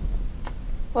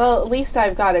 Well, at least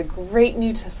I've got a great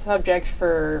new subject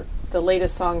for the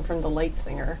latest song from the Light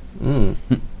Singer.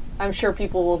 I'm sure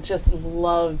people will just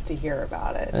love to hear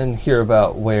about it. And hear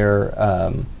about where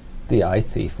the eye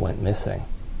thief went missing.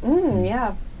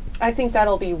 Yeah. I think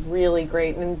that'll be really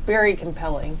great and very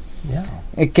compelling. Yeah.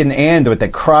 It can end with a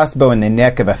crossbow in the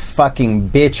neck of a fucking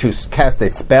bitch who's cast a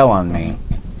spell on me.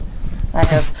 I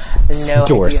have no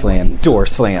Door idea slam, what he's door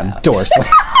slam, door slam.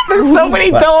 There's so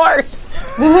many doors.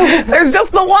 There's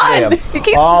just the one. You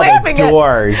keep All slamming the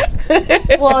doors.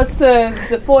 Well, it's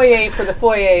the foyer for the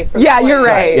foyer for the Yeah, foyer. you're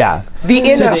right. Yeah. The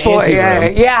inner the foyer.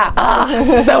 anteroom.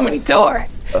 Yeah. So many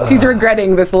doors. She's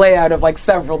regretting this layout of like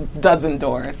several dozen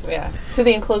doors. Yeah. To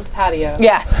the enclosed patio.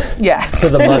 Yes. Yes. To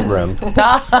the mudroom.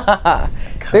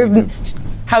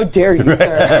 How dare you,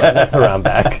 sir? That's around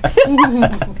back.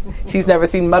 She's never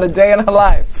seen mud a day in her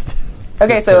life.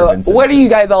 Okay, the so servants' what are you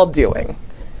guys all doing?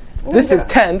 This is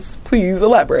tense. Please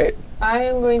elaborate. I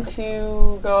am going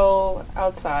to go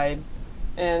outside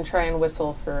and try and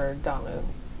whistle for Damu.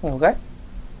 Okay.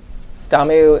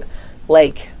 Damu,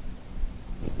 like,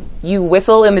 you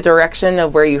whistle in the direction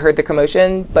of where you heard the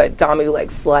commotion, but Damu,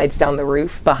 like, slides down the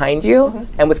roof behind you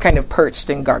and was kind of perched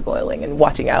and gargoyling and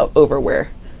watching out over where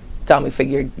Damu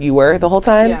figured you were the whole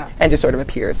time, Yeah. and just sort of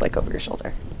appears, like, over your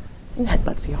shoulder. And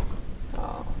headbutts you.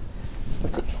 Oh.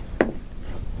 Let's see.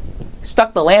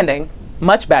 Stuck the landing.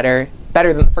 Much better.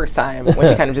 Better than the first time when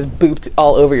she kind of just booped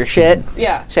all over your shit.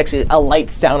 Yeah. She actually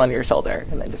alights down on your shoulder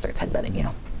and then just starts headbutting you.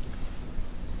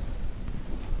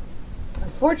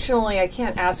 Unfortunately, I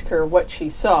can't ask her what she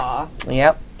saw.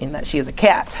 Yep. In that she is a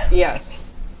cat.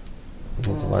 Yes.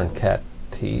 Learn cat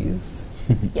tease.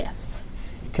 Yes.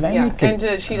 Can I Yeah. make a,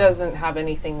 And she doesn't have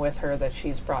anything with her that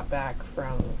she's brought back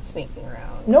from sneaking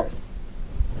around. Nope.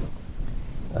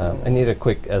 I need a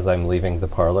quick, as I'm leaving the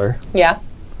parlor. Yeah.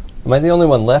 Am I the only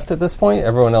one left at this point?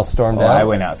 Everyone else stormed Oh, out? I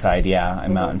went outside, yeah.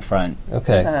 I'm out in front.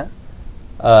 Okay. Uh-huh.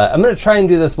 I'm going to try and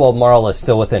do this while Marl is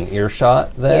still within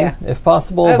earshot, then, if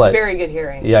possible. I have But very good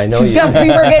hearing. yeah, I know She's you. got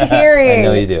super good hearing. I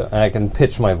know you do, and I can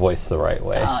pitch my voice the right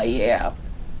way. Oh, yeah.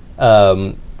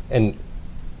 And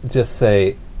just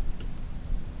say,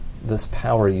 this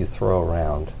power you throw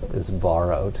around is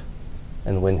borrowed,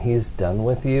 and when he's done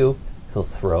with you, he'll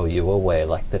throw you away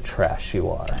like the trash you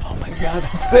are. Oh, my God.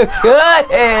 That's so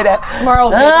good. Marl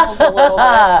giggles a little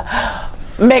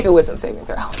bit. Make a wisdom saving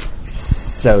throw.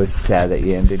 So sad that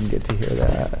Yan didn't get to hear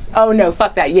that. Oh, no.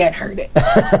 Fuck that. Yan heard it.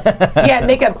 Yan,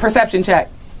 make a perception check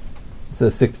It's a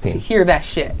to 16. hear that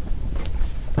shit.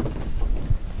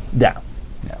 No.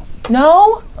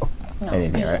 No? I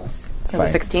didn't hear it. It's fine. a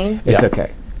 16? It's Yeah.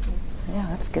 okay. Yeah,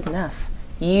 that's good enough.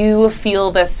 You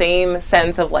feel the same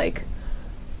sense of like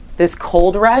this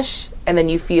cold rush, and then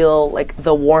you feel like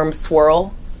the warm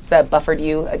swirl that buffered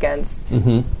you against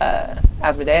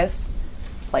Asmodeus.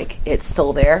 Like it's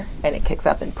still there, and it kicks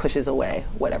up and pushes away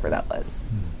whatever that was.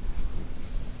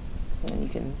 And you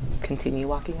can continue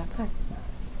walking outside.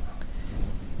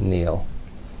 Kneel.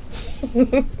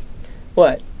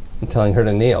 What? I'm telling her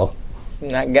to kneel. I'm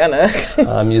not gonna.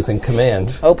 I'm using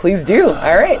command. Oh, please do.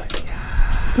 All right.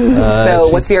 So,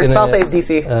 what's your spell save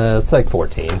DC? It's like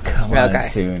 14. Come on Okay.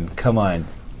 soon. Come on.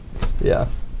 Yeah.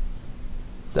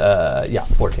 Yeah,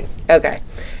 14. Okay.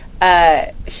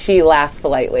 She laughs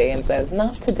lightly and says,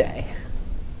 "Not today."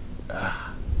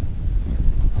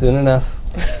 Soon enough.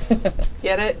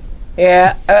 Get it?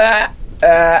 Yeah.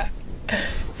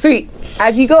 Sweet.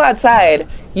 As you go outside,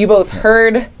 you both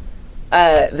heard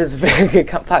this very good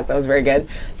fuck. That was very good.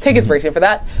 Take inspiration for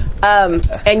that.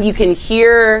 And you can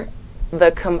hear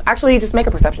the. Actually, just make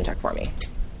a perception check for me.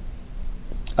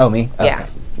 Oh, me? Okay. Yeah.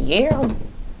 Yeah.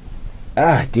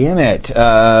 Ah, damn it.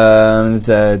 It's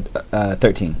a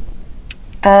 13.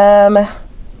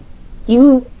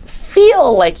 You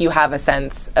feel like you have a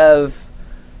sense of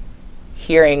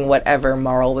hearing whatever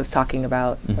Marl was talking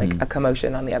about, like a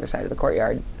commotion on the other side of the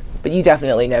courtyard. But you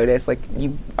definitely notice, like,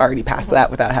 you already passed that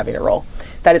without having to roll,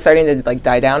 that it's starting to, like,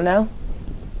 die down now.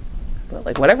 But,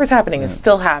 like, whatever's happening is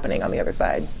still happening on the other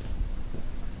side.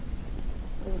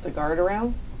 Is the guard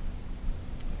around?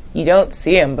 You don't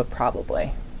see him, but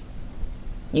probably.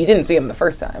 You didn't see him the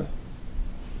first time.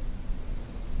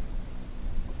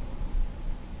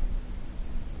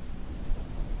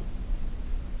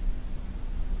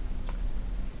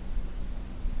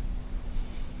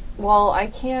 Well, I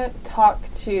can't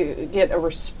get a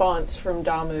response from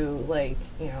Damu, like,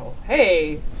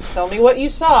 hey, tell me what you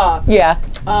saw. Yeah.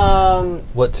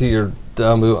 What do your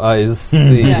Damu eyes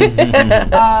see?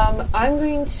 I'm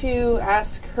going to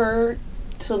ask her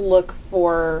to look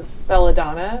for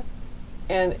Belladonna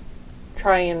and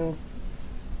try and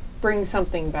bring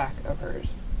something back of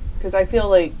hers. Because I feel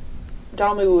like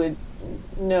Damu would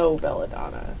know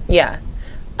Belladonna. Yeah.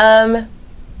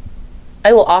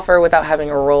 I will offer without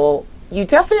having a roll. You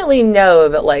definitely know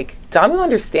that, like, Damu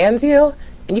understands you,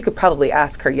 and you could probably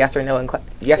ask her yes or no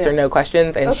or no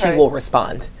questions, and she Okay. will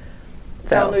respond.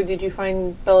 So, Damu, did you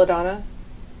find Belladonna?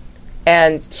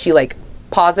 and she like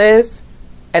pauses,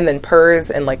 and then purrs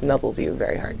and like nuzzles you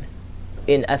very hard,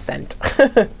 in assent.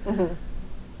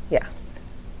 Yeah.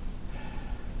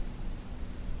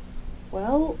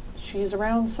 Well, she's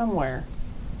around somewhere.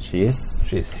 She is.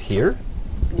 She's here?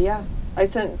 Yeah. I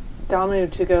sent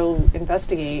Damu to go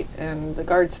investigate, and the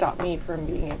guard stopped me from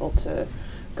being able to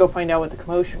go find out what the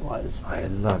commotion was. I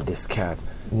love this cat.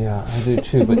 Yeah, I do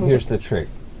too, but here's the trick.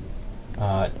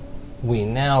 We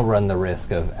now run the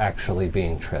risk of actually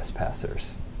being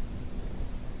trespassers,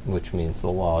 which means the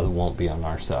law won't be on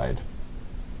our side.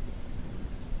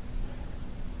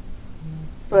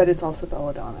 But it's also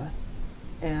Belladonna.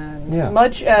 And Yeah.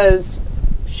 much as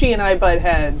she and I butt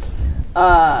heads,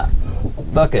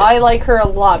 Fuck it. I like her a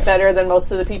lot better than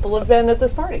most of the people have been at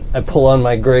this party. I pull on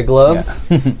my gray gloves.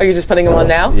 Are you just putting them on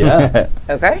now? Yeah.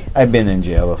 Okay. I've been in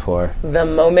jail before. The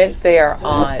moment they are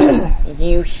on,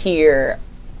 you hear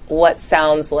what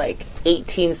sounds like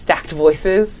 18 stacked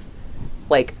voices.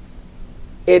 Like,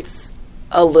 it's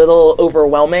a little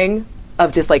overwhelming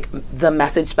of just like the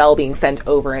message spell being sent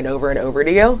over and over and over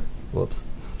to you. Whoops.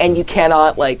 And you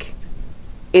cannot, like,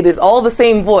 it is all the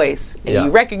same voice, and Yeah. you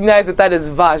recognize that is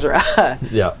Vajra,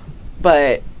 Yeah.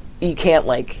 but you can't,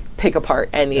 like, pick apart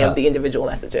any Yeah. of the individual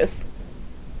messages.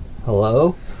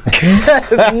 Hello?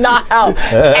 That's not how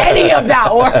any of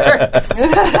that works.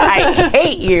 I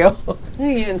hate you.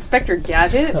 Hey, Inspector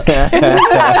Gadget.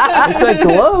 It's a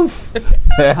glove.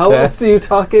 How else do you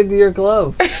talk into your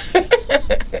glove?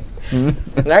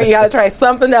 Now you gotta try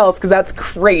something else, because that's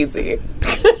crazy.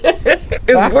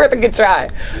 It's worth a good try.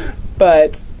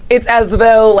 But it's as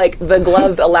though, like, the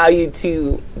gloves allow you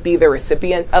to be the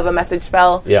recipient of a message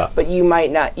spell. Yeah. But you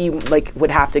might not, you, like, would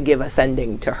have to give a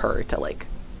sending to her to, like,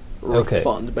 Okay.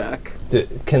 respond back.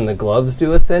 Can the gloves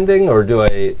do ascending, or do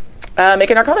I...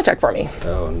 Make an Arcana check for me.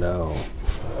 Oh, no.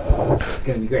 It's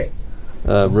gonna be great.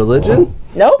 Religion?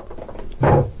 Nope.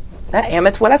 Damn,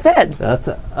 it's what I said. That's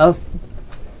a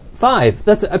 5.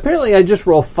 That's apparently I just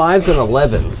roll 5s and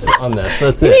 11s on this.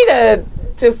 That's You it. need to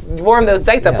just warm those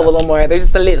dice up a Yeah. little more. They're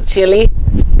just a little chilly.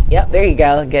 Yep, there you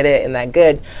go. Get it in that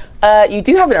good. You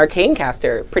do have an arcane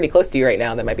caster pretty close to you right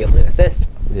now that might be able to assist.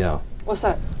 Yeah. What's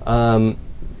that?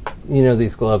 You know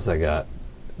these gloves I got?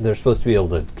 They're supposed to be able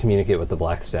to communicate with the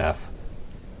black staff.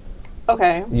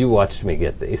 Okay. You watched me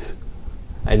get these.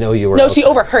 I know you were No, outside. she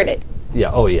overheard it.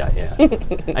 Yeah, oh yeah.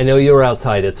 I know you were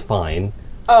outside, it's fine.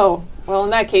 Oh, well,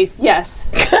 in that case, yes.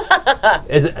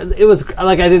 It was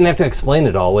like I didn't have to explain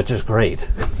it all, which is great.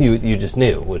 You just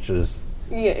knew, which was...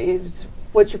 Yeah,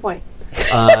 what's your point?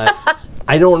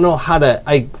 I don't know how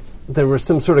to... There was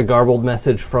some sort of garbled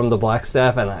message from the black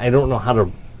staff, and I don't know how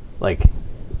to, like,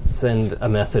 send a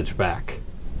message back.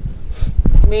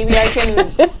 Maybe I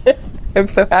can... I'm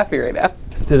so happy right now.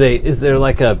 Is there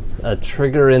like a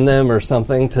trigger in them or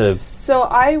something to... So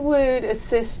I would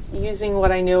assist using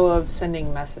what I know of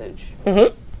sending message.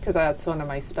 Because that's one of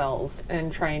my spells,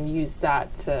 and try and use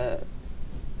that to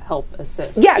help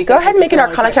assist. Yeah, because go ahead and it's make an a similar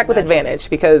Arcana type check of with magic. advantage,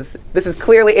 because this is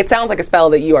clearly, it sounds like a spell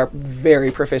that you are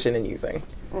very proficient in using.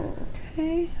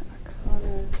 Okay,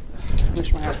 Arcana. I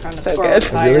wish my Arcana So score good.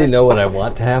 was I really higher. know what I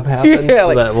want to have happen, Yeah,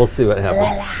 like- but we'll see what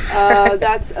happens.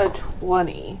 That's a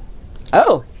 20.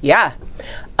 Oh, yeah.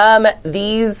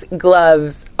 These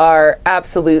gloves are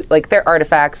absolute, like, they're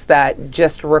artifacts that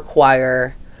just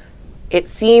require... It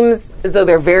seems as though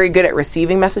they're very good at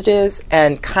receiving messages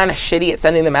and kind of shitty at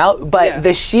sending them out, but Yeah.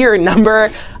 the sheer number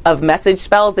of message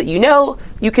spells that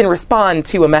you can respond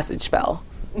to a message spell.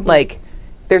 Like,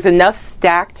 there's enough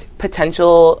stacked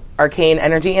potential arcane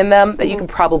energy in them that you can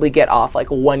probably get off, like,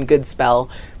 one good spell,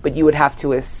 but you would have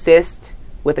to assist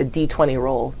with a d20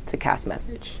 roll to cast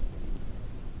message.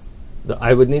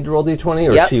 I would need to roll d20,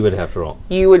 or Yep. she would have to roll?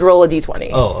 You would roll a d20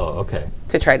 Oh, okay.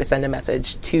 to try to send a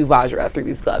message to Vajra through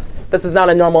these gloves. This is not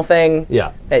a normal thing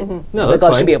Yeah. that No, the that's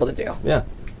gloves fine. should be able to do. Yeah.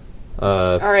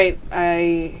 All right,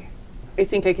 I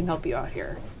think I can help you out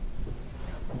here.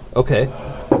 Okay.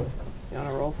 You want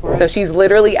to roll for So it? she's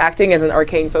literally acting as an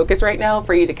arcane focus right now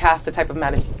for you to cast a type of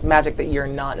magic that you're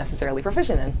not necessarily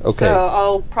proficient in. Okay. So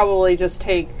I'll probably just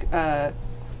take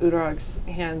Udrog's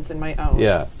hands in my own.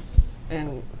 Yeah.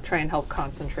 And try and help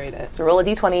concentrate it. So roll a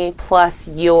d20 plus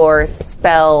your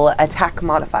spell attack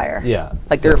modifier. Yeah.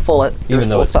 Like So your full even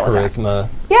though it's spell attack. charisma.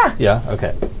 Yeah, Yeah.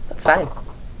 Okay. that's fine.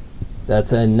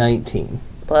 That's a 19.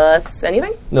 Plus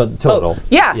anything? No, total.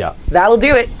 Yeah. Yeah. That'll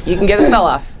do it. You can get a spell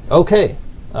off. Okay.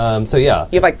 So yeah.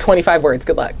 You have like 25 words.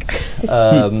 Good luck.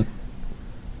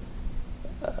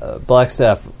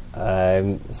 Blackstaff,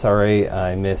 I'm sorry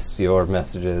I missed your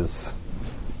messages.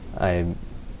 I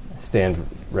stand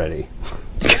ready.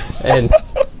 And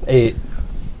a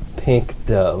pink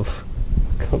dove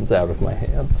comes out of my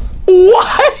hands.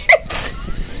 What?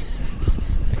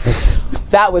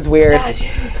 That was weird.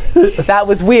 That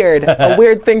was weird. A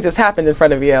weird thing just happened in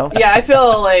front of you. Yeah, I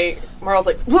feel like Marl's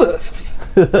like, "Woof."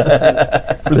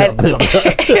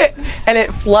 And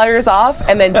it flutters off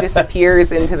and then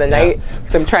disappears into the night.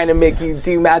 So I'm trying to make you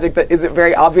do magic that isn't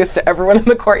very obvious to everyone in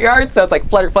the courtyard. So it's like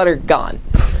flutter, flutter, gone.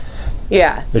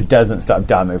 Yeah. It doesn't stop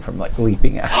Damu from like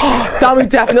leaping after. Damu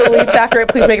definitely leaps after it.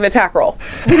 Please make an attack roll.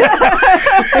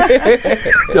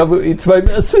 Damu eats my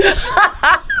message.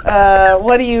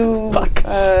 What do you? What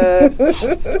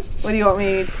do you want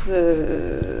me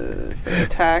to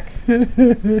attack?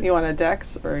 You want a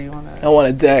dex or you want I want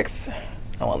a dex.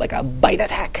 I want like a bite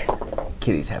attack.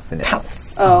 Kitties have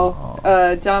finesse.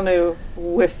 Damu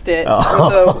whiffed it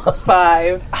with a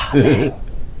 5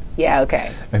 Yeah,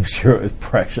 okay. I'm sure it was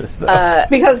precious though.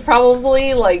 because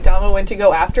probably like Damu went to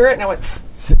go after it and I went.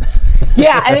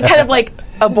 Yeah, and it kind of like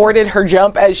aborted her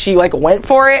jump as she like went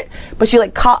for it, but she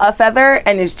like caught a feather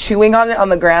and is chewing on it on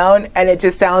the ground, and it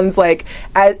just sounds like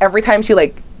every time she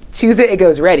like chews it, it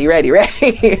goes ready, ready,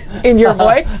 ready in your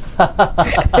voice.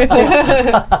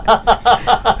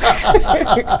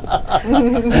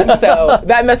 So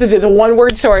that message is one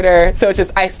word shorter, so it's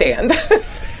just I stand.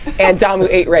 And Damu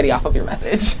ate ready off of your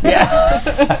message.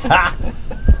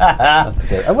 That's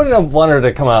good. I wouldn't have wanted her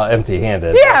to come out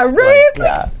empty-handed. Yeah, That's right? like-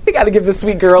 yeah. We gotta give the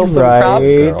sweet girl some Right. props.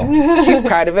 Girl. She's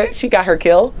proud of it. She got her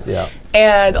kill. Yeah.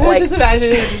 And I was like just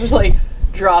imagining it just like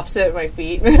drops it at my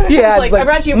feet. yeah, It's it's like, I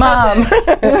brought you a Mom.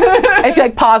 present. And she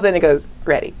like pauses it and it goes,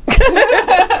 ready.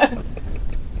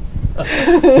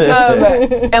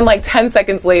 And like 10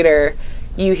 seconds later,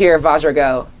 you hear Vajra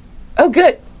go, oh,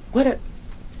 good.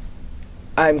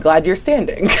 I'm glad you're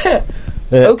standing.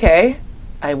 Okay.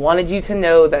 I wanted you to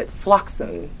know that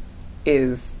Floxen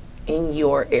is in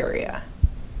your area.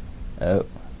 Oh.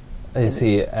 Is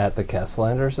he at the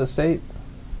Castellanders estate?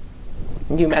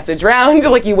 You message round,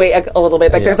 like you wait a little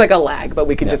bit. Like Yeah. there's like a lag, but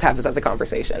we can Yeah. just have this as a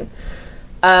conversation.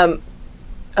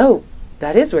 Oh,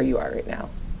 that is where you are right now.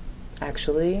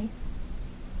 Actually,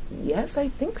 yes, I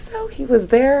think so. He was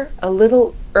there a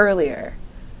little earlier.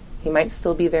 He might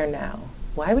still be there now.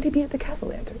 Why would he be at the Castle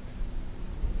Lanterns?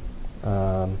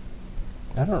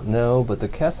 I don't know, but the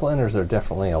Castellanders are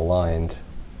definitely aligned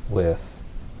with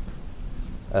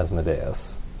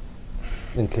Asmodeus.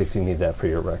 In case you need that for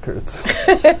your records.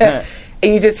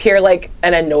 And you just hear like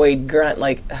an annoyed grunt,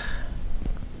 like, "Ugh,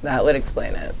 that would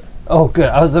explain it. Oh, good.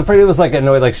 I was afraid it was like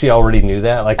annoyed, like she already knew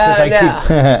that. Like, 'cause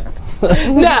I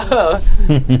keep. No.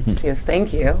 She goes,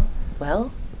 thank you.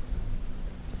 Well,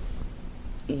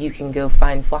 you can go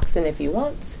find Floxen if you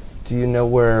want. Do you know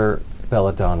where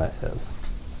Belladonna is?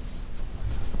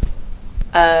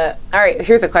 All right,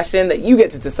 here's a question that you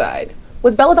get to decide.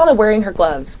 Was Belladonna wearing her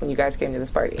gloves when you guys came to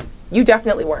this party? You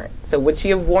definitely weren't. So would she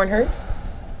have worn hers?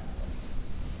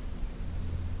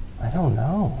 I don't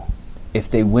know. If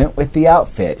they went with the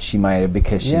outfit, she might have,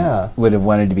 because she Yeah. would have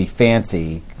wanted to be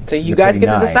fancy. So you They're guys pretty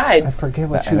get to nice. decide. I forget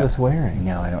what I she don't- was wearing.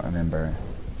 No, I don't remember.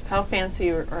 How fancy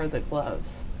are the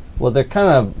gloves? Well, they're kind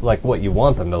of like what you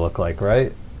want them to look like,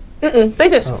 right? They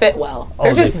just fit well. Oh,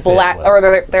 They're they just fit black, well. or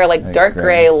they're like Like dark gray.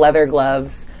 gray leather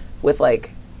gloves with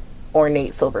like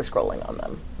ornate silver scrolling on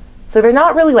them. So they're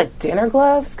not really like dinner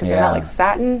gloves because they're Yeah. not like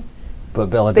satin. But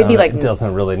Belladonna They'd be like-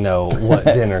 doesn't really know what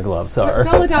dinner gloves are.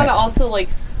 Belladonna also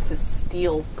likes to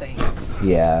steal things.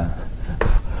 Yeah.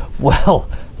 Well,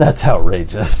 that's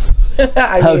outrageous.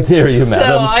 I How mean, dare you, madam?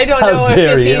 So I don't How know if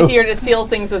dare it's you? easier to steal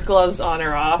things with gloves on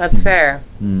or off. That's fair.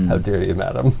 How dare you,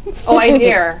 madam? Oh, I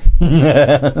dare.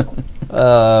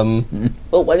 Well,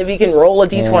 one of you can roll a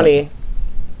d20,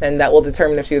 and that will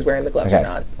determine if she was wearing the gloves or Okay.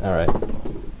 not. All right.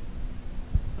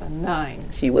 A 9.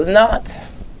 She was not.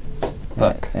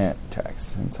 Fuck. Yeah,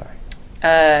 tracks. I'm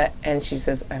sorry. And she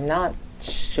says, I'm not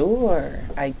sure.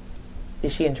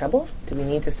 Is she in trouble? Do we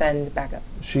need to send backup?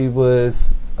 She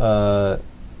was, I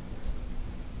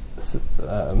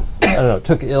don't know,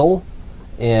 took ill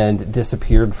and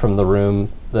disappeared from the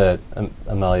room that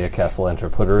Amelia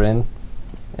Castellanter put her in,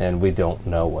 and we don't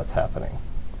know what's happening.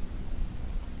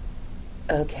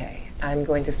 Okay, I'm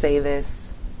going to say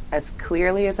this as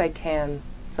clearly as I can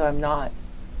so I'm not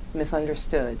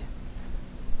misunderstood.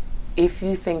 If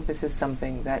you think this is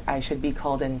something that I should be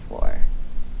called in for,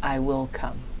 I will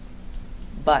come.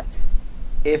 But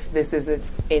if this isn't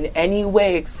in any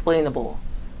way explainable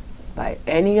by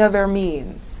any other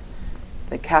means,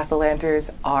 the Castellanters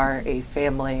are a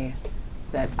family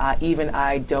that even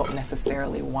I don't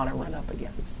necessarily want to run up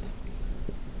against.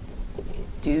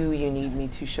 Do you need me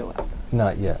to show up?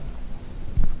 Not yet.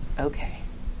 Okay.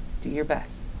 Do your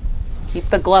best. Keep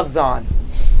the gloves on.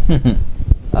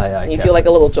 Aye, You feel like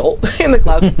a little jolt in the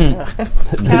gloves.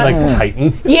 like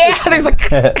Titan. Yeah, there's like...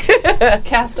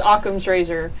 Cast Occam's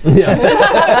razor. Yeah.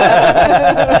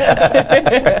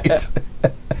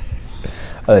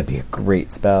 Oh, that'd be a great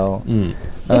spell. Now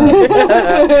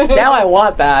I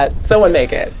want that. Someone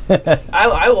make it.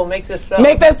 I will make this spell.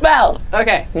 Make that spell.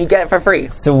 Okay. You get it for free.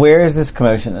 So where is this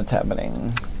commotion that's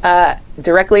happening?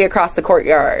 Directly across the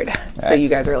courtyard. So Right. you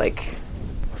guys are like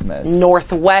Miss.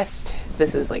 northwest.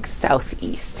 This is like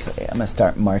southeast. Okay, I'm gonna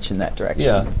start marching that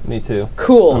direction. Yeah, me too.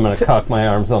 Cool. I'm going to cock my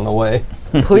arms on the way.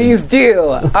 Please do.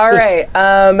 All right.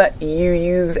 You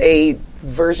use a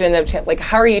version of like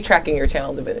how are you tracking your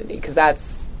channel divinity? Because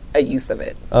that's a use of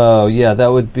it. Oh, yeah, that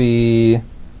would be...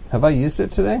 Have I used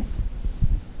it today?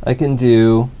 I can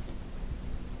do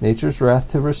Nature's Wrath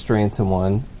to restrain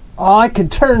someone. Oh, I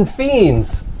could turn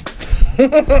fiends!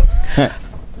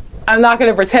 I'm not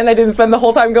going to pretend I didn't spend the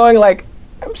whole time going like,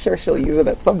 I'm sure she'll use it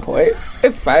at some point.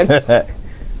 It's fine.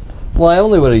 Well, I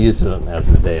only would have used it on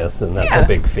Asmodeus, and that's Yeah. a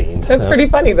big fiend. That's so. pretty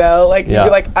funny though. Like you'd Yeah. be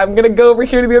like, I'm going to go over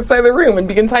here to the other side of the room and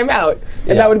begin timeout. And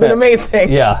Yeah. that would have been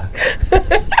amazing. Yeah.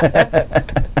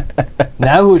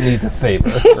 Now who needs a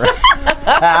favor? It's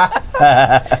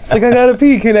like, I gotta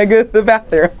pee. Can I go to the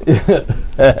bathroom?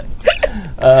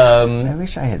 I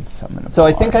wish I had summoned. So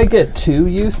I think I get 2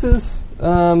 uses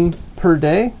per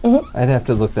day. I'd have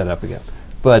to look that up again.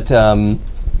 But I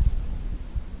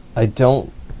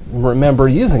don't remember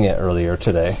using it earlier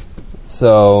today.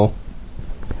 So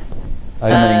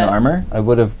summoning armor. I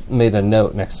would have made a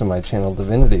note next to my channel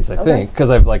divinities, I think, because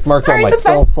I've like marked all Alright, my that's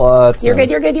spell fine. slots. You're and- good,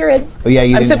 you're good, you're good. Oh yeah,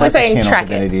 you I'm didn't simply have to saying channel track it.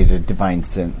 divinity to divine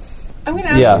sense. I'm going to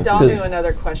ask Yeah, Damu because-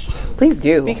 another question. Please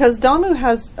do. Because Damu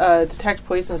has detect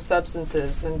poisonous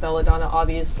substances, and Belladonna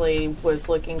obviously was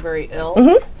looking very ill.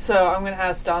 So I'm going to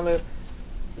ask Damu,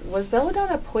 was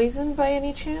Belladonna poisoned by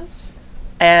any chance?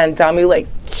 And Damu like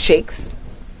shakes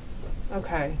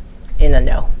Okay. in a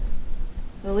no.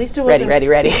 At least it Ready, wasn't...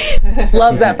 ready.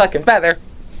 Loves that fucking feather.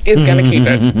 Is gonna keep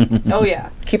it. Oh, yeah.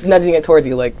 Keeps nudging it towards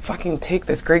you like, fucking take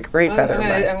this great I'm feather. going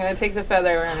man. to take the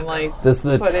feather and, like, Does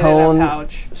the put tone it in a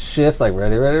pouch. shift like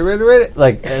ready,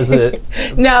 like is it?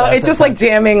 No, That's it's just like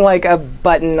jamming like a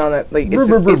button on it. Like it's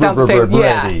just, it sounds the same. Ready.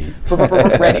 Yeah.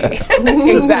 Ready.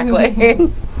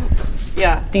 Exactly.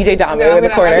 Yeah. DJ Damu in the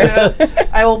corner.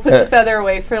 I will put the feather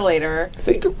away for later.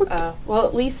 So you can- Well,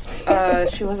 at least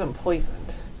she wasn't poisoned.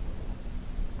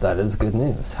 That is good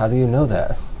news. How do you know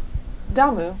that?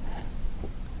 Damu.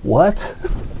 What?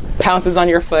 pounces on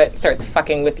your foot, starts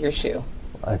fucking with your shoe.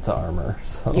 It's armor.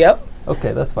 So. Yep.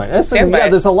 Okay, that's fine. That's, Stand by. yeah,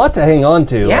 there's a lot to hang on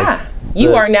to. Yeah. like You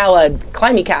the- are now a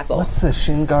climbing castle. What's the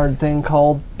shin guard thing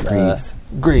called? Greaves.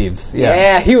 Greaves. Yeah.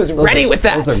 Yeah. he was Those ready are- with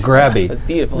that. Those are grabby. That's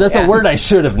beautiful. That's yeah. a word I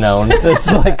should have known.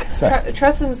 It's like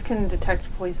Tressums can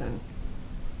detect poison.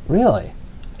 really.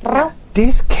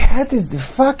 This cat is the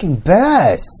fucking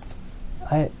best.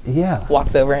 Yeah.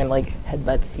 Walks over and like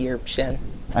headbutts your shin.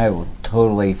 I will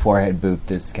totally forehead boot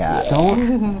this cat.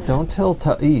 Don't tell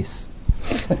Thais.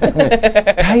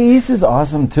 Thais is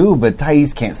awesome too, but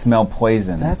Thais can't smell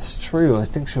poison. That's true. I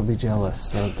think she'll be jealous,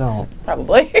 so don't.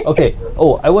 Probably. Okay.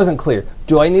 Oh, I wasn't clear.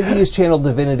 Do I need to use Channel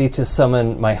Divinity to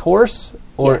summon my horse?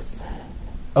 Or Yes.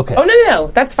 okay. Oh no,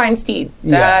 that's fine steed.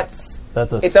 Yeah. That's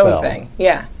That's a its spell. own thing.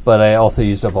 Yeah. But I also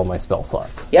used up all my spell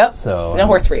slots. Yep. So It's no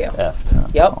horse for you. Effed.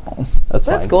 Yep. That's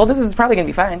fine. That's cool. This is probably gonna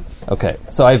be fine. Okay.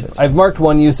 So I've marked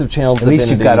one use of Channel At Divinity.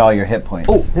 least you've got all your hit points.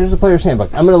 Oh, here's the player's handbook.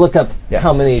 I'm going to look up Yeah.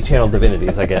 how many Channel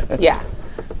Divinities I get. Yeah.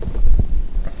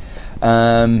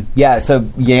 Yeah, so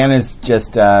Yan is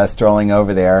just strolling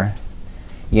over there.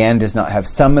 Yan does not have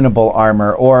summonable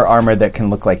armor or armor that can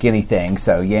look like anything,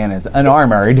 so Yan is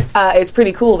unarmored. It's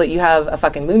pretty cool that you have a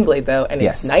fucking moonblade though, and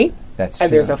Yes, it's night, that's and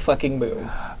true. there's a fucking moon.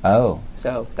 Oh.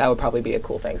 So that would probably be a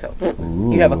cool thing. So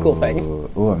you have a cool thing.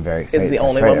 Ooh, I'm very It's excited. the That's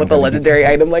only right, one I'm with a gonna legendary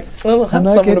item like I'm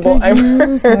not going summonable to armor.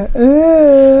 use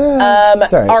it.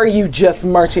 Sorry. Are you just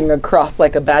marching across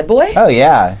like a bad boy? Oh,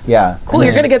 yeah, yeah. Cool,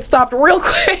 you're gonna get stopped real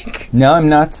quick. No, I'm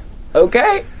not.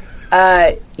 Okay.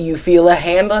 You feel a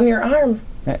hand on your arm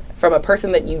from a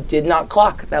person that you did not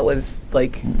clock. That was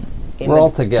like... We're all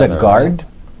It's together. a guard?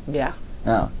 Yeah.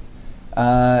 Oh.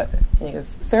 And he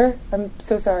goes, "Sir, I'm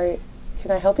so sorry.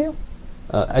 Can I help you?"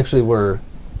 Actually, we're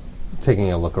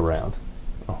taking a look around.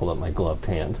 I'll hold up my gloved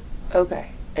hand.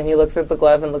 Okay. And he looks at the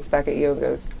glove and looks back at you and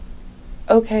goes,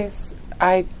 "Okay,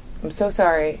 I'm so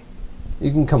sorry.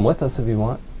 You can come with us if you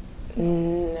want.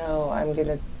 No, I'm going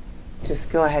to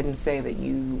just go ahead and say that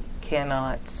you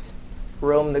cannot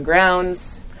roam the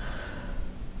grounds."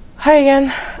 Hi again.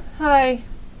 Hi.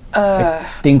 I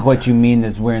think what you mean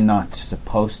is we're not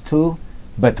supposed to,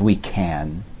 but we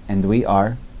can. And we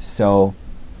are. So,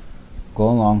 go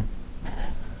along.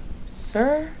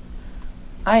 Sir,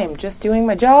 I am just doing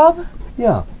my job.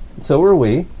 Yeah, so are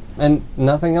we. And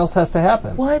nothing else has to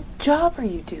happen. What job are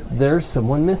you doing? There's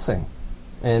someone missing.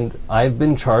 And I've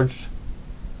been charged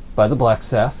by the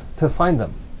Blackstaff to find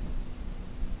them.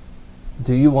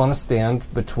 Do you want to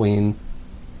stand between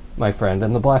my friend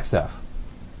and the Blackstaff?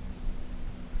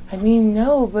 I mean,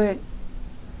 no, but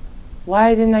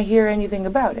why didn't I hear anything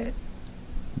about it?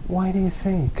 Why do you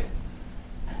think?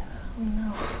 Oh,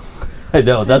 no. I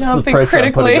know, that's I don't the think pressure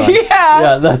I'm putting on. critically. Yeah.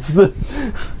 Yeah, that's the...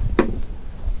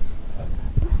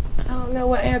 I don't know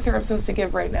what answer I'm supposed to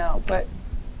give right now, but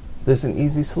There's an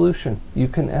easy solution. You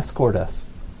can escort us.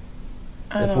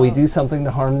 I If don't we know. do something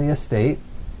to harm the estate,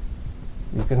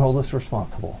 you can hold us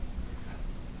responsible.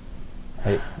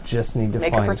 I just need to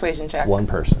Make a find persuasion check one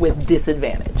person. with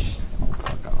disadvantage.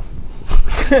 Fuck off.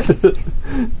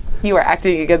 You are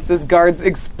acting against this guard's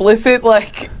explicit,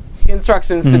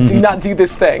 instructions to do not do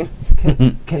this thing.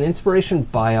 Can inspiration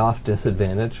buy off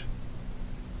disadvantage?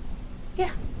 Yeah.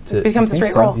 To- It becomes a think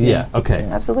straight so. roll. Yeah, okay.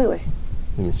 Absolutely.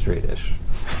 I mean, straight-ish.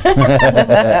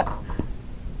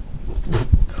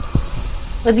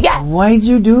 What'd you get? Why'd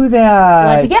you do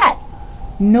that? What'd you get?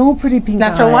 No, pretty pink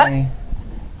Natural what? eye.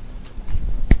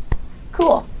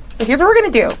 Cool. So here's what we're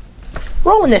going to do.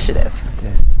 Roll initiative.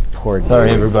 This poor dude. Sorry,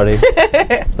 everybody.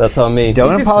 That's on me.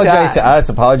 Don't He's apologize done. to us.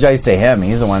 Apologize to him.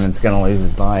 He's the one that's going to lose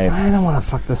his life. I don't want to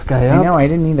fuck this guy I up. know, I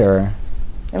didn't either.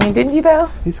 I mean, didn't you, though?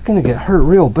 He's going to get hurt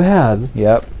real bad.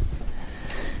 Yep.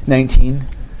 19.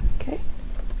 Okay.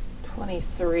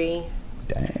 23.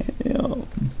 Damn.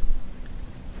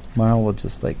 Marl will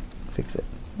just, fix it.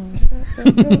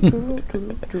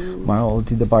 Marl will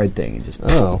do the bard thing and just...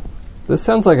 Oh. This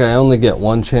sounds like I only get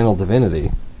one channel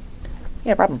divinity.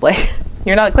 Yeah, probably.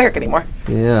 You're not a cleric anymore.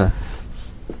 Yeah.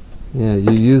 Yeah,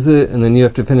 you use it, and then you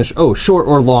have to finish... Oh, short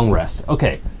or long rest.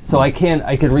 Okay. So I can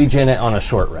regen it on a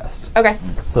short rest. Okay.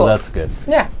 So Cool. that's good.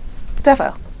 Yeah.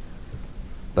 Defo.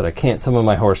 But I can't summon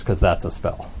my horse because that's a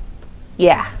spell.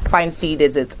 Yeah. Find Steed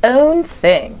is its own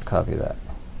thing. Copy that.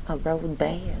 A road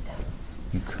bad.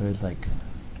 You could,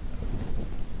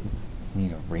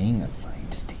 need a ring of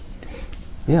find steed.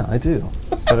 Yeah, I do.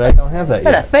 But I don't have that Is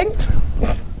that a yet.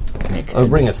 thing? I'll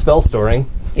bring a spell storing.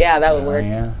 Yeah, that would Oh, work.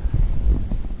 yeah.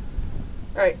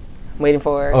 All right. Waiting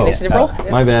for Oh, initiative roll.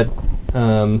 My bad.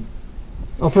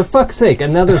 Oh, for fuck's sake,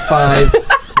 another 5.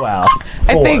 Wow.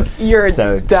 I think your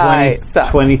So, die 20, sucks.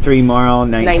 23 Marl,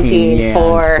 19 Yan,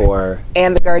 4.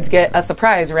 And the guards get a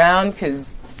surprise round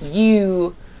because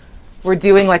you were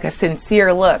doing a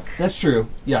sincere look, That's true.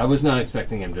 Yeah, I was not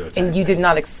expecting him to attack. and you did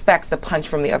not expect the punch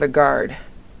from the other guard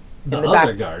the in the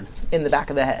other back. guard. in the back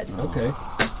of the head. Okay.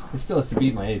 He still has to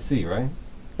beat my AC, right?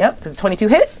 Yep. Does a 22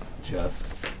 hit?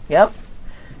 Just. Yep.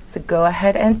 So go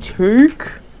ahead and take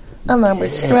a number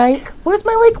strike. Where's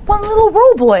my one little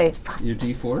roll boy? Your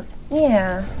D4?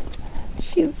 Yeah.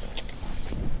 Shoot.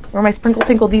 Where are my sprinkle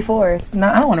tinkle D4s? No,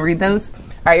 I don't want to read those. All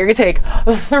right, you're gonna take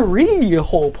 3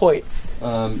 whole points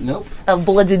Nope. of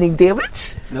bludgeoning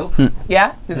damage. Nope.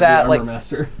 Yeah, is that Armor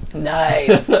Master.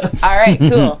 nice? All right,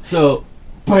 cool. So,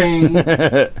 bang!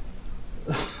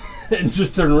 And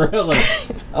just turn around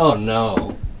oh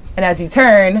no. And as you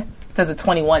turn, it does a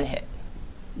 21 hit.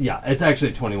 Yeah, it's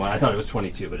actually 21. I thought it was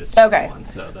 22, but it's 21, Okay.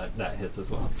 so that hits as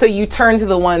well. So you turn to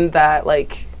the one that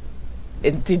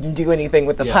it didn't do anything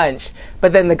with the Yeah. punch,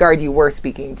 but then the guard you were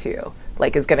speaking to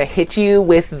is going to hit you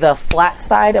with the flat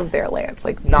side of their lance,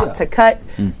 not Yeah. to cut,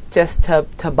 just to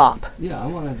bop. Yeah, I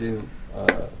want to do...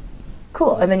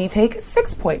 Cool. And then you take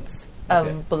 6 points of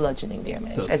Okay. bludgeoning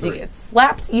damage So as you 3. get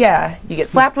slapped. Yeah, you get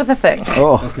slapped with a thing.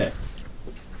 Oh. Okay.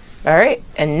 All right,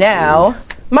 and now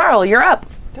Marl, you're up.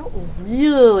 Don't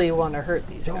really want to hurt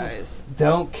these guys.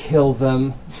 Don't kill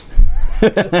them.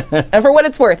 And for what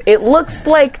it's worth, it looks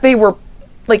like they were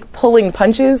pulling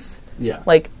punches. Yeah.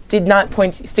 Did not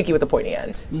stick you with the pointy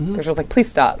end. Because was please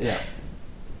stop. Yeah.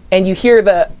 And you hear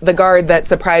the guard that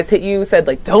surprise hit you said,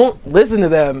 don't listen to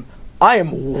them. I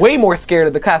am way more scared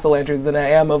of the castle lanterns than I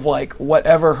am of, like,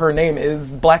 whatever her name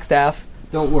is, Blackstaff.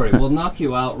 Don't worry, we'll knock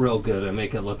you out real good and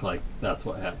make it look like that's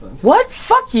what happened. What?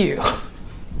 Fuck you!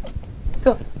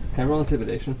 Go. Can I roll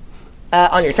intimidation?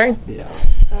 On your turn. Yeah.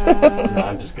 No,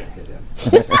 I'm just gonna hit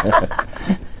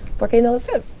him. Porque no los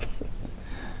tres.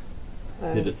 I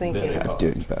Hit was it thinking. very hard.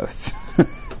 Doing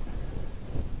both.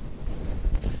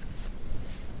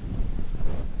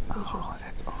 Oh,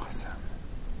 that's awesome.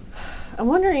 I'm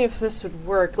wondering if this would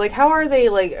work. Like, how are they,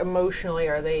 like, emotionally?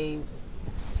 Are they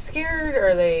scared? Or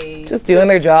are they Just doing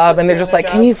their job, and they're doing just their like,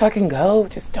 job? can you fucking go?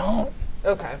 Just don't.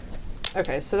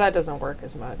 Okay, so that doesn't work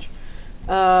as much.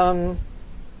 I'm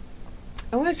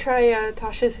going to try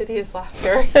Tasha's Hideous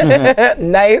Laughter.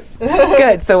 Nice.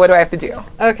 Good. So what do I have to do?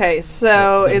 Okay,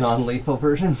 so The it's... non-lethal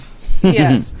version?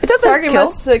 Yes. It doesn't Target kill.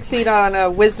 must succeed on a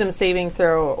wisdom saving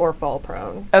throw or fall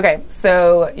prone. Okay,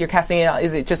 so you're casting it out.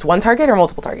 Is it just one target or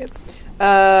multiple targets?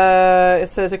 It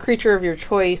says a creature of your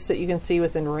choice that you can see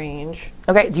within range.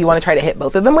 Okay, do you want to try to hit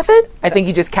both of them with it? I think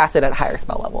you just cast it at a higher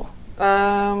spell level.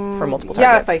 For multiple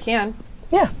Yeah, targets. if I can.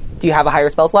 Yeah. Do you have a higher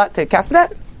spell slot to cast it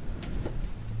at?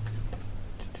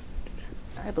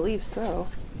 I believe so.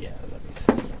 Yeah, that's...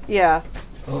 Yeah.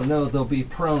 Oh no, they'll be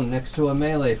prone next to a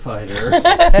melee fighter.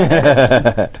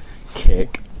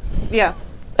 Kick. Yeah.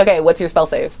 Okay, what's your spell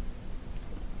save?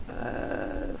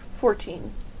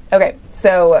 14. Okay,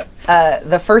 so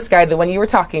the first guy, the one you were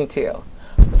talking to,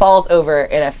 falls over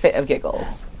in a fit of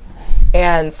giggles.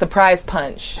 And Surprise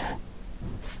Punch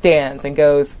stands and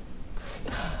goes,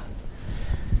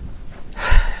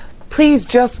 please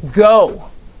just go.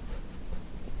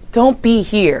 Don't be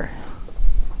here.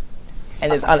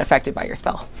 And is unaffected by your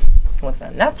spell. With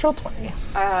a natural 20.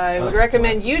 I would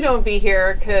recommend you don't be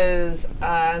here, because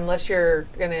unless you're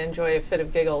going to enjoy a fit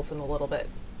of giggles in a little bit.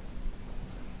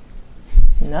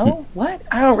 No? What?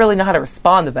 I don't really know how to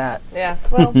respond to that. Yeah,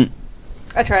 well,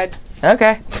 I tried.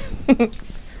 Okay. All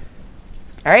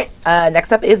right,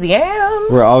 next up is Yam.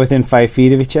 We're all within 5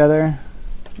 feet of each other.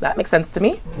 That makes sense to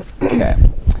me. Okay.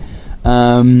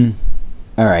 All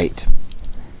right.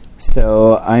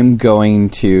 So I'm going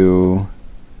to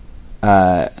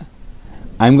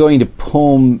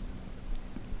pull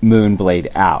Moonblade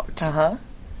out, Uh-huh.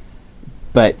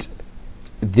 but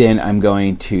then I'm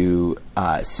going to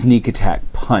sneak attack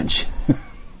punch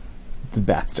the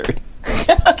bastard.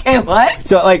 Okay, what?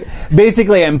 So, like,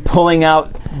 basically, I'm pulling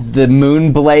out the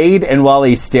Moonblade, and while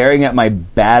he's staring at my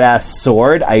badass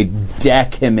sword, I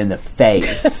deck him in the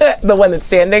face. The one that's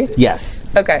standing?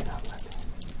 Yes. Okay,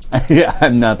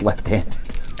 I'm not left-handed.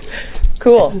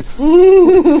 cool.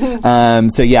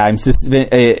 So yeah,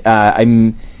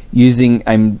 I'm using.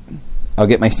 I'll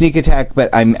get my sneak attack, but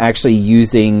I'm actually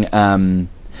using. Oh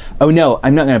no,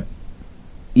 I'm not gonna.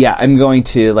 Yeah, I'm going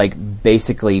to like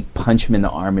basically punch him in the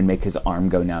arm and make his arm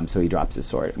go numb, so he drops his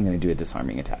sword. I'm going to do a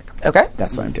disarming attack. Okay.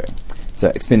 That's what I'm doing. So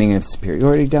expending a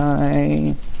superiority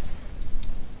die.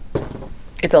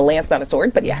 It's a lance, not a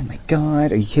sword, but yeah. Oh my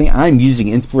god, are you kidding? I'm using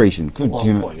inspiration. Good Long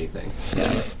damn it. pointy thing.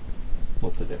 Yeah.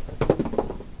 What's the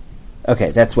difference?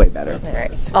 Okay, that's way better. All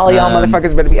right. All y'all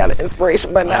motherfuckers better be out of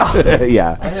inspiration by now.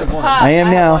 Yeah, I have one. I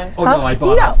am now. Have Oh one. no, I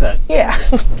bought No. off that. Yeah.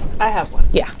 I have one.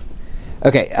 Yeah.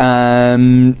 Okay.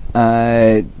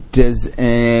 Does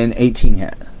an 18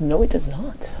 hit? No, it does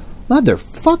not.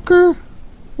 Motherfucker!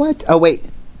 What? Oh wait.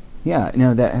 Yeah,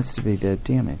 no, that has to be the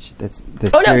damage. That's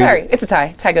the. Oh, no, sorry. It's a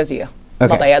tie. Tie goes to you.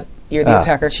 Okay. My bad. You're the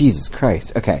attacker. Jesus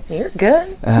Christ. Okay. You're good.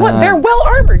 What? They're well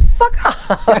armored. Fuck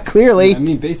off. Yeah, clearly. I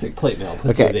mean, basic plate mail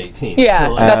puts Okay. you at 18. Yeah,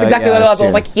 so, that's exactly yeah, what it was. that's I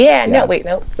was true. like, yeah, Yeah. no, wait,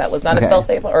 no. That was not Okay. a spell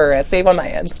save or a save on my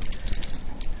end.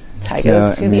 Tie So,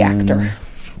 goes to and the then- actor.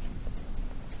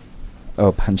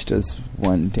 Oh, punch does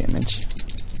 1 damage.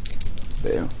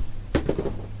 Boo.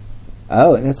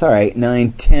 Oh, that's all right.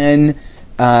 9, 10,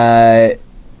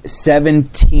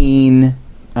 17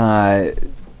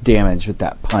 damage with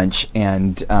that punch,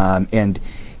 and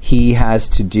he has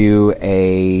to do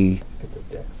a. Get the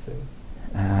dex save.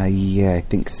 Yeah, I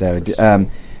think so.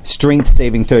 Strength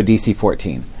saving throw DC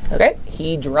 14. Okay,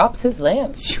 he drops his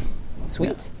lance.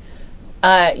 Sweet.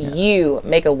 You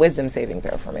make a wisdom saving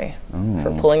throw for me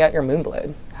for pulling out your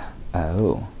moonblade.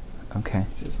 Oh, okay.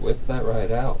 Just whip that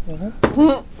right out. In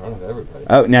front of everybody.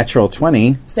 Oh, natural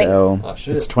 20. So Oh,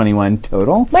 shit. it's 21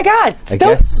 total. My God, I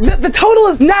guess. the total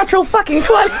is natural fucking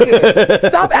 20.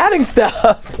 Stop adding stuff.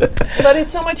 But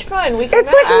it's so much fun. We can It's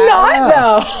like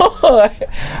not though.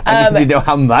 I need to know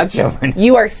how much over.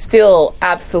 You are still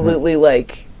absolutely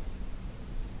like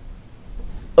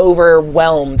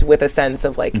overwhelmed with a sense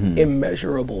of like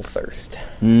immeasurable thirst.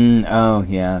 Oh,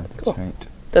 yeah, that's Cool. right.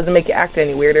 Doesn't make you act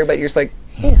any weirder, but you're just like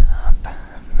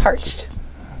parched.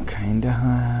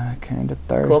 Kinda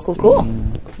thirsty. Cool.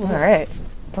 All right.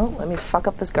 Well, let me fuck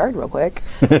up this guard real quick.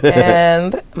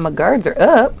 And my guards are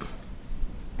up.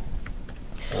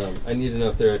 I need to know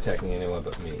if they're attacking anyone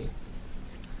but me.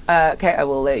 Okay, I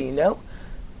will let you know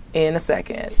in a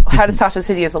second. How does Tasha's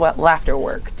hideous laughter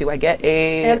work? Do I get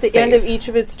a At the save? end of each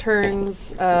of its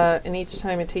turns, and each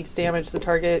time it takes damage, the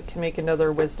target can make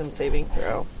another wisdom saving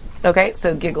throw. Okay,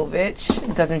 so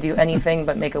Gigglevitch doesn't do anything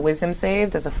but make a wisdom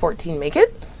save. Does a 14 make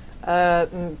it?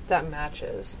 That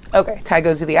matches. Okay, tie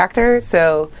goes to the actor,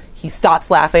 so he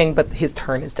stops laughing, but his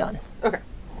turn is done. Okay.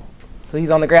 So he's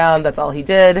on the ground, that's all he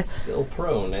did. Still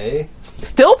prone, eh?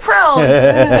 Still prone!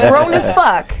 Prone as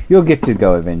fuck. You'll get to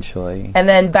go eventually. And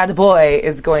then Bad Boy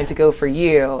is going to go for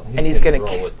you, and he's can going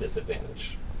roll to... with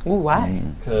disadvantage. Ooh, why?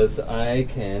 Because I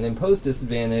can impose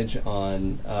disadvantage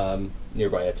on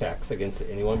nearby attacks against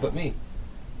anyone but me.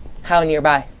 How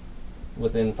nearby?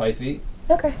 Within 5 feet.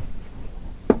 Okay.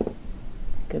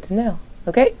 Good to know.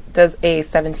 Okay, does a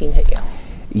 17 hit you?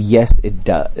 Yes, it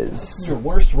does. Your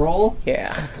worst roll?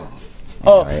 Yeah. Fuck off.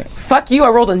 Oh, Right. fuck you, I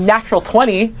rolled a natural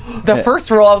 20. The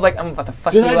first roll, I was like, I'm about to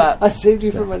fuck you up. I saved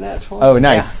you from a nat 20. Oh,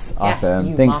 nice. Yeah. Awesome.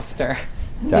 You Thanks. monster.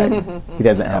 Sorry. He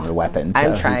doesn't have a weapon, so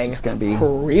I'm trying he's just gonna be.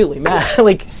 really mad.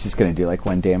 Like, He's just gonna do like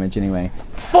 1 damage anyway.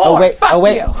 4! Oh wait! Fuck Oh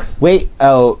wait! you! Wait!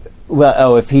 Oh well!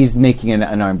 Oh, if he's making an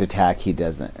unarmed attack, he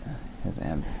doesn't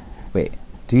have. Wait.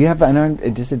 Do you have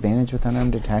a disadvantage with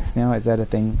unarmed attacks now? Is that a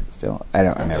thing still? I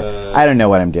don't remember. I don't know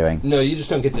what I'm doing. No, you just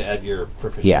don't get to add your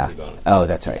proficiency Yeah. bonus. Oh,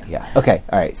 that's right. Yeah. Okay.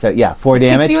 All right. So yeah, 4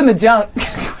 damage. Keeps you in the junk.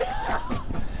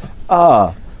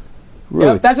 Oh, rude.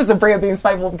 Yep, that's just a brand being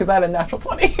spiteful because I had a natural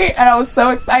 20. And I was so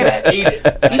excited. Eat it.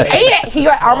 He ate it! He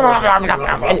went,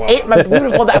 and ate my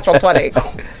beautiful natural 20.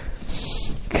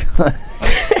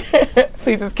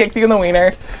 So he just kicks you in the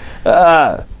wiener.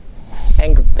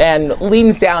 And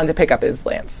leans down to pick up his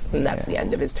lance, and that's the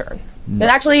end of his turn. And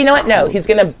actually, you know what? No, he's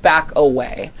going to back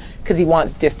away because he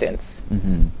wants distance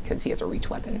because he has a reach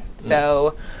weapon.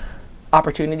 So,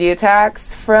 opportunity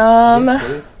attacks from. Yes,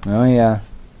 please. Oh yeah.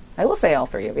 I will say all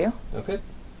 3 of you. Okay.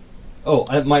 Oh,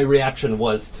 my reaction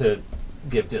was to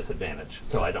give disadvantage,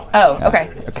 so I don't Oh, have okay.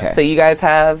 opportunity. Okay. So you guys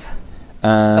have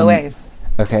OAs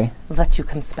Okay. that you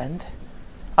can spend.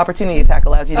 Opportunity attack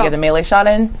allows you to get a melee shot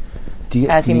in Do you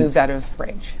get as he sneak, moves out of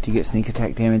range. Do you get sneak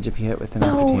attack damage if you hit with an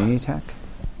No. opportunity attack?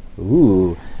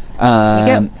 Ooh. You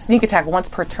get sneak attack once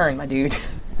per turn, my dude.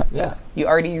 Yeah. You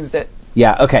already used it.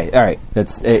 Yeah. Okay. All right.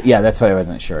 That's that's what I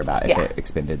wasn't sure about. If Yeah. it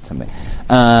expended something.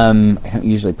 I don't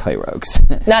usually play rogues.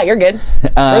 Nah, you're good.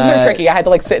 Rogues are tricky. I had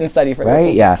to sit and study for this.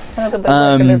 Right? Yeah. I don't know if that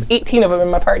works, and there's 18 of them in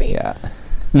my party. Yeah.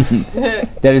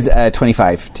 That is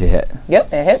 25 to hit.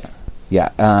 Yep, it hits.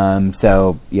 Yeah.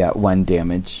 So yeah, 1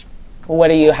 damage. How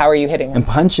are you hitting I'm him?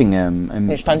 punching him.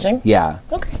 You're just punching? Yeah.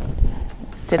 Okay.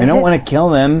 I don't want to kill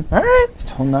them. All right. I was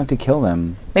told not to kill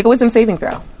them. Make a wisdom saving throw.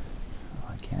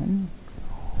 I can.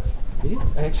 Are you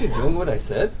actually doing what I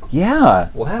said? Yeah.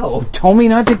 Wow. Told me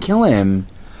not to kill him.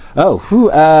 Oh,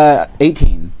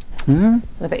 18.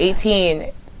 With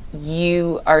 18,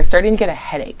 you are starting to get a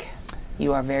headache.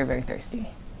 You are very, very thirsty.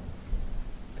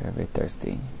 Very, very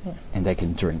thirsty. And I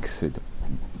can drink through the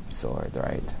sword,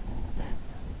 right?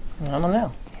 I don't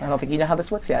know. I don't think you know how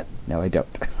this works yet. No, I don't.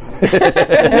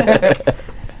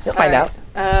 You'll find out.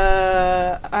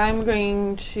 I'm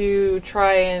going to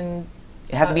try and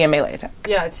It has to be a melee attack.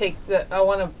 take the. I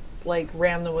want to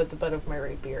ram them with the butt of my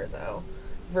rapier though,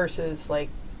 versus Yeah,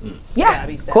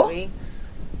 stabby cool. stabby.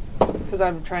 Because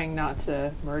I'm trying not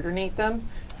to murder-nate them.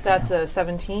 That's a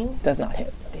 17. Does not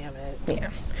hit. Damn it.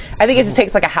 Yeah. I think it just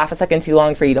takes like a half a second too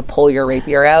long for you to pull your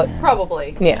rapier out.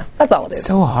 Probably. Yeah, that's all it is.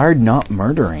 So hard not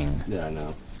murdering. Yeah, I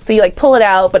know. So you pull it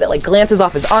out, but it glances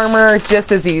off his armor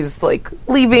just as he's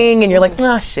leaving, and you're like,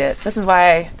 oh shit, this is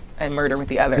why I murder with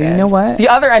the other end. You know what? The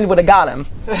other end would have got him.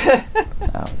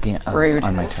 Oh, damn. Oh, Rude. it's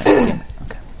on my turn. Damn it.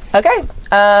 Okay.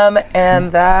 Okay.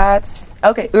 And that's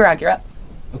okay. Urag, you're up.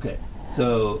 Okay,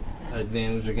 so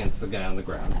advantage against the guy on the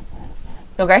ground,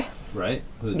 Okay. right?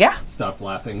 Who's Yeah. stopped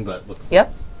laughing, but looks Yep.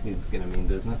 like he's gonna mean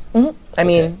business. I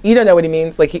mean, you don't know what he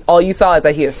means. All you saw is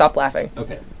that he has stopped laughing.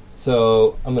 Okay,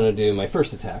 so I'm gonna do my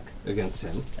first attack against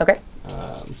him Okay.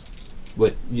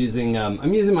 with using.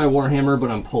 I'm using my warhammer, but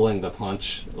I'm pulling the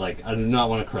punch. I do not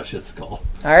want to crush his skull.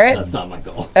 All right. That's not my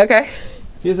goal. Okay.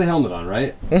 He has a helmet on,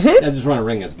 right? Mm-hmm. I just want to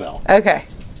ring his bell. Okay.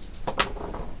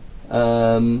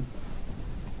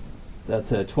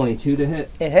 That's a 22 to hit.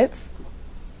 It hits.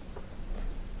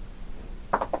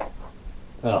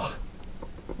 Ugh.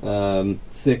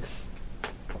 6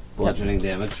 bludgeoning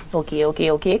damage.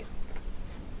 Okay.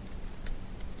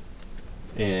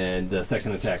 And the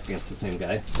second attack against the same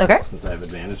guy. Okay. Since I have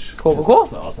advantage. Cool.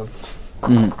 That's awesome.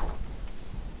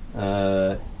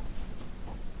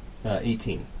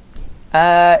 18.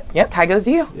 Yep, tie goes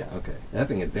to you. Yeah, okay.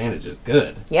 Having advantage is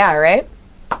good. Yeah, right?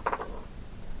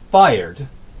 Fired.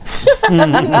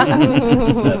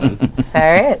 7.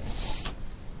 Alright.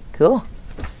 Cool.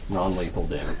 Non-lethal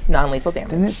damage. Non-lethal damage.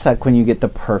 Doesn't it suck when you get the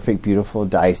perfect, beautiful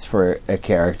dice for a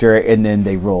character and then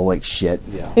they roll like shit?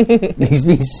 Yeah. Makes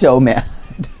me so mad.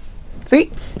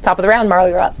 Sweet. Top of the round, Marl,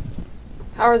 you're up.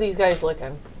 How are these guys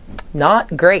looking?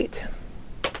 Not great.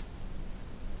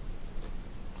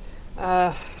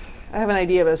 I have an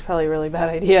idea, but it's probably a really bad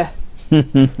idea.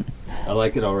 I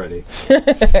like it already.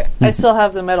 I still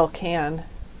have the metal can.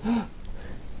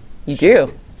 You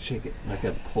do. Shake it like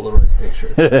a Polaroid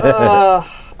picture.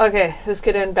 Okay, this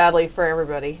could end badly for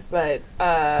everybody, but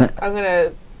I'm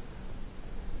gonna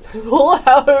pull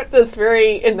out this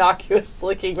very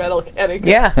innocuous-looking metal can and go,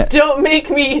 Yeah. don't make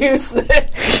me use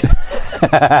this.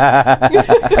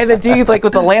 And the dude, like,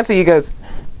 with the Lancer, he goes,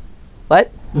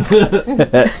 what?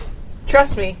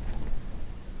 Trust me.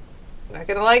 Not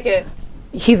gonna like it.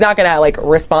 He's not gonna, like,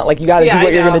 respond, like, you gotta do I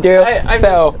what you're know. gonna do. I'm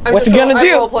what you gonna I'm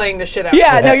do? role-playing the shit out.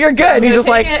 Yeah, no, you're good. I'm He's gonna just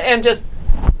like, take it and just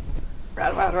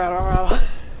rattle, rattle, rattle, rattle.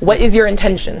 what is your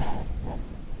intention?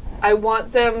 I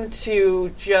want them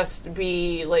to just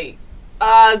be like,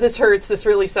 this hurts, this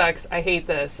really sucks, I hate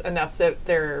this, enough that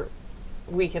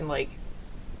we can, like,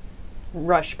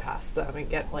 rush past them and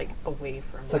get, like, away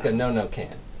from It's them. like a no-no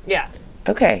can. Yeah.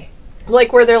 Okay.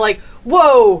 Like, where they're like,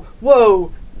 whoa,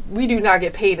 we do not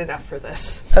get paid enough for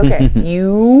this. Okay.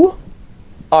 You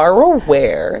are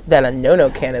aware that a no-no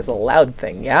can is a loud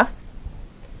thing, yeah?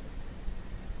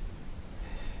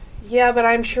 Yeah, but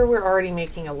I'm sure we're already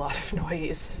making a lot of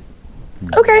noise.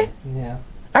 Okay. Yeah.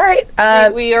 All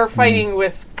right. We are fighting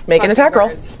with make an fucking attack roll.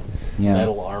 guards. Yeah.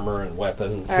 Metal armor and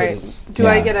weapons. All right. And Do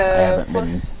I Yeah, get I a haven't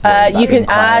plus? been- You can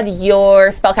quiet. add your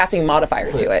spellcasting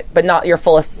modifier to it, but not your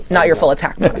full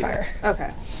attack modifier.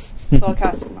 Okay.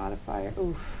 Spellcasting modifier.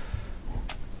 Oof.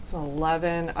 It's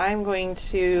 11. I'm going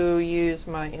to use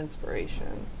my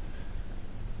inspiration.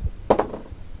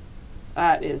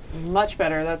 That is much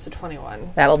better. That's a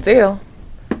 21. That'll do.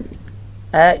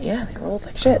 Yeah, they rolled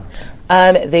like shit.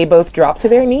 They both drop to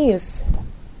their knees.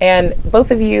 And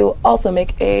both of you also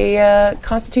make a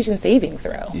Constitution saving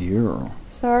throw. Yeah.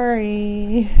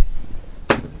 Sorry.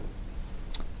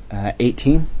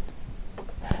 18.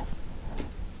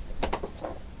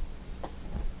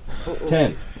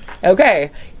 10.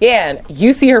 Okay. Yeah, and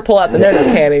you see her pull out the no-no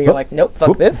can, and you're like, nope,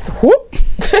 fuck this. Whoop.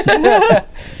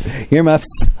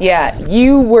 Earmuffs. Yeah,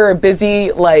 you were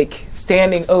busy, like,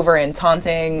 standing over and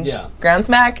taunting Yeah.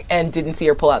 Groundsmack and didn't see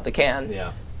her pull out the can.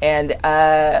 Yeah. And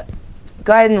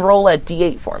go ahead and roll a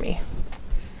d8 for me.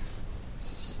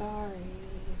 Sorry.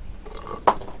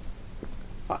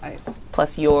 5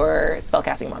 Plus your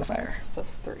spellcasting modifier.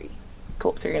 plus 3.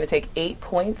 Cool. So you're going to take 8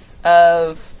 points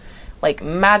of, like,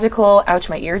 magical ouch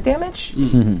my ears damage.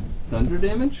 Thunder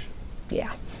damage?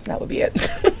 Yeah, that would be it.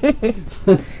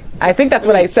 I think that's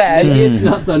what I said. It's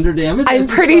not thunder damage? I'm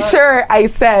It's pretty just not- sure I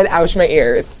said ouch my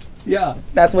ears. Yeah.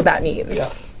 That's what that means. Yeah.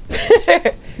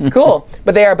 Cool.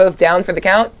 But they are both down for the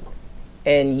count,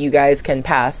 and you guys can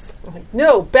pass.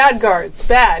 No, bad guards.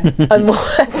 Bad.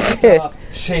 Unless... Stop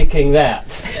shaking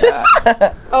that.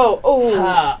 Sorry.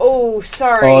 Oh,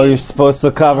 you're supposed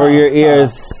to cover your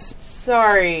ears.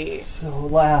 Sorry. So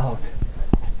loud.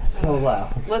 So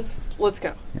loud. Let's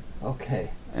go. Okay.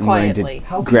 I'm going Quietly. to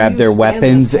How can grab you their stand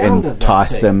weapons the sound of and that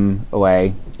toss thing? them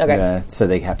away. Okay. So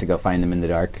they have to go find them in the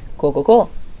dark. Cool.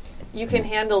 You can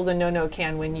handle the no-no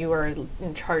can when you are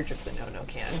in charge of the no-no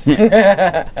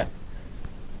can.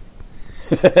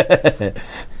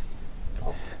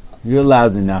 You're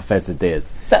loud enough as it is.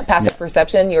 Set passive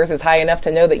perception. Yours is high enough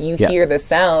to know that you Yeah. hear the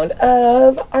sound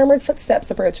of armored footsteps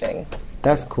approaching.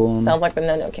 That's cool. Sounds like the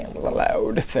no-no can was a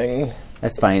loud thing.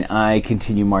 That's fine. I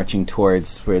continue marching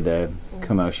towards where the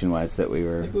commotion was that we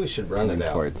were Maybe we should run it moving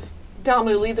out. towards.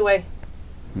 Damu, lead the way.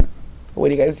 What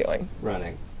are you guys doing?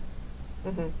 Running.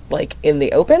 Like, in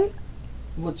the open?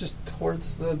 Well, just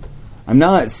towards the... I'm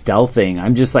not stealthing.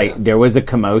 I'm just like, there was a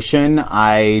commotion.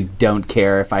 I don't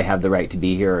care if I have the right to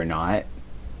be here or not.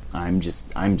 I'm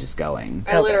just going.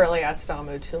 I literally asked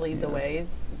Damu to lead the way.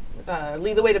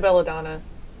 Lead the way to Belladonna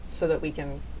so that we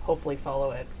can hopefully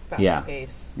follow it fast Yeah.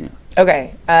 pace.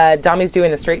 Okay. Dami's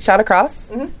doing the straight shot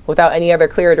across. Without any other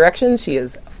clear direction. She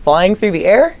is flying through the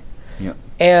air. Yep.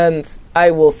 And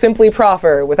I will simply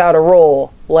proffer, without a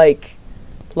roll, like,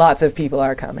 lots of people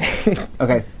are coming.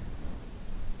 Okay.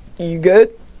 You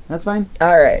good? That's fine.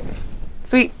 All right.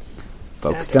 Sweet.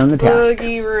 Focused on the task.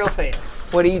 Boogie real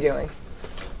fast. What are you doing?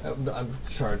 I'm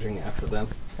charging after them.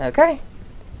 Okay.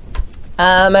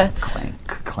 Clank,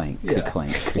 clank, Yeah.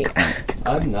 clank, clank.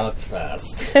 I'm not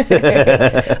fast.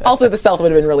 Also, the stealth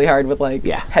would have been really hard with like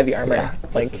Yeah. heavy armor. Yeah.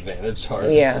 Like, Disadvantage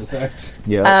hard. Yeah. In fact.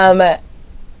 Yeah.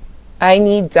 I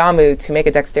need Damu to make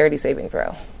a dexterity saving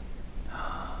throw.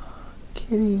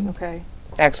 Kitty, Okay.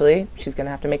 Actually, she's gonna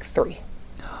have to make 3.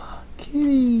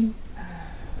 kitty.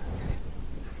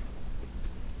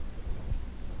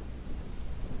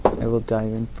 I will dive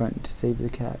in front to save the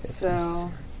cat. if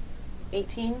So,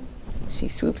 18. She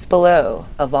swoops below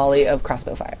a volley of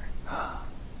crossbow fire.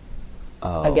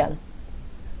 oh, Again.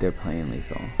 They're playing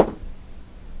lethal.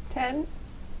 10.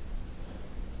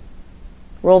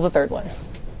 Roll the third one.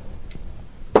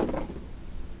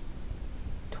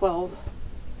 12.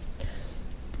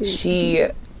 She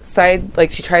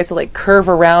she tries to like curve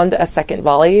around a second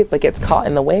volley, but gets caught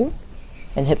in the wing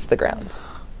and hits the ground.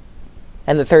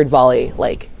 And the third volley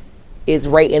is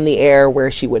right in the air where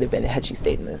she would have been had she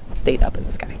stayed up in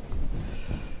the sky.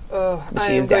 Oh, But I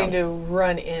she am is going down. to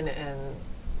run in and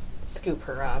scoop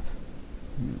her up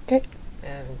Okay.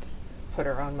 and put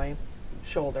her on my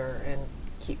shoulder and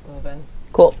keep moving.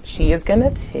 Cool. She is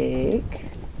gonna take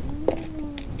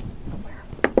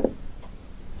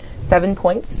 7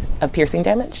 points of piercing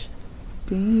damage,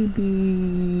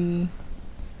 Baby.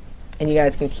 and you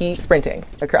guys can keep sprinting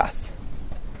across.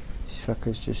 These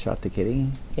fuckers just shot the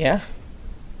kitty. Yeah.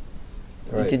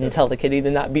 All right, Didn't tell the kitty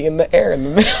to not be in the air in the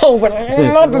middle. But I don't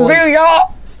know what to Everyone- do,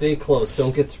 y'all. Stay close.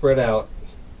 Don't get spread out.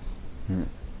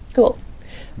 Cool.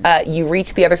 You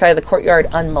reach the other side of the courtyard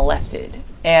unmolested,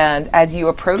 and as you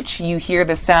approach, you hear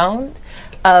the sound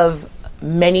of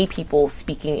many people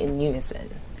speaking in unison,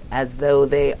 as though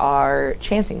they are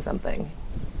chanting something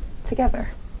together.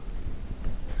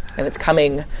 And it's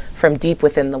coming from deep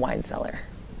within the wine cellar.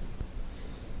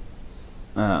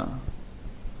 Oh.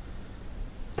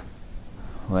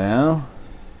 Well,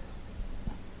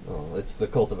 Oh, it's the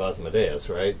cult of Asmodeus,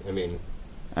 right?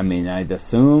 I mean, I'd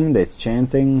assume it's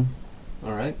chanting.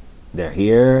 all right. They're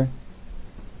here.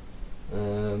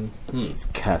 Hmm. These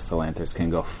Castellanthers can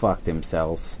go fuck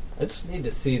themselves. I just need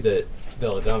to see that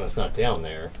Belladonna's not down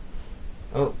there.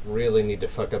 I don't really need to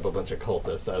fuck up a bunch of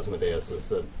cultists. Asmodeus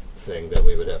is a thing that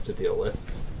we would have to deal with.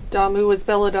 Damu, was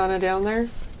Belladonna down there?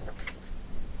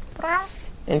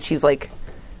 And she's like,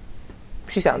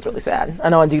 she sounds really sad. I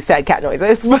don't want to do sad cat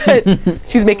noises, but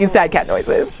she's making sad cat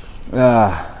noises.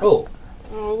 Oh,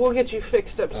 Oh, we'll get you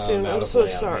fixed up soon. out I'm of so my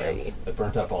own sorry. hands. I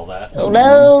burnt up all that. Oh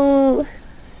no!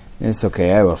 It's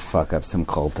okay. I will fuck up some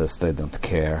cultists. I don't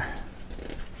care.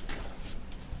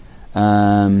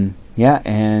 Yeah,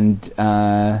 and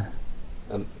are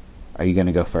you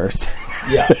gonna go first?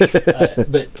 Yeah,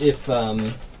 but if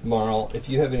Marl, if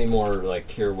you have any more like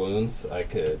cure wounds, I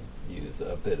could use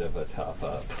a bit of a top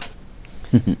up.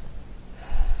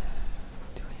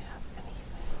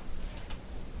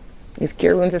 Is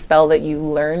Cure Wounds a spell that you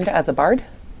learned as a bard?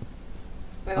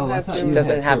 I don't have thought to. you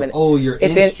doesn't had have cure- an- Oh, your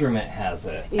it's in- instrument has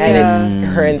it. Yeah. And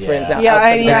it's her instrument's Yeah. now. Yeah, up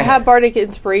I for the- have Bardic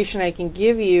Inspiration I can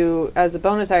give you as a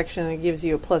bonus action. It gives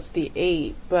you a plus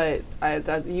D8, but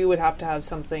you would have to have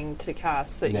something to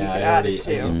cast that you Nah, could I add already, it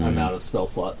to. I'm out of spell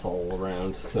slots all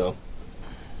around, so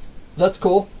that's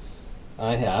cool.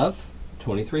 I have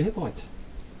 23 hit points.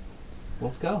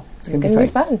 Let's go. It's It's gonna be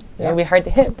fun. It's gonna be hard to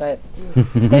hit, but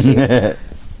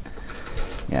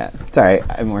Yeah, it's alright.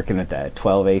 I'm working with a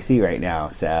 12 AC right now,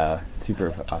 so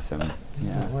super awesome.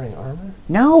 Yeah. Wearing armor?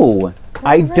 No!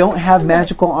 I don't have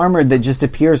magical armor that just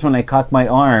appears when I cock my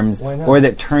arms, Why not? or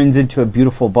that turns into a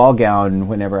beautiful ball gown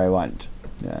whenever I want.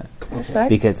 Yeah. Flashback?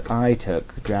 Because I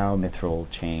took Drow Mithril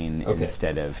Chain Okay.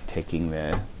 instead of taking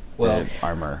the Well,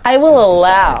 armor. I will of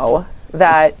disguise. allow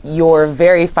that your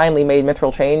very finely made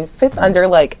mithril chain fits under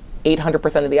like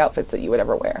 800% of the outfits that you would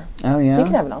ever wear. Oh, You can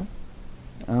yeah? have it on.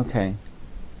 Okay.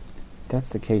 If that's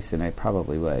the case, then I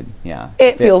probably would. Yeah.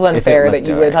 It feels if it unfair that looked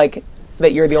you would alright.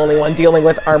 that you're the only one dealing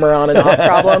with armor on and off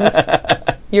problems.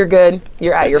 You're good.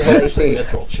 You're at your full Actually, AC.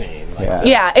 mithril chain. Like, Yeah.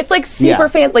 Yeah, it's like super Yeah.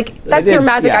 fancy. Like that's It your is,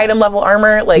 magic yeah. item level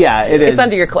armor. Like Yeah, it is. It's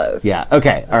under your clothes. Yeah.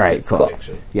 Okay. All right. it's Cool.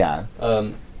 fiction. Yeah.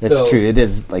 That's so, true. It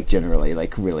is like generally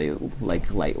like really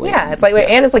like lightweight. Yeah, it's lightweight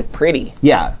and it's like pretty.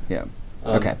 Yeah. Yeah.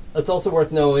 Okay. It's also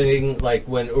worth knowing, like,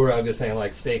 when Urag is saying,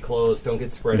 like, stay close, don't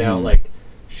get spread Mm-hmm. out, like,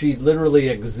 she literally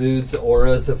exudes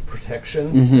auras of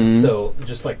protection. Mm-hmm. So,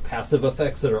 just, like, passive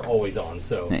effects that are always on.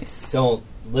 So, Nice. don't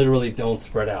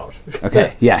spread out.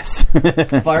 Okay. Yes.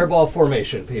 Fireball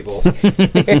formation, people.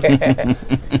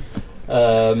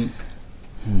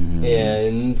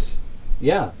 And,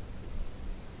 yeah.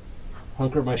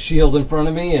 Hunker my shield in front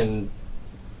of me and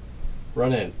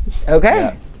run in.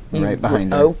 Okay. Yeah. Right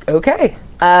behind her. Oh, okay.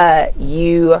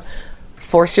 You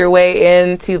force your way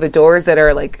into the doors that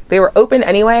are like, they were open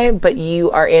anyway, but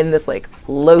you are in this like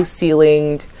low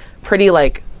ceilinged, pretty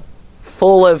like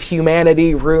full of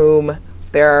humanity room.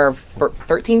 There are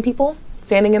 13 people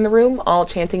standing in the room, all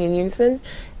chanting in unison,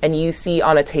 and you see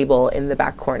on a table in the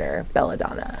back corner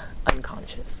Belladonna,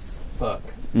 unconscious. Fuck.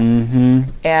 Mm-hmm.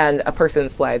 And a person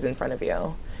slides in front of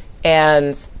you.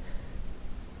 And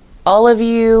all of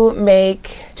you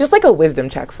make just like a wisdom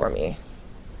check for me.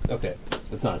 Okay.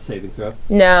 It's not a saving throw.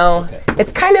 No. Okay.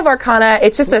 It's kind of arcana.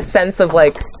 It's just a sense of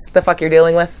like the fuck you're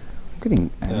dealing with.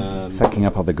 I'm sucking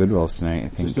up all the good rolls tonight, I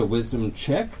think. Just a wisdom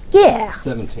check. Yeah.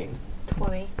 17.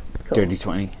 20. Cool. Dirty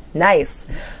 20. Nice.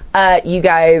 You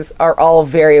guys are all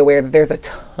very aware that there's a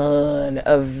ton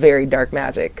of very dark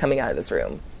magic coming out of this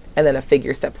room. And then a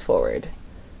figure steps forward,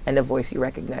 and a voice you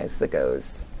recognize that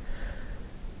goes,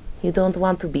 "You don't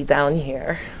want to be down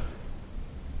here.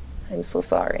 I'm so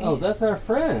sorry." Oh, that's our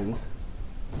friend.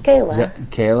 Kayla. Is that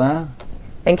Kayla?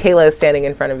 And Kayla is standing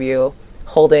in front of you,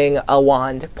 holding a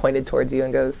wand pointed towards you,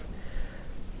 and goes,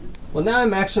 Well, now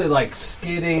I'm actually like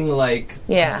skidding, like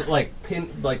Yeah.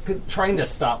 trying to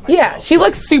stop myself. yeah, she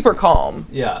looks super calm.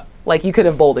 Yeah. Like you could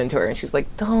have bowled into her, and she's like,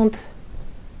 "Don't.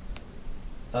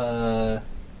 You're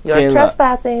Kayla.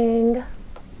 trespassing."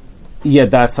 Yeah,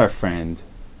 that's our friend.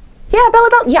 Yeah,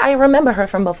 Belladonna. Yeah, I remember her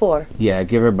from before. Yeah,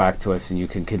 give her back to us and you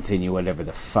can continue whatever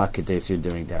the fuck it is you're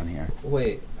doing down here.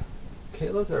 Wait,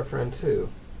 Kayla's our friend too.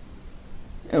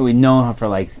 Yeah, we know her for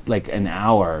like an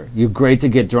hour. You're great to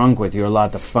get drunk with. You're a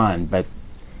lot of fun, but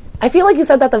I feel like you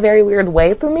said that the very weird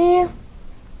way to me.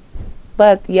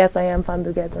 But yes, I am fun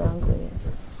to get drunk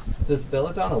with. Does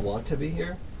Belladonna want to be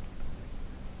here?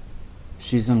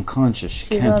 she's unconscious. She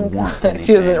She's can't want anything.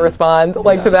 She doesn't respond to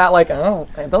Yes. that. Like, oh,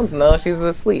 I don't know. She's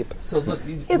asleep. So look,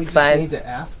 we It's just fine. need to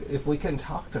ask if we can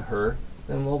talk to her.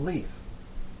 Then we'll leave.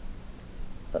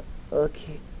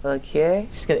 Okay.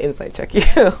 She's gonna insight check you.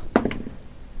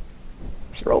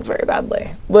 She rolls very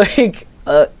badly. Like,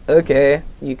 okay.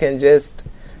 You can just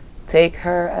take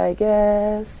her, I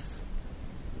guess.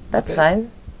 That's Okay.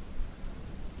 fine.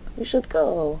 You should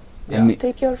go. Yeah. mean-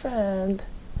 Take your friend.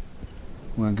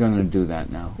 We're gonna do that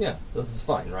now. Yeah, this is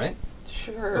fine, right?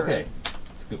 Sure. Okay.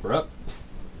 Scoop her up.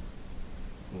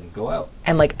 And go out.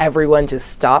 And like everyone just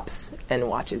stops and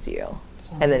watches you.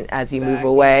 And then as you move Back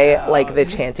away, out. like the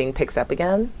chanting picks up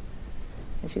again.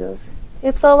 And she goes,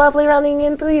 "It's so lovely running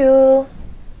into you.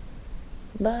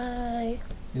 Bye."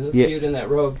 You look Yeah. cute in that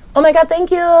robe. Oh my god,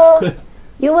 thank you.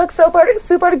 You look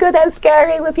super good and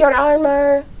scary with your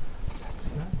armor.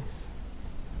 That's nice.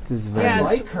 This is very Yeah, I nice.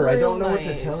 like her. I don't real know what to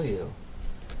nice. tell you.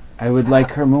 I would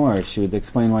like her more if she would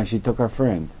explain why she took our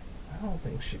friend. I don't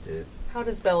think she did. How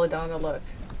does Belladonna look?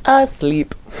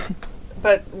 Asleep.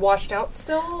 But washed out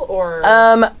still, or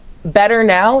Better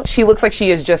now. She looks like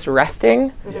she is just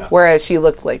resting, Yeah. whereas she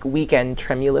looked like weak and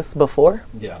tremulous before.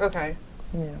 Yeah. okay?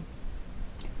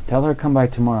 Tell her come by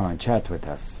tomorrow and chat with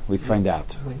us. We find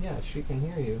out. Well, yeah, she can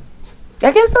hear you.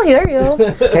 I can still hear you.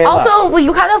 Kayla, Also, well,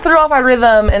 you kind of threw off our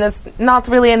rhythm, and it's not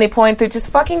really any point to just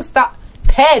fucking stop.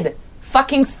 Ted,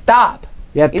 fucking stop.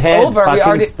 yeah, It's Ted, over. We fucking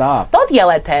already stop. Don't yell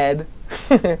at Ted.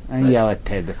 I yell at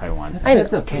Ted if I want. I know,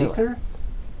 Ted the Kayla. baker?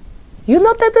 You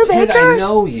know Ted the Ted, baker? I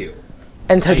know you.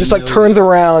 And Ted I just like know turns you.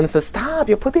 around and says, "Stop!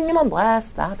 You're putting him on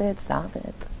blast. Stop it! Stop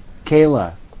it!"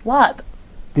 Kayla, What?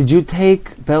 did you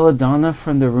take Belladonna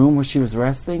from the room where she was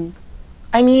resting?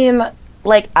 I mean,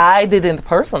 like I didn't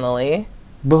personally.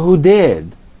 But who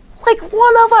did? Like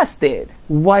one of us did.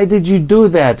 Why did you do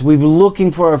that? We were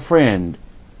looking for a friend.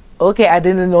 Okay, I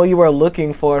didn't know you were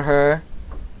looking for her.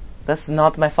 That's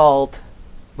not my fault.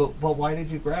 But why did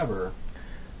you grab her?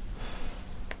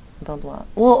 Don't want.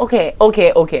 Well,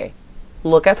 okay.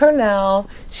 Look at her now.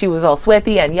 She was all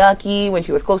sweaty and yucky when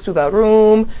she was close to the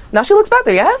room. Now she looks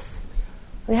better, yes?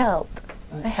 I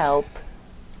helped.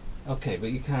 Okay,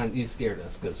 but you scared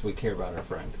us because we care about our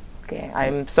friend. Okay,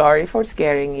 I'm sorry for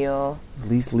scaring you. At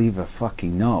least leave a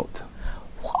fucking note.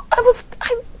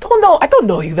 I don't know. I don't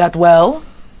know you that well.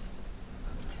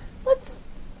 Let's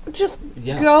just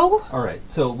Yeah. go. All right,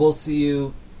 so we'll see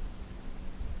you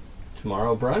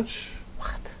tomorrow brunch.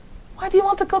 What? Why do you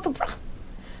want to go to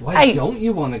Why don't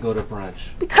you want to go to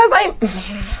brunch? Because I'm...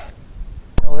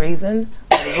 No reason.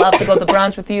 I'd love to go to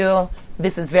brunch with you.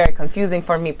 This is very confusing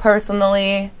for me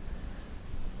personally.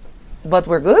 But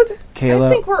we're good? Kayla, I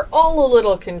think we're all a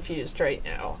little confused right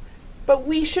now, but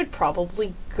we should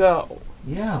probably go.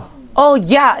 Yeah. Oh,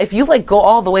 yeah. If you, like, go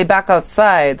all the way back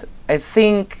outside, I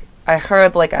think I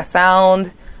heard, like, a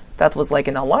sound that was, like,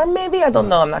 an alarm, maybe? I don't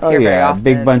know. I'm not oh here very yeah, a often.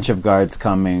 big bunch of guards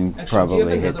coming Actually, do you probably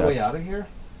have hit another way us. out of here?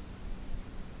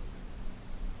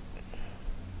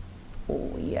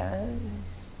 Oh,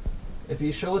 yes. If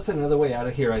you show us another way out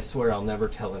of here, I swear I'll never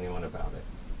tell anyone about it.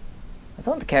 I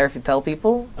don't care if you tell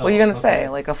people. What are you Oh, gonna say? okay.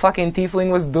 Like a fucking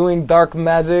tiefling was doing dark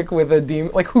magic with a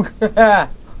demon? Like who?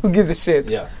 Who gives a shit?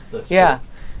 Yeah, that's Yeah.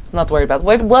 I'm not worried about.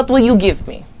 What will you give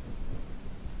me?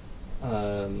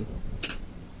 true.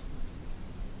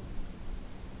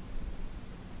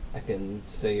 I can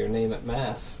say your name at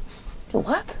mass.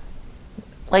 What?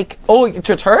 Like, oh, it's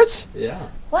your church? Yeah.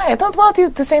 Why? I don't want you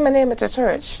to say my name at your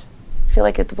church. I feel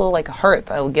like it will like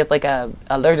hurt. I will get like a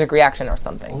allergic reaction or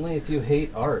something. Only if you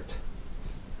hate art.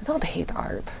 I don't hate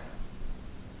art.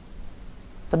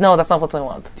 But no, that's not what I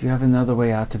want. Do you have another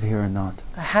way out of here or not?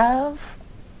 I have.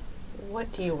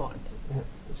 What do you want?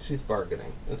 She's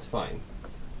bargaining. It's fine.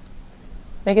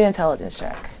 Make an intelligence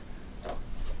check.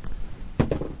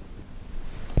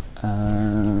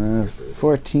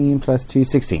 14 plus 2,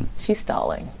 16. She's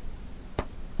stalling.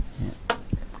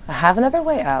 I have another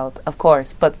way out, of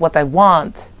course, but what I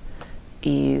want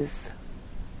is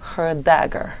her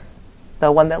dagger.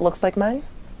 The one that looks like mine.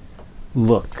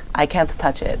 Look, I can't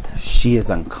touch it. she is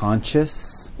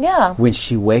unconscious. Yeah. When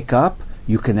she wake up,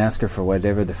 you can ask her for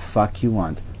whatever the fuck you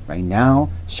want. Right now,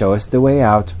 show us the way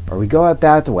out, or we go out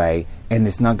that way, and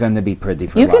it's not going to be pretty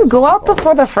for You can lots go of out people.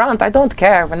 before the front. I don't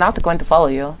care. We're not going to follow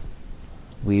you.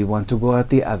 We want to go out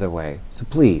the other way. So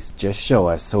please, just show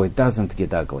us so it doesn't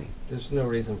get ugly. There's no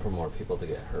reason for more people to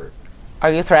get hurt.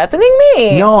 Are you threatening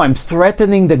me? No, I'm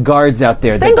threatening the guards out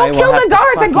there. Then that I go will kill have the to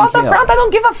guards and go out the fucking kill. front. I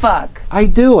don't give a fuck. I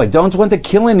do. I don't want to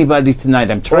kill anybody tonight.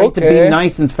 I'm trying to Okay. be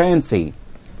nice and fancy.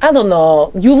 I don't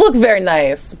know. You look very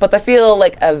nice, but I feel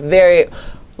like a very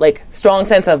strong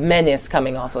sense of menace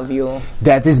coming off of you.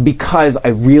 That is because I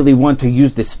really want to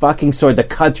use this fucking sword to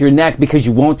cut your neck because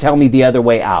you won't tell me the other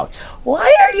way out. Why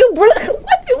are you?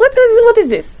 What is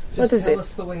this? Just What is tell this?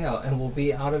 us the way out, and we'll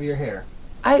be out of your hair.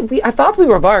 I thought we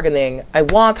were bargaining. I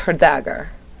want her dagger.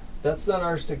 That's not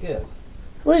ours to give.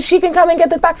 Well, she can come and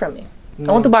get it back from me.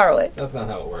 I want to borrow it. That's not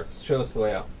how it works. Show us the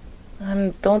way out.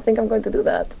 I don't think I'm going to do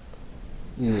that.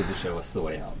 You need to show us the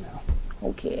way out now.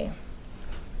 Okay.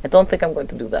 I don't think I'm going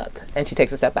to do that. And she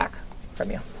takes a step back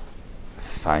from you.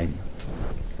 Fine.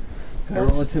 Can I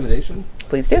roll intimidation?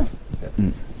 Please do.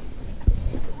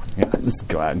 Yeah, just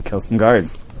go out and kill some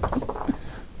guards.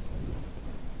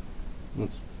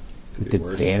 That's With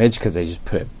advantage because I just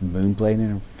put a moonblade in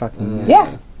her fucking...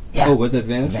 Yeah. Oh, with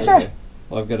advantage? Sure. Okay.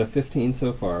 Well, I've got a 15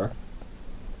 so far.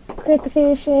 Crit the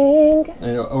fishing.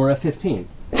 Or a 15.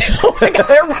 Oh my god,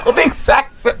 they're rolled the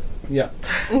exact same. Yeah.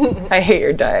 I hate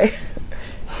your die.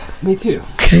 Me too.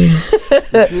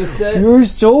 This new set. You're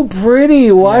so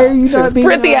pretty. Why Yeah. are you She's not being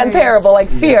pretty and nice? terrible, like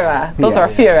Fira. Those Yeah. are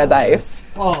Fira dice.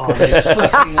 Oh, you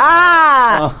freaking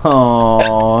Ah!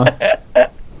 Aww.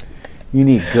 You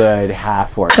need good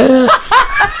half work. If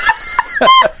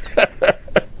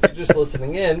you're just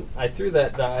listening in, I threw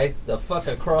that die the fuck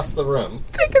across the room.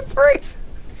 Take inspiration.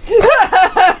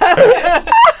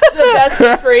 The best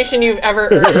inspiration you've ever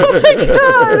heard.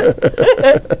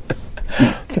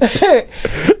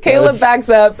 Caleb backs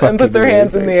up and puts her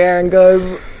hands in the air and goes,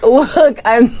 "Look,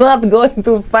 I'm not going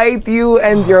to fight you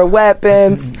and your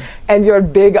weapons and your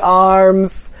big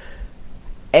arms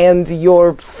and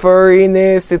your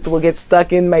furriness. It will get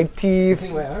stuck in my You teeth."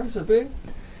 think my arms are big?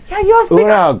 Yeah, you have big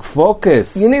Urag,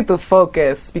 focus. You need to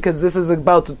focus because this is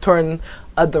about to turn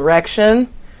a direction.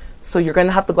 So you're going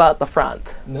to have to go out the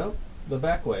front. No, the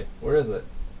back way. Where is it?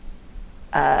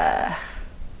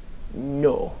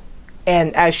 No.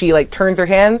 And as she like turns her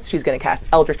hands, she's going to cast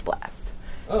Eldritch Blast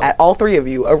Oh. at all three of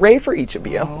you. A ray for each of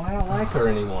you. Oh, I don't like her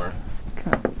anymore.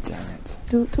 God damn it.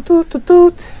 Doot, doot, doot, doot,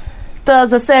 doot.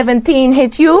 Does a 17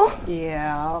 hit you?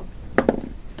 Yeah.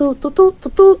 Doot, doot, doot,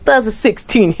 doot, doot. Does a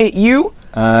 16 hit you?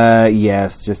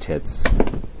 Yes, just hits.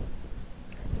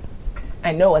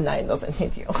 I know a 9 doesn't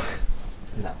hit you.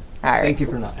 No. All right. Thank you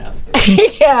for not asking.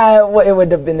 Yeah, it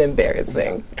would have been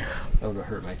embarrassing. That would have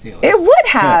hurt my feelings. It would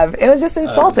have. It was just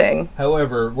insulting.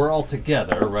 However, we're all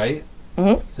together, right?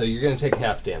 Mm-hmm. So you're going to take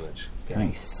half damage. Okay.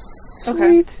 Nice.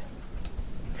 Sweet.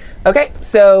 Okay,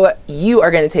 so you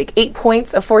are going to take 8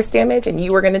 points of force damage, and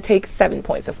you are going to take 7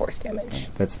 points of force damage.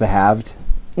 That's the halved.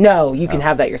 No, you can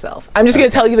have that yourself. I'm just going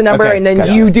to tell you the number, Okay, and then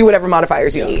gotcha. you do whatever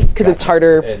modifiers you need, because it's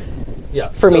harder And yeah,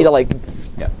 for me so to like.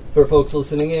 For folks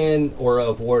listening in, Aura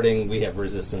of Warding, we have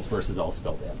resistance versus all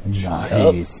spell damage.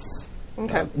 Nice.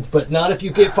 Okay. But not if you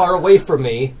get far away from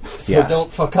me, so Yeah. don't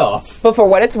fuck off. But for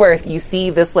what it's worth, you see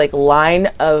this like line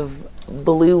of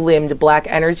blue-limbed black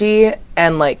energy,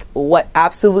 and like what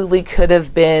absolutely could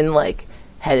have been like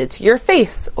headed to your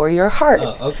face or your heart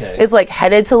Oh, okay. is like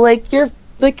headed to like your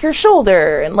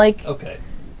shoulder and like Okay.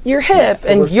 your hip, So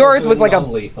we're and still yours was doing like a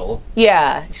non-lethal.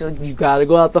 yeah. She's like, you gotta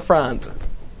go out the front.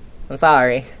 I'm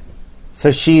sorry.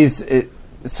 So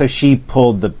she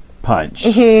pulled the punch.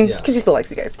 Yeah. Because she still likes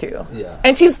you guys, too. Yeah.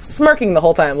 And she's smirking the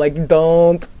whole time, like,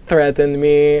 don't threaten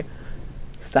me.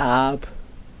 Stop.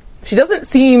 She doesn't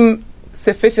seem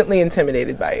sufficiently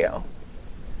intimidated by you.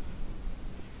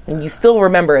 And you still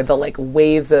remember the, like,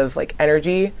 waves of, like,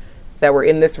 energy that were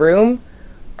in this room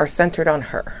are centered on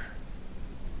her.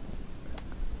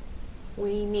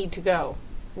 We need to go.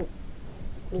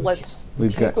 Let's.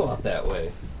 We've Can't got. go out that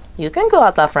way. You can go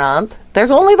out the front.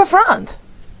 There's only the front.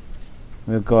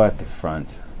 We'll go at the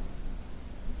front,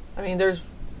 I mean, there's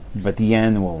but the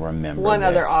Yen will remember. one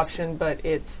other this. option, but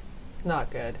it's not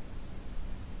good.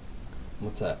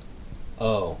 What's that?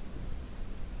 Oh.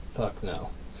 Fuck no.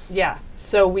 Yeah,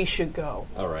 so we should go.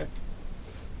 All right.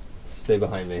 Stay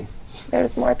behind me.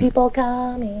 There's more people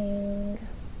coming.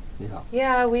 Yeah.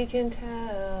 Yeah, we can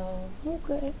tell.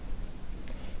 Okay.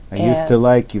 I used to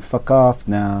like you. Fuck off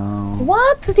now.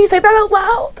 What? Did you say that out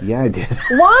loud? Yeah, I did.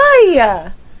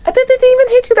 Why? I didn't even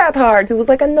hit you that hard. It was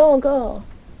like a no-go.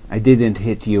 I didn't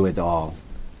hit you at all.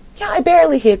 Yeah, I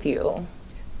barely hit you.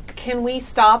 Can we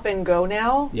stop and go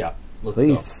now? Yeah. Let's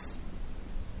Please.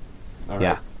 go. All right.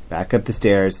 Yeah. Back up the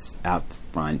stairs, out the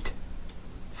front.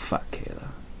 Fuck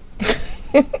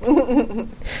Kayla.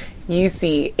 You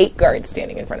see 8 guards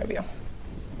standing in front of you.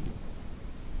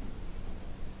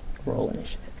 Roll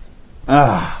initiative.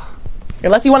 Ah.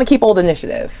 Unless you want to keep old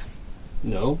initiative.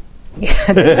 No. Mine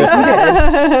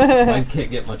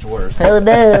can't get much worse. Oh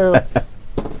no.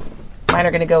 Mine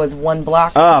are going to go as 1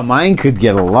 block. Oh, mine could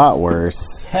get a lot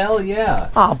worse. Hell yeah.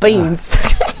 Aw, beans.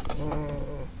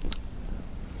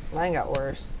 Mine got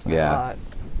worse. Yeah. A lot.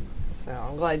 So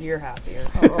I'm glad you're happier.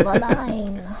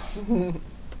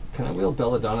 Can I wield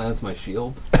Belladonna as my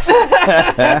shield?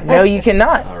 No, you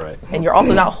cannot. All right. And you're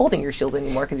also not holding your shield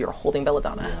anymore because you're holding Yeah,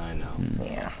 Belladonna. I know.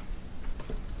 Yeah.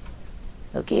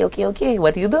 Okay.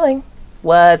 What are you doing?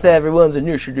 What's everyone's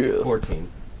initiative? 14.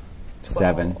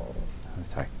 7. Oh,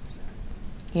 sorry.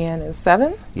 Ian is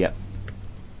 7. Yep.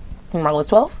 And Marlo is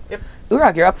 12. Yep.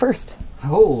 Urag, you're up first.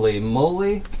 Holy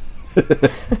moly.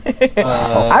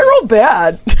 I rolled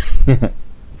bad.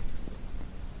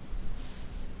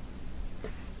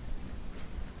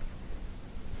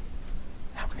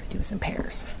 Now we're going to do this in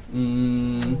pairs.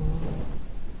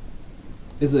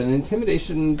 Is it an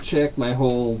intimidation check my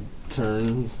whole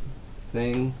turn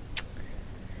thing?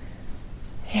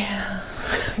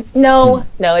 No,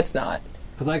 it's not.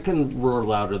 Because I can roar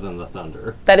louder than the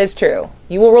thunder. That is true.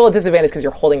 You will roll a disadvantage because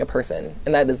you're holding a person,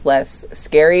 and that is less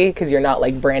scary because you're not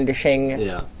like brandishing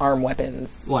Yeah. arm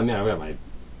weapons. Well, I mean, I've got my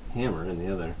hammer in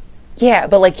the other. Yeah,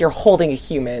 but like you're holding a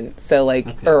human, so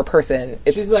like or a person.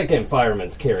 It's She's like in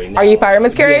fireman's carry now. are you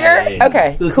fireman's carrying her? Yeah.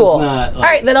 Okay, This cool. Is not, All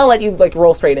right, then I'll let you like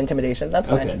roll straight intimidation. That's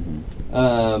fine.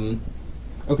 Okay.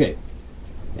 Okay.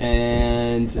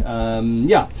 And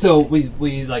yeah, so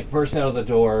we like burst out of the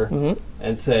door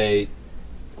and say,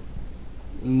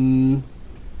 4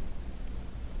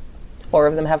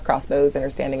 of them have crossbows and are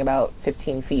standing about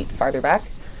 15 feet farther back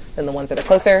than the ones that are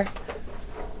closer,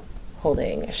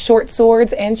 holding short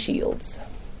swords and shields.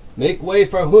 "Make way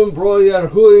for Humbroyer,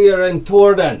 Huyer, and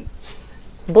Torden."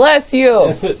 Bless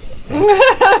you.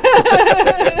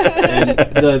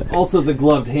 And also the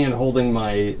gloved hand holding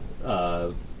my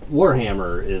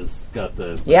warhammer is got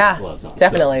the Yeah, gloves on.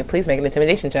 definitely. Please make an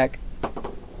intimidation check. So,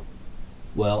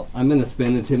 well, I'm going to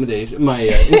spend intimidation. My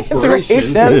inspiration.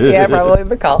 Yeah, probably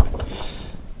the call.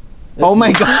 Oh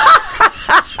my god.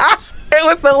 It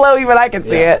was so low, even I could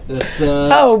see Yeah, it. that's,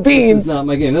 Oh, beans. This is not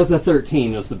my game. That's a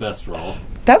 13. That's the best roll.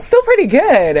 That's still pretty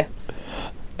good.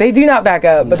 They do not back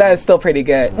up, but that is still pretty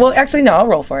good. Well, actually, no, I'll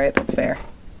roll for it. That's fair.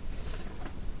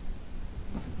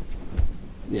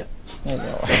 Yeah. I'm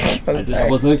I sorry.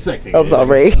 wasn't expecting I'm it.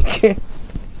 sorry.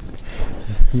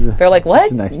 They're like, what?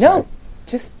 It's a nice No, try.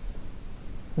 just...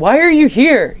 Why are you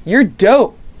here? You're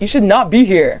dope. You should not be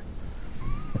here.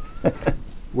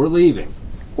 We're leaving.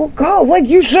 Well, go. Like,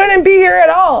 you shouldn't be here at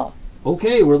all.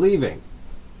 Okay, we're leaving.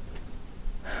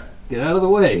 Get out of the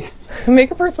way.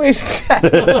 Make a persuasion check.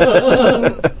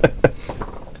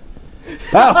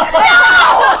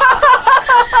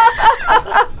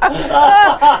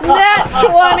 Nat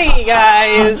 20,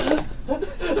 guys.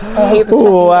 I hate this.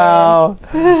 Wow.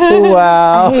 I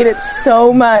Wow. hate it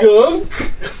so much.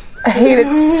 I hate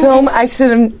it so much. I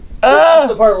should have... This is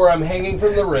the part where I'm hanging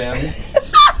from the rim.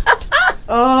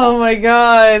 Oh my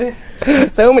god.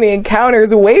 So many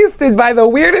encounters wasted by the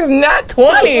weirdest nat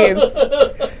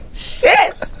 20s.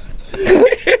 Shit.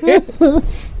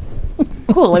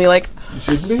 Cool. Let me like... You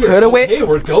shouldn't be here. Put away- Okay,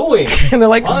 we're going. And they're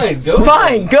like, Fine, go.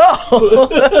 fine,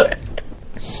 go.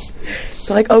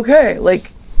 They're like, okay,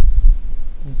 like,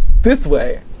 this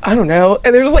way. I don't know.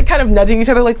 And they're just like kind of nudging each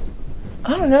other like,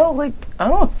 I don't know, like, I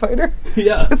don't want to fight her.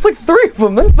 Yeah. It's like 3 of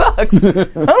them. This sucks. I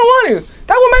don't want to.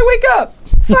 That one might wake up.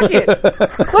 Fuck it.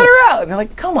 Let her out. And they're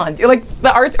like, come on. Like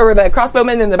the art or the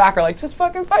crossbowmen in the back are like, just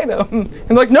fucking fight him. And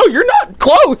they're like, no, you're not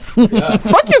close.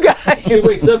 Fuck you guys. She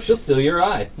wakes up, she'll steal your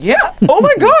eye. Yeah. Oh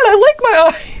my god, I like my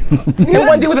eyes. And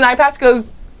one dude with an eye patch goes,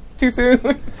 too soon.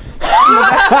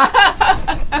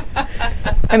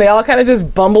 And they all kind of just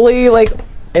bumbly like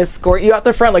escort you out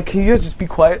the front. Like, can you guys just be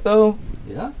quiet though?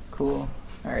 Yeah. Cool.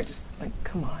 All right, just like,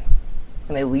 come on.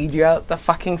 And they lead you out the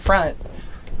fucking front.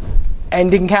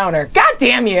 End encounter. God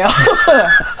damn you.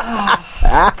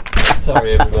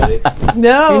 Sorry, everybody.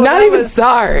 No, You're not that even was,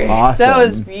 sorry. Awesome. That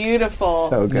was beautiful.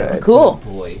 so good. Cool.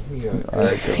 Boy, you're All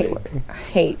right, good boy. I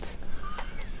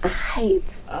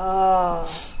hate.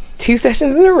 2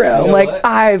 sessions in a row. know I'm like, what?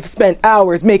 I've spent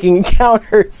hours making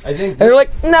encounters. I think and they're like,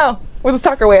 no, we'll just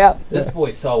talk our way out. this boy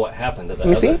saw what happened to the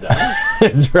me other see. guy.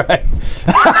 That's right.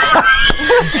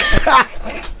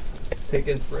 Take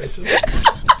inspiration.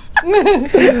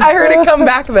 I heard it come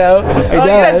back though.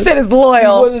 That did. shit is See what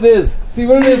loyal. it is. See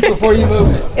what it is before you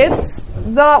move it. It's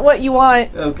not what you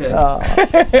want. Okay.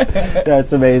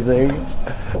 That's amazing.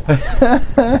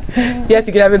 Yes,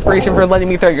 you can have inspiration for letting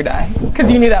me throw your die because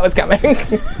you knew that was coming.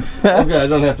 Okay, I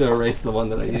don't have to erase the one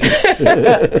that I used.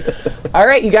 All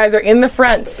right, you guys are in the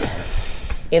front,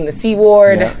 in the Sea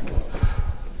Ward. Yeah.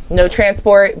 No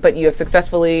transport, but you have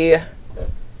successfully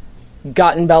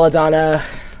gotten Belladonna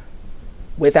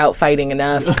without fighting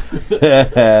enough,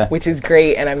 which is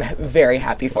great, and I'm very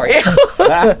happy for you.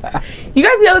 You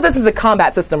guys know that this is a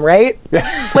combat system, right?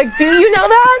 Like, do you know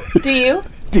that? Do you?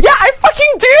 Yeah, I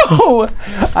fucking do!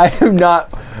 I have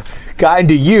not gotten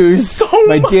to use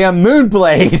my damn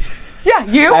Moonblade. Yeah,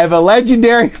 you? I have a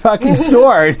legendary fucking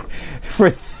sword for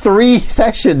 3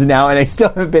 sessions now, and I still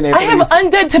haven't been able I have to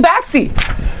use undead tabaxi.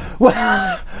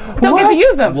 Don't get to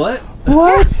use them. What?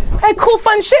 What? I had cool,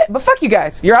 fun shit, but fuck you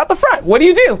guys. You're out the front. What do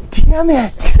you do? Damn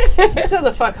it. Let's go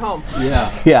the fuck home.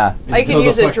 Yeah. Yeah. I can Go the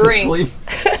use a fuck to drink. sleep.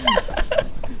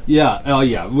 Yeah. Oh,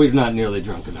 yeah. We're not nearly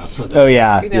drunk enough for that. Oh,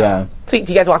 yeah. know. Yeah. Sweet.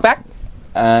 Do you guys walk back?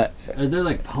 Are there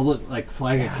like public, like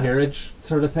flag a carriage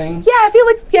sort of thing? Yeah, I feel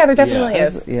like, yeah, there definitely Yeah.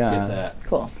 is. Get Yeah. that.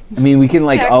 Cool. I mean, we can,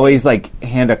 like, Taxi. always, like,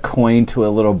 hand a coin to a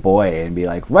little boy and be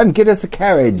like, run, get us a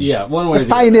carriage. Yeah, one way or The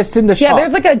the other. finest in the shop. Yeah,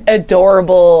 there's like an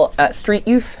adorable street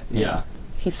youth. Yeah.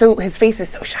 His face is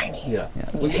so shiny. Yeah.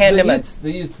 You hand him a-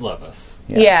 the youths love us.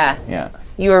 Yeah. Yeah.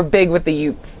 You were big with the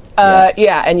youths. Yeah.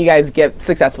 Yeah, and you guys get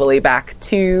successfully back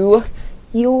to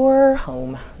your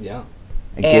home. Yeah.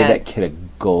 I gave And- that kid a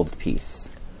gold piece.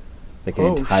 Like an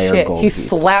entire Shit. gold He piece.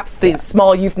 slaps the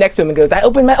small youth next to him and goes, I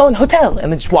opened my own hotel,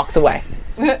 and then just walks away,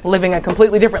 living a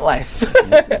completely different life.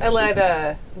 I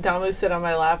let Damu sit on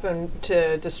my lap and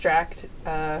to distract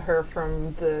her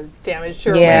from the damage to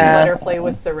her wing, Yeah. let her play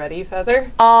with the ready feather.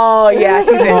 Oh, yeah,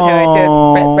 she's into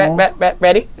it. Just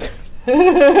ready?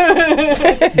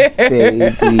 Baby.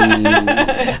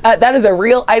 That is a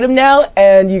real item now,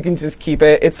 and you can just keep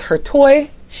it. It's her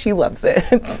toy. She loves it.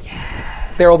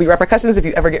 There will be repercussions if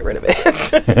you ever get rid of it.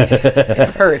 It's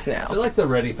hers I now. feel like the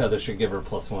ready feather should give her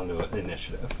 +1 to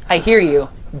initiative. I hear you.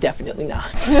 Definitely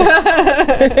not.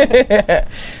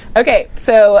 Okay,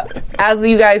 so as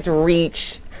you guys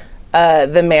reach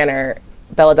the manor,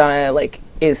 Belladonna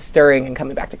is stirring and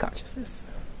coming back to consciousness.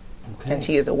 Okay. And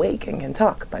she is awake and can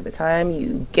talk by the time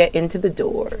you get into the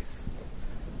doors.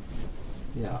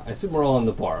 Yeah, I assume we're all in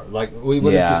the bar. Like, we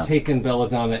would have Yeah. just taken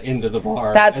Belladonna into the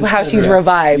bar. That's and how set she's her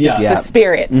revived. Yeah. It's Yeah. the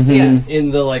spirits. Yes.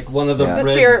 in the, one of the Yeah. red The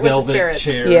spirit with the velvet spirits.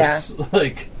 chairs.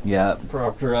 Yeah.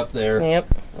 Propped her up there. Yep.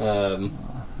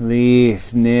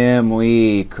 Leaf, Nim,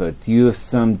 we could use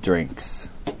some drinks.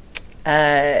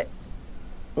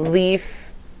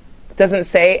 Leaf doesn't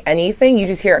say anything. You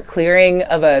just hear a clearing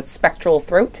of a spectral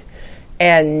throat.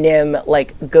 And Nim,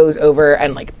 goes over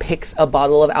and, picks a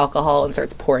bottle of alcohol and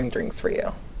starts pouring drinks for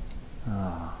you.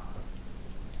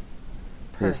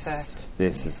 Perfect.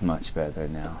 This is much better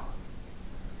now.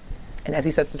 And as he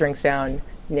sets the drinks down,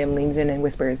 Nim leans in and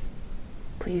whispers,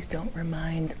 "Please don't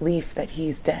remind Leaf that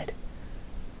he's dead.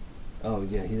 Oh,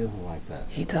 yeah, he doesn't like that.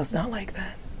 He does not like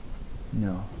that."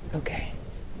 No. Okay.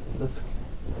 That's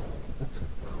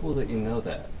cool that you know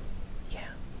that. Yeah.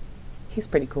 He's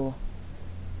pretty cool.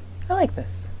 I like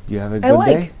this. You have a I good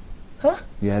like. day? Huh?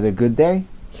 You had a good day?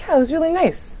 Yeah, it was really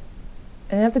nice.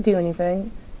 I didn't have to do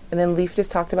anything. And then Leaf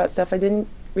just talked about stuff I didn't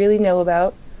really know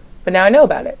about. But now I know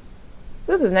about it.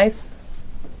 So this is nice.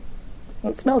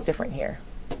 It smells different here.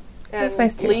 And That's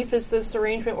nice, too. Leaf, is this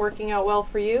arrangement working out well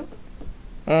for you?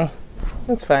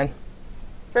 That's fine.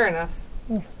 Fair enough.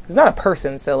 He's not a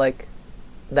person, so,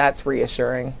 that's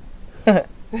reassuring.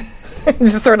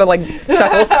 Just sort of like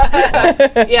chuckles.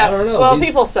 Yeah. I don't know, Well, he's-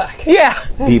 people suck. Yeah,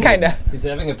 People- kind of. He's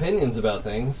having opinions about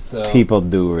things, so People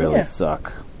do really Yeah.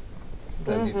 suck.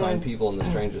 sometimes you find people in the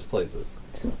strangest places.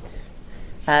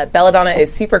 Belladonna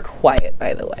is super quiet,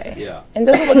 by the way. Yeah. And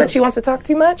doesn't look like she wants to talk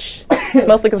too much.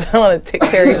 Mostly because I want to take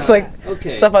Terry's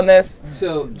Okay. stuff on this.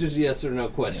 So, just yes or no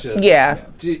question. Yeah.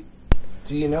 Do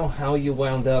you know how you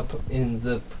wound up in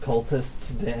the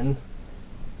cultist's den?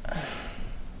 I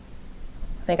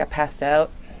think I passed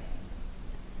out.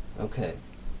 Okay.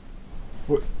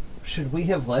 Should we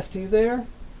have left you there?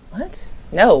 What?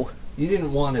 No. You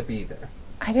didn't want to be there.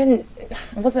 I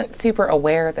wasn't super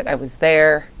aware that I was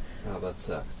there. Oh, that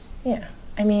sucks. Yeah.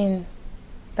 I mean,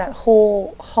 that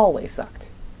whole hallway sucked.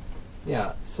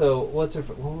 Yeah. So, what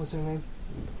was her name?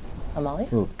 Amalia?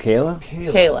 Ooh, Kayla?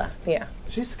 Kayla. Yeah.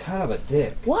 She's kind of a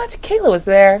dick. What? Kayla was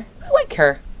there. I like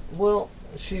her. Well,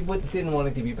 she didn't want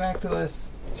to give you back to us.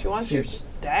 She wants your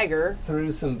dagger.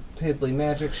 Through some piddly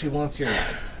magic, she wants your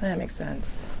knife. That makes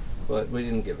sense. But we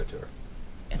didn't give it to her.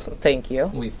 Thank you.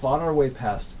 We fought our way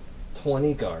past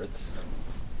 20 guards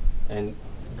and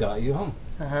got you home.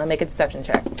 Make a deception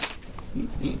check.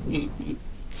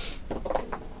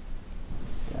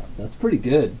 Yeah, that's pretty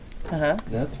good. Uh-huh.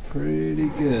 That's pretty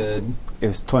good. It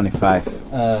was 25.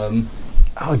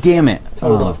 Oh, damn it.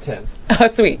 total Oh. of 10. Oh,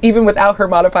 sweet. Even without her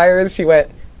modifiers, she went,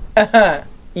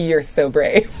 you're so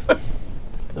brave.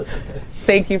 That's okay.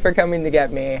 Thank you for coming to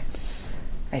get me.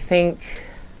 I think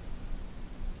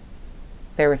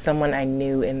there was someone I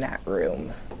knew in that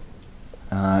room.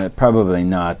 Probably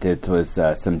not. It was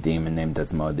some demon named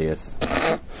Asmodeus.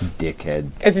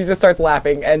 Dickhead. And she just starts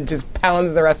laughing and just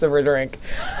pounds the rest of her drink.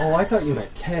 Oh, I thought you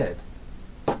meant Ted.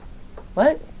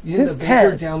 What? You Who's the baker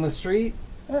Ted? down the street?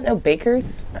 I don't know,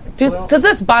 bakers? Dude, Well- does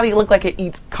this body look like it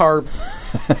eats carbs?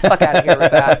 Fuck out of here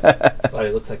with that. But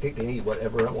it looks like it can eat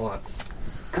whatever it wants.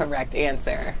 Correct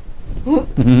answer.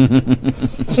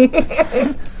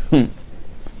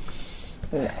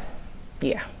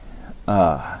 Yeah.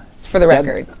 Just for the that-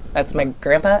 record, that's my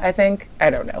grandpa, I think. I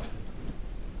don't know.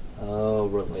 Oh,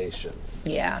 relations.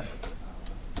 Yeah.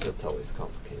 That's always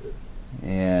complicated.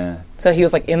 Yeah. So he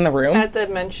was like in the room? At the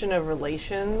mention of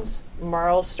relations,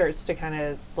 Marl starts to kind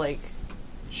of like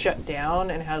shut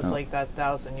down and has like that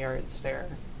 1,000-yard stare.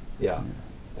 Yeah.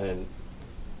 And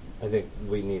I think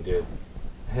we need to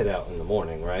head out in the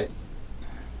morning, right?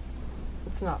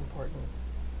 It's not important.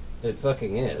 It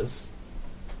fucking is.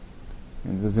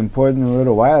 It was important a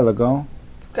little while ago.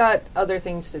 We've got other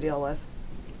things to deal with.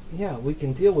 Yeah, we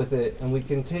can deal with it, and we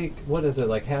can take, what is it,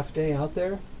 like half day out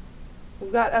there?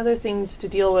 We've got other things to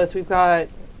deal with. We've got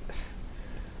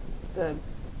the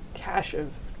cache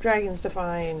of dragons to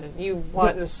find, and you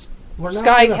want this We're not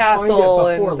Sky gonna Castle,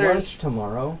 find it before and there's... lunch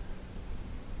tomorrow.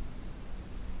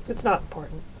 It's not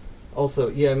important. Also,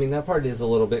 yeah, I mean, that part is a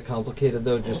little bit complicated,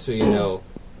 though, just so you know.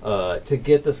 To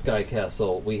get the Sky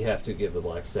Castle, we have to give the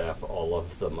Blackstaff all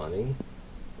of the money.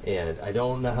 And I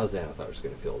don't know how Xanathar's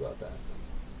going to feel about that.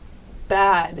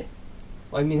 Bad.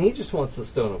 I mean, he just wants the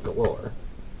Stone of Galore.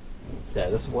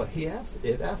 That is what he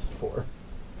asked for.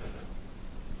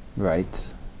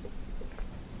 Right.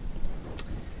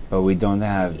 But we don't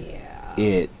have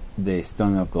Yeah. the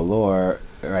Stone of Galore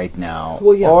right now,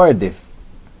 Well, yeah. or the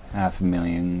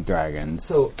 500,000 dragons.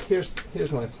 So here's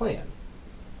my plan.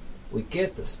 We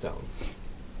get the stone.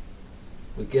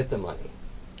 We get the money.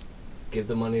 Give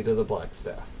the money to the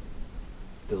Blackstaff.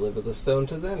 Deliver the stone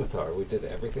to Xanathar. We did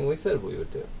everything we said we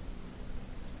would do.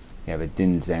 Yeah, but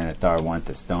didn't Xanathar want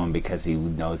the stone because he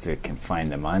knows it can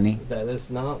find the money? That is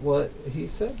not what he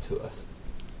said to us.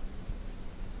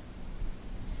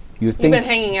 You You've think been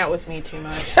hanging out with me too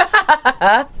much.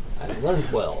 I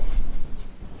learned well.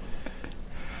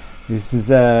 this is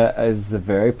a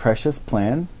very precious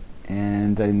plan,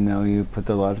 and I know you put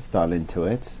a lot of thought into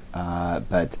it,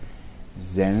 but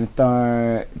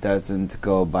Xanathar doesn't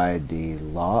go by the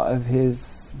law of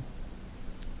his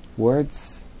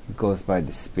words. He goes by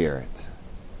the spirit.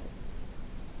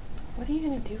 What are you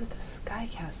going to do with the Sky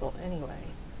Castle anyway?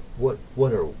 What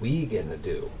are we gonna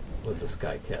do with the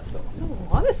Sky Castle? I don't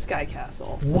want a Sky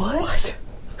Castle. What?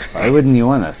 Why wouldn't you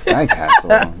want a sky castle?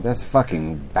 That's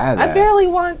fucking badass. I barely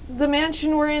want the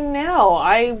mansion we're in now.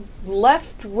 I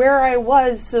left where I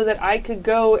was so that I could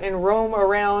go and roam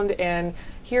around and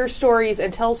hear stories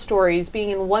and tell stories. Being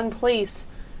in one place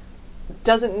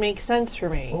doesn't make sense for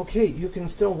me. Okay, you can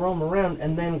still roam around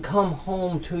and then come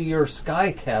home to your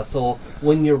Sky Castle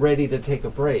when you're ready to take a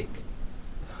break.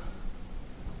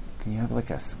 Can you have like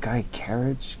a sky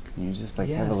carriage? Can you just like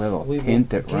have a Yes, little we will tent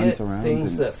that get runs around?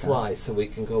 things in the that sky? fly so we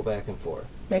can go back and forth.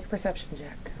 Make a perception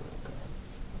check.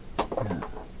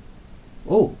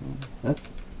 Oh,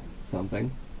 That's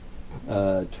something.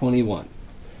 21.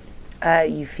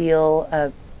 You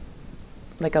feel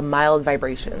like a mild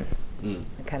vibration,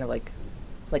 kind of like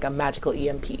a magical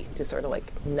EMP, just sort of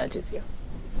like nudges you.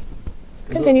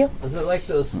 Continue. Was it like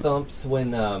those thumps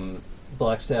when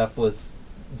Blackstaff was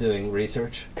doing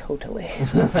research? Totally.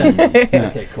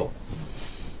 Okay, cool.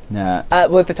 Nah.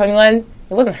 With the 21, it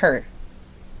wasn't her.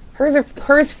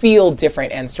 Hers feel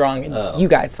different and strong, and you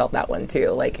guys felt that one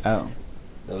too. Like, Oh.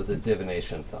 That was a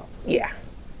divination thump. yeah,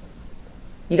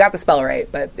 you got the spell right,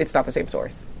 but it's not the same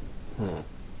source.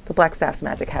 The Blackstaff's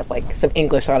magic has like some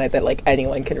English on it that like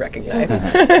anyone can recognize.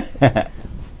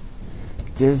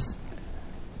 There's...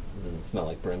 Does it smell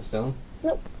like brimstone?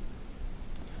 Nope.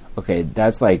 Okay,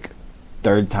 that's like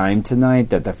third time tonight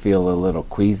that I feel a little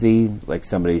queasy, like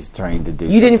somebody's trying to do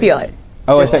You didn't something. feel it.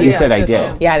 Oh, I thought you said I just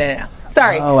did. now. Yeah, no.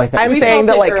 Sorry. Oh, I thought I'm you said- saying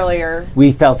Felt that it like earlier.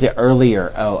 We felt it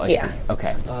earlier. Oh, I Yeah. see.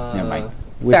 Okay. Never mind.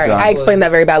 sorry, Withdraw. I explained that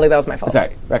very badly. That was my fault.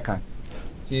 Sorry, retcon.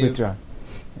 Do you, Withdraw.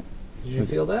 did you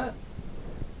feel that?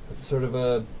 It's sort of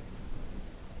a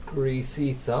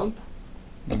greasy thump?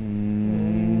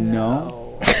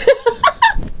 No.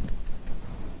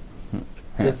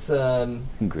 It's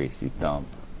Greasy thump.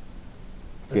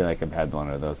 I feel like I've had one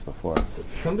of those before.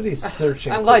 somebody's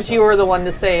searching. I'm for glad you were something. the one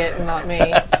to say it and not me.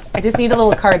 I just need a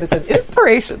little card that says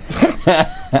inspiration.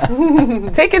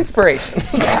 Take inspiration.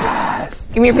 Yes.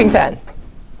 Give me your pink pen.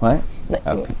 What?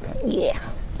 Okay. Yeah.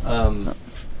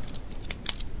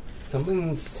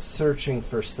 Someone's searching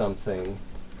for something.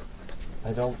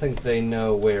 I don't think they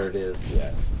know where it is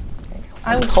yet.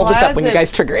 I'm Just hold this glad up when you that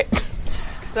guys trigger it.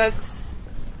 That's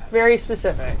very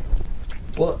specific.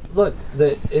 Well, look,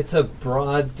 it's a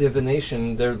broad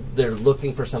divination. They're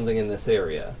looking for something in this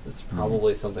area. It's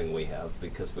probably something we have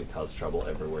because we cause trouble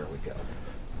everywhere we go.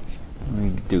 We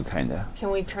do kind of.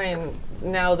 Can we try and,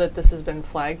 now that this has been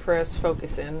flagged for us,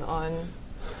 focus in on,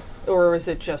 or is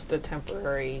it just a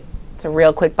temporary, It's a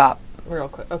real quick bop. real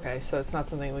quick? Okay, so it's not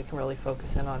something we can really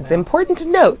focus in on It's now. important to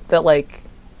note that like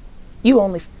you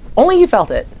only you felt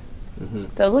it.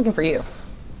 So I was looking for you.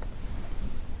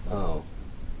 Oh,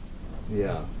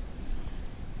 yeah.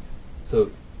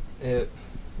 So it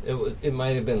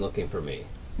might have been looking for me.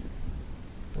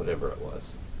 Whatever it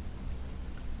was.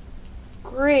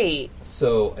 Great.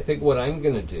 So I think what I'm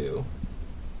going to do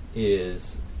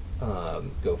is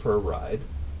go for a ride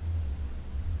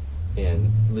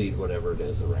and lead whatever it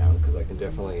is around, because I can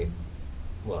definitely,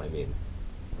 well, I mean,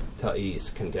 Thais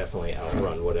can definitely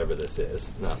outrun whatever this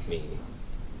is, not me.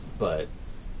 But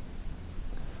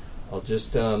I'll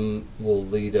just, we'll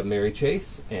lead a merry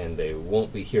chase, and they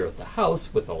won't be here at the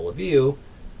house with all of you,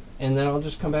 and then I'll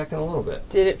just come back in a little bit.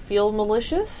 Did it feel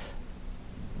malicious?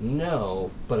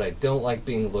 No, but I don't like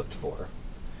being looked for.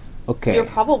 Okay. You're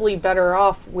probably better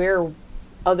off where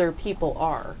other people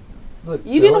are. Look,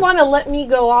 You didn't want to let me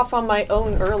go off on my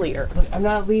own earlier. Look, I'm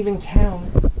not leaving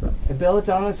town. And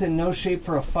Belladonna's in no shape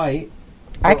for a fight.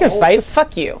 I can Oh. fight.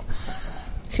 Fuck you.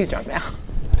 She's drunk now.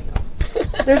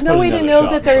 There's no Put way to another know shot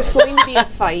that in there's front. going to be a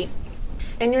fight,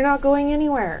 and you're not going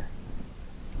anywhere.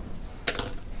 You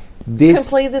can This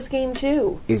play this game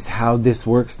too. is how this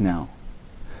works now.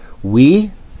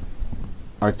 We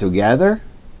are together,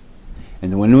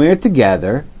 and when we are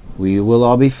together, we will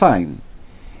all be fine.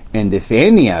 And if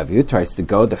any of you tries to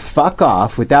go the fuck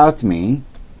off without me,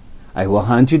 I will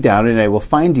hunt you down and I will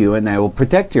find you and I will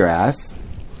protect your ass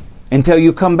until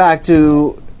you come back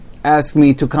to ask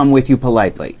me to come with you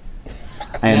politely.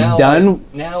 I am done.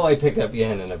 Now I pick up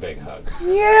Yen in a big hug.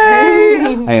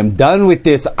 I am done with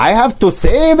this. I have to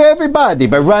save everybody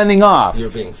by running off.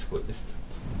 You're being squeezed.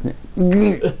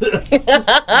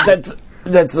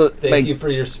 That's Thank you for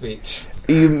your speech.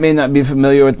 You may not be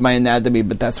familiar with my anatomy,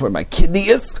 but that's where my kidney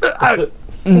is. Try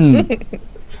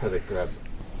to grab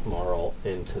Marl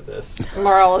into this.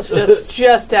 Marl is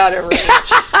just out of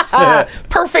range.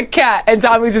 Perfect cat. And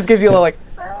Tommy just gives you a little like.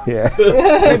 Yeah.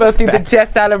 They both do the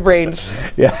just out of range.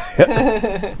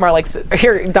 Yeah. More like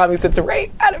here. Tommy sits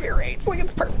right out of your range. Like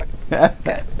it's perfect.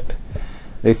 Good.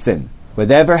 Listen,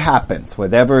 whatever happens,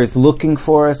 whatever is looking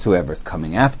for us, whoever's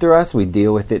coming after us, we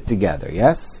deal with it together,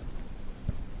 yes?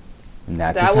 And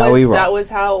that is how we roll. That was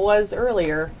how it was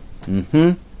earlier.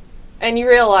 Mm-hmm. And you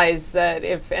realize that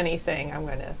if anything, I'm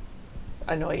going to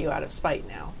annoy you out of spite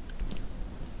now.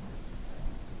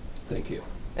 Thank you.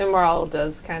 And Marl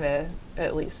does kind of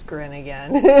at least grin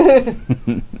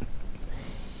again.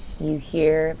 You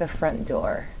hear the front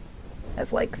door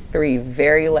as like 3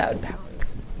 very loud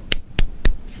pounds.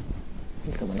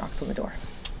 And someone knocks on the door.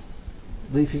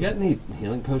 Leaf, you got any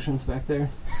healing potions back there?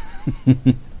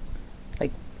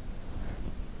 Like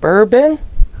bourbon?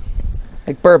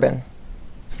 Like bourbon.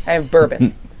 I have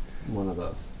bourbon. one of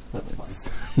those. That's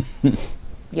fine.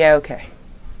 Yeah, okay.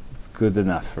 It's good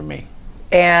enough for me.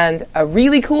 And a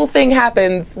really cool thing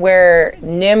happens where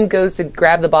Nim goes to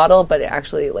grab the bottle, but it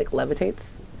actually like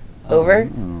levitates over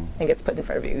and gets put in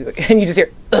front of you. He's like, and you just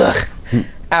hear ugh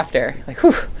after, like,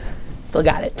 whew, still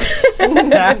got it.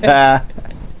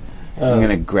 I'm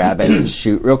gonna grab it and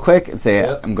shoot real quick and say,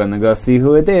 Yep. I'm gonna go see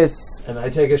who it is. And I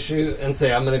take a shoot and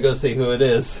say, I'm going to go see who it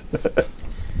is.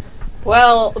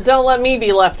 Well, don't let me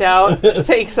be left out.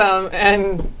 Take some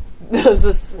and does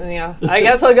this. Yeah, I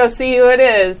guess I'll go see who it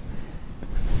is.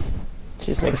 She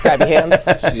just makes crabby hands.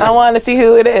 I want to see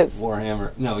who it is.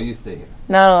 Warhammer. No, you stay here.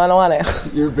 No, I don't want to.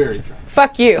 You're very drunk.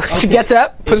 Fuck you. She gets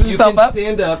up, pushes If you herself can up.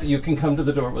 stand up, you can come to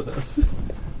the door with us.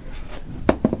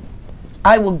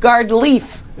 I will guard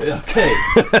Leaf. Okay.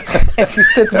 And she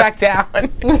sits back down.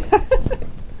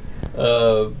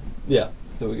 Yeah.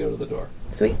 So we go to the door.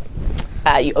 Sweet.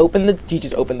 You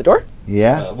just open the door?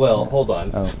 Yeah. Well, hold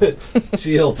on. Oh.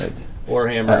 Shield,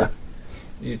 Warhammer,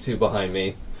 you two behind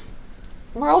me.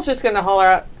 Marl's just gonna holler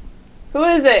out, "Who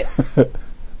is it?"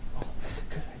 That's a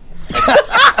good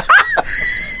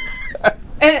idea.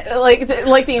 And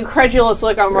like the incredulous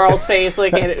look on Marl's face,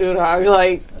 like at Udog,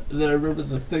 like. And then I remember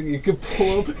the thing you could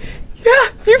pull up. Yeah,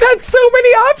 you've had so many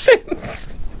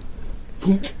options.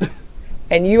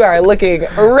 And you are looking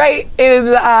right in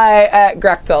the eye at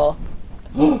Grechtel.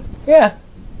 Yeah.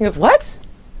 He goes, what?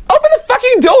 Open the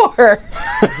fucking door!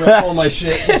 Drop all my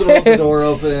shit, throw the door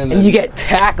open. And you get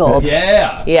tackled.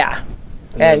 Yeah. Yeah.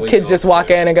 then And we kids go just walk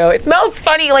in upstairs. and go, it smells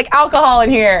funny like alcohol in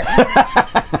here.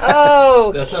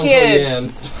 Oh, That's Uncle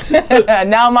kids! Yan's.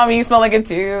 Now, Mommy, you smell like it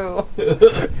too.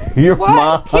 Your What?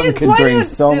 mom Kids, can why drink don't,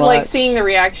 so much. like seeing the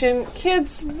reaction?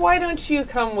 Kids, why don't you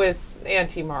come with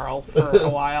Auntie Marl for a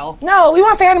while? No, we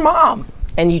want to say hi to Mom.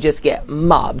 And you just get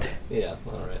mobbed Yeah,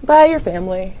 all right. by your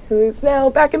family, who is now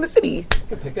back in the city.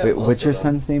 Pick up Wait, most what's your of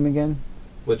them. son's name again?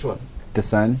 Which one? The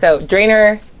son? So,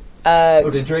 Drainer, Oh,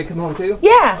 did Drake come home too?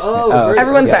 yeah. Oh, great.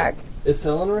 Everyone's Okay. back. Is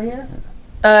Selenor here?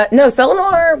 No,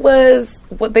 Selenor was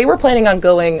what they were planning on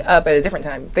going up at a different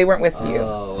time. They weren't with you.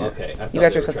 Oh, okay. I thought guys they were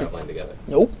were supposed to- traveling together.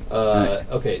 Nope.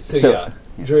 Okay, so So- yeah.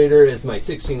 Drader is my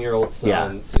 16-year-old son,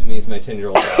 Yeah. Sumi is my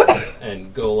 10-year-old son,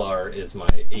 and Golar is my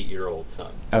 8-year-old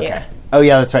son. Okay. Yeah. Oh,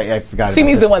 yeah, that's right. I forgot.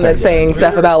 Sumi's the one that's saying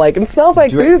stuff about like it smells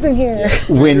like Dra- booze in here.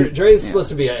 When Dre is supposed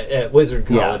to be at Wizard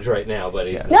Yeah. College right now, but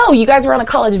he's... No, you guys were on a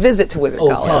college visit to Wizard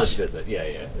college College. visit. Yeah.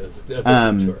 It was a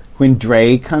visit tour. when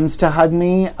Dre comes to hug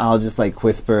me, I'll just like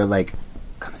whisper, like,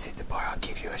 "Come see the bar. I'll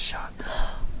give you a shot."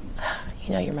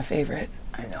 You know you're my favorite.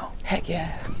 I know. Heck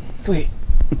yeah. Sweet.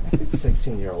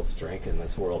 16-year-olds drink in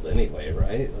this world anyway,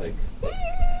 right? Like,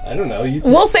 I don't know. You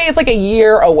We'll say it's like a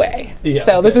year away. Yeah,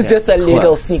 So this okay. is just a It's little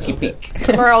close. sneaky Okay.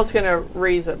 peek. Marl's gonna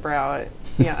raise a brow at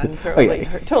Jan. Totally,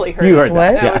 yeah. totally heard. You heard it. that,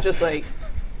 And I yeah. was just like,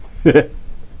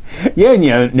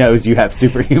 Yeah, knows you have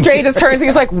superhuman. Dre just turns and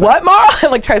he's like, "What, Mara?"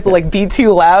 And like tries to like be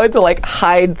too loud to like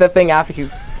hide the thing after he's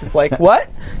just like, "What?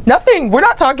 Nothing. We're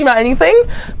not talking about anything.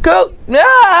 Go."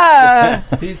 Ah.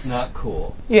 He's not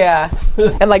cool. Yeah.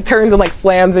 And like turns and like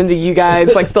slams into you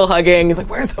guys, like still hugging. He's like,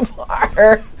 "Where's the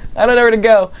bar? I don't know where to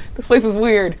go. This place is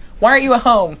weird. Why aren't you at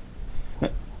home?"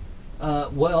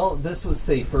 Well, this was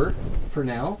safer for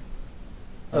now.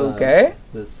 Okay.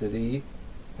 The city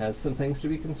has some things to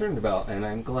be concerned about, and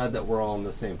I'm glad that we're all in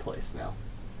the same place now.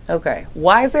 Okay.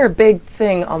 Why is there a big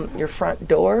thing on your front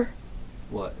door?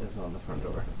 What is on the front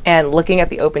door? And looking at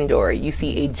the open door, you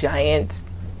see a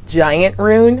giant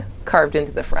rune carved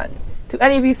into the front. Do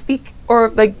any of you speak or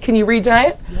like can you read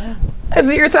giant? Yeah. Is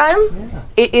it your time? Yeah.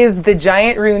 It is the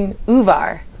giant rune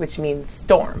Uvar, which means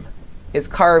storm, is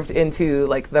carved into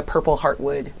like the purple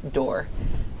heartwood door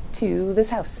to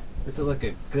this house. Is it like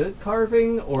a good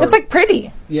carving, or It's like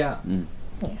pretty. yeah?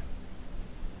 Yeah.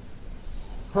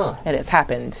 Huh? And it's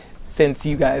happened since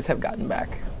you guys have gotten back.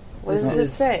 what This does it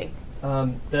is- say?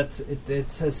 That's it. It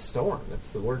says storm.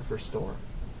 It's the word for storm,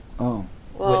 Oh,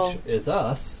 Well, which is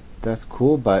us. that's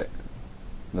cool, but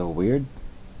a little weird.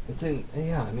 It's in.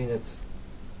 Yeah, I mean, it's.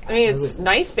 I mean, it's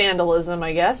nice vandalism,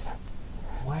 I guess.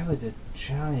 Why would a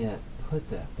giant put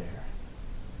that there?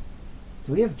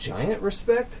 Do we have giant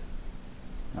respect?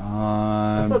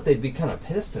 I thought they'd be kind of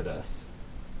pissed at us.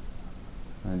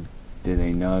 Do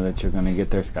they know that you're going to get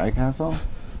their sky castle?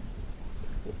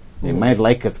 They might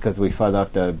like us because we fought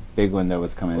off the big one that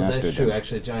was coming Well, after that's true. them.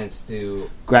 Actually, giants do.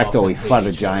 Gracto, often we hate fought a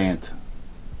each other. giant.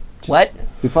 What?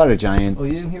 We fought a giant. Oh,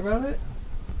 you didn't hear about it?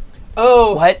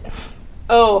 Oh, What?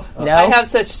 oh, No? I have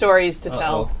such stories to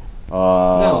tell.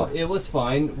 No, it was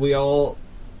fine. We all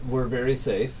were very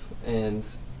safe, and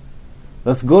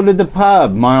Let's go to the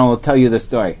pub. Marlon will tell you the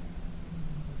story.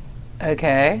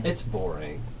 Okay. it's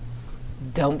boring.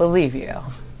 Don't believe you.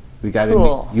 We gotta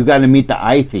Cool. you gotta meet the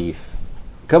eye thief.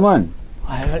 Come on.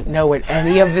 I don't know what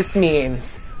any of this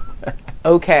means.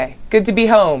 Okay, good to be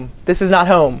home. This is not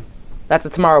home. That's a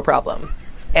tomorrow problem.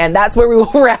 And that's where we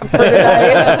will wrap for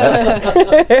tonight.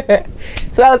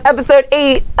 So that was episode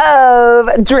 8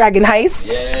 of Dragon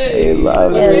Heist. Yay!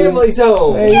 love My it. family's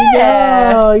home.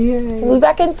 Yeah. Oh, yay. We'll be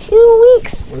back in 2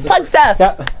 weeks. Plug stuff.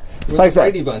 Yeah. We're Like the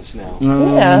that. Brady Bunch now.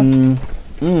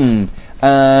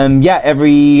 Yeah.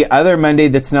 Every other Monday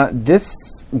that's not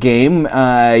this game,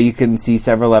 you can see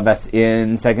several of us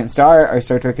in Second Star, our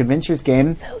Star Trek Adventures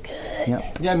game. So good.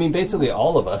 Yep. Yeah, I mean, basically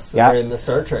all of us Yeah. are in the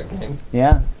Star Trek game.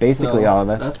 Yeah, basically So, all of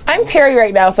us. That's I'm Terry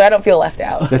right now, so I don't feel left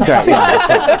out. That's right.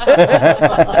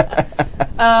 Yeah.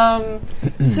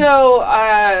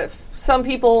 So, some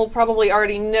people probably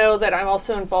already know that I'm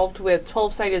also involved with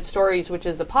 12-Sided Stories, which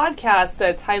is a podcast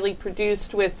that's highly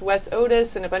produced with Wes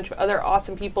Otis and a bunch of other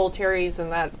awesome people. Terry's in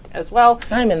that as well.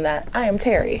 I'm in that. I am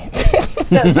Terry.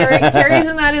 So Terry's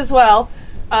in that as well.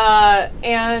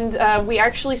 And we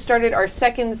actually started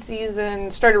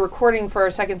recording for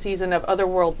our second season of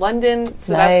Otherworld London.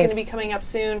 So that's going to be coming up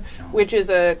soon, which is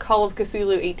a Call of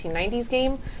Cthulhu 1890s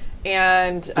game.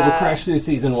 And So we'll crash through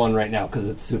season 1 right now because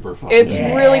it's super fun. it's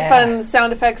really fun.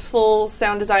 Sound effects, full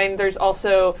sound design. There's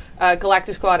also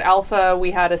Galactic Squad Alpha. We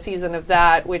had a season of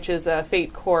that, which is a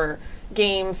Fate Core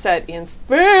game set in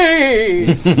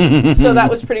space. So that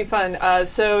was pretty fun.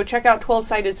 So check out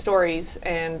 12-Sided Stories,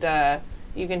 and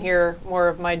you can hear more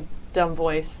of my dumb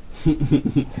voice.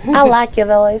 I like your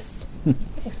voice.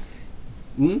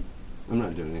 I'm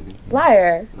not doing anything.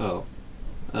 Liar. Oh.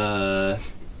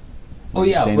 Oh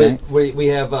yeah, Wednesday nights? we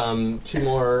have 2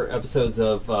 more episodes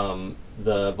of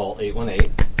the Vault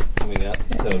 818 coming up.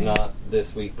 So not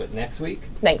this week, but next week,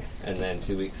 Nice. and then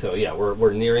 2 weeks. So yeah,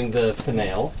 we're nearing the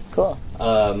finale. Cool.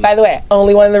 By the way,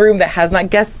 only one in the room that has not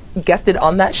guested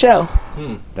on that show.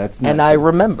 That's not And I true.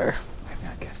 remember. I've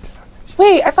not guessed it on that show.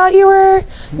 Wait, I thought you were...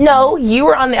 No, you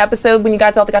were on the episode when you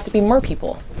guys all got to be more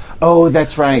people. Oh,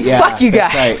 that's right. Yeah. Fuck you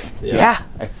that's guys. right. Yeah.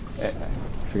 I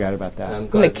forgot about that. I'm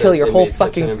gonna glad kill that your they whole made such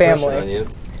fucking an impression family. on you.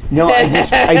 No, I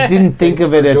didn't think Thanks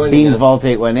of it for as joining being us. Vault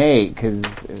 818 because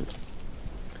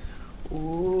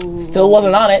Still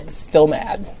wasn't on it. Still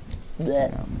mad.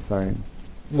 Blech. I'm sorry.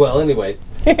 Well, anyway,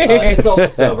 it's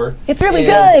almost over. It's really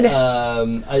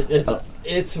And, good.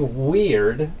 It's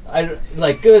weird.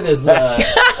 Good is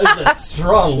a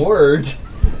strong word.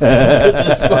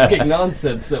 This fucking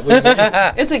nonsense that we make.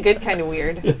 It's a good kind of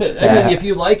weird. I mean, if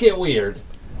you like it weird,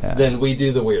 then we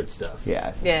do the weird stuff.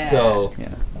 Yes. Yeah. So, Yeah.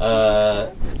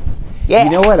 Yeah. You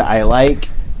know what I like?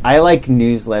 I like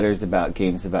newsletters about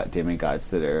games about demigods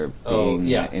that are being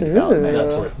in development.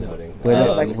 that's worth noting.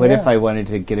 What if I wanted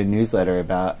to get a newsletter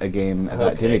about a game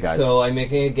about demigods? So I'm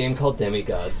making a game called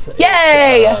Demigods.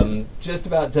 Yay! It's, just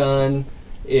about done.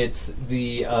 It's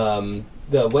the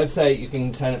website you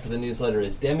can sign up for the newsletter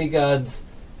is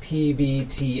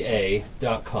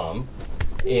demigodspbta.com.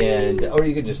 Or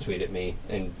you could just tweet at me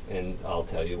and I'll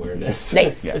tell you where it is.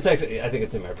 Nice. It's actually, I think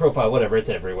it's in my profile, whatever, it's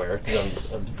everywhere.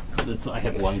 I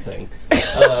have one thing.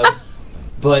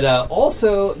 But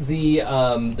also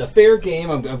the fair game,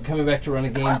 I'm coming back to run a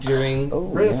game during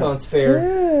Renaissance Fair,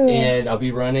 and I'll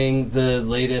be running the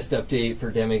latest update for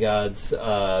Demigods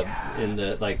in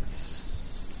the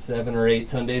 7 or 8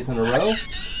 Sundays in a row.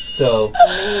 So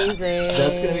Amazing.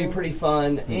 that's going to be pretty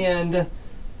fun. And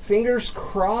fingers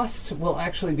crossed, we'll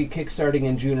actually be kickstarting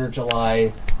in June or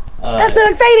July. That's so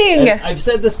exciting! And I've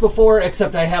said this before,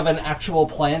 except I have an actual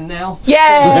plan now.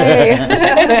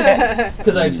 Yay!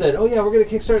 Because I've said, oh yeah, we're going to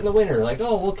kickstart in the winter.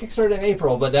 We'll kickstart in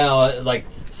April. But now,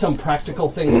 some practical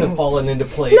things have fallen into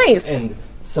place. Nice. And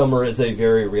summer is a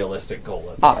very realistic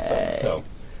goal at this time. So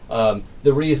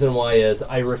the reason why is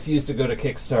I refuse to go to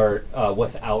Kickstart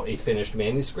without a finished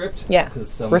manuscript. Yeah. 'Cause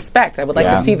some Respect. I would like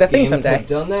Yeah. to see the thing games someday. have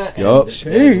done that. Yup.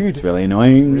 and It's really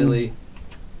annoying. really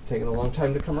taken a long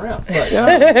time to come around.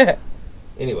 But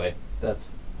anyway, that's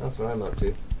what I'm up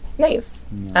to. Nice.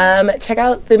 Check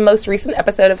out the most recent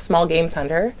episode of Small Games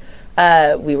Hunter.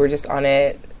 We were just on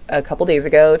it a couple days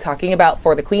ago talking about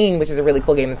For the Queen, which is a really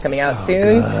cool game that's coming out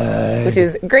soon, which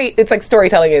is great. It's like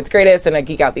storytelling at its greatest, and I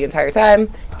geek out the entire time.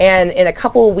 And in a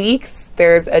couple weeks,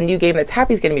 there's a new game that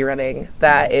Tappy's going to be running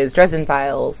that is Dresden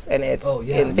Files, and it's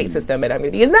in Fate System, and I'm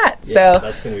going to be in that. Yeah, so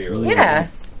that's going to be really yeah,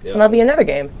 nice. Yep. and there'll be another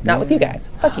game, not with you guys.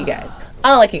 Fuck you guys. I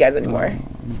don't like you guys anymore.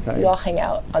 I'm sorry. You all hang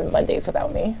out on Mondays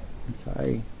without me. I'm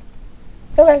sorry.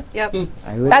 Okay, Yep.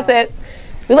 I would. that's it.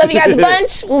 We love you guys a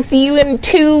bunch. We'll see you in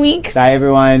 2 weeks. Bye,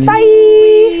 everyone.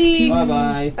 Bye.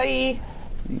 Bye-bye. Bye.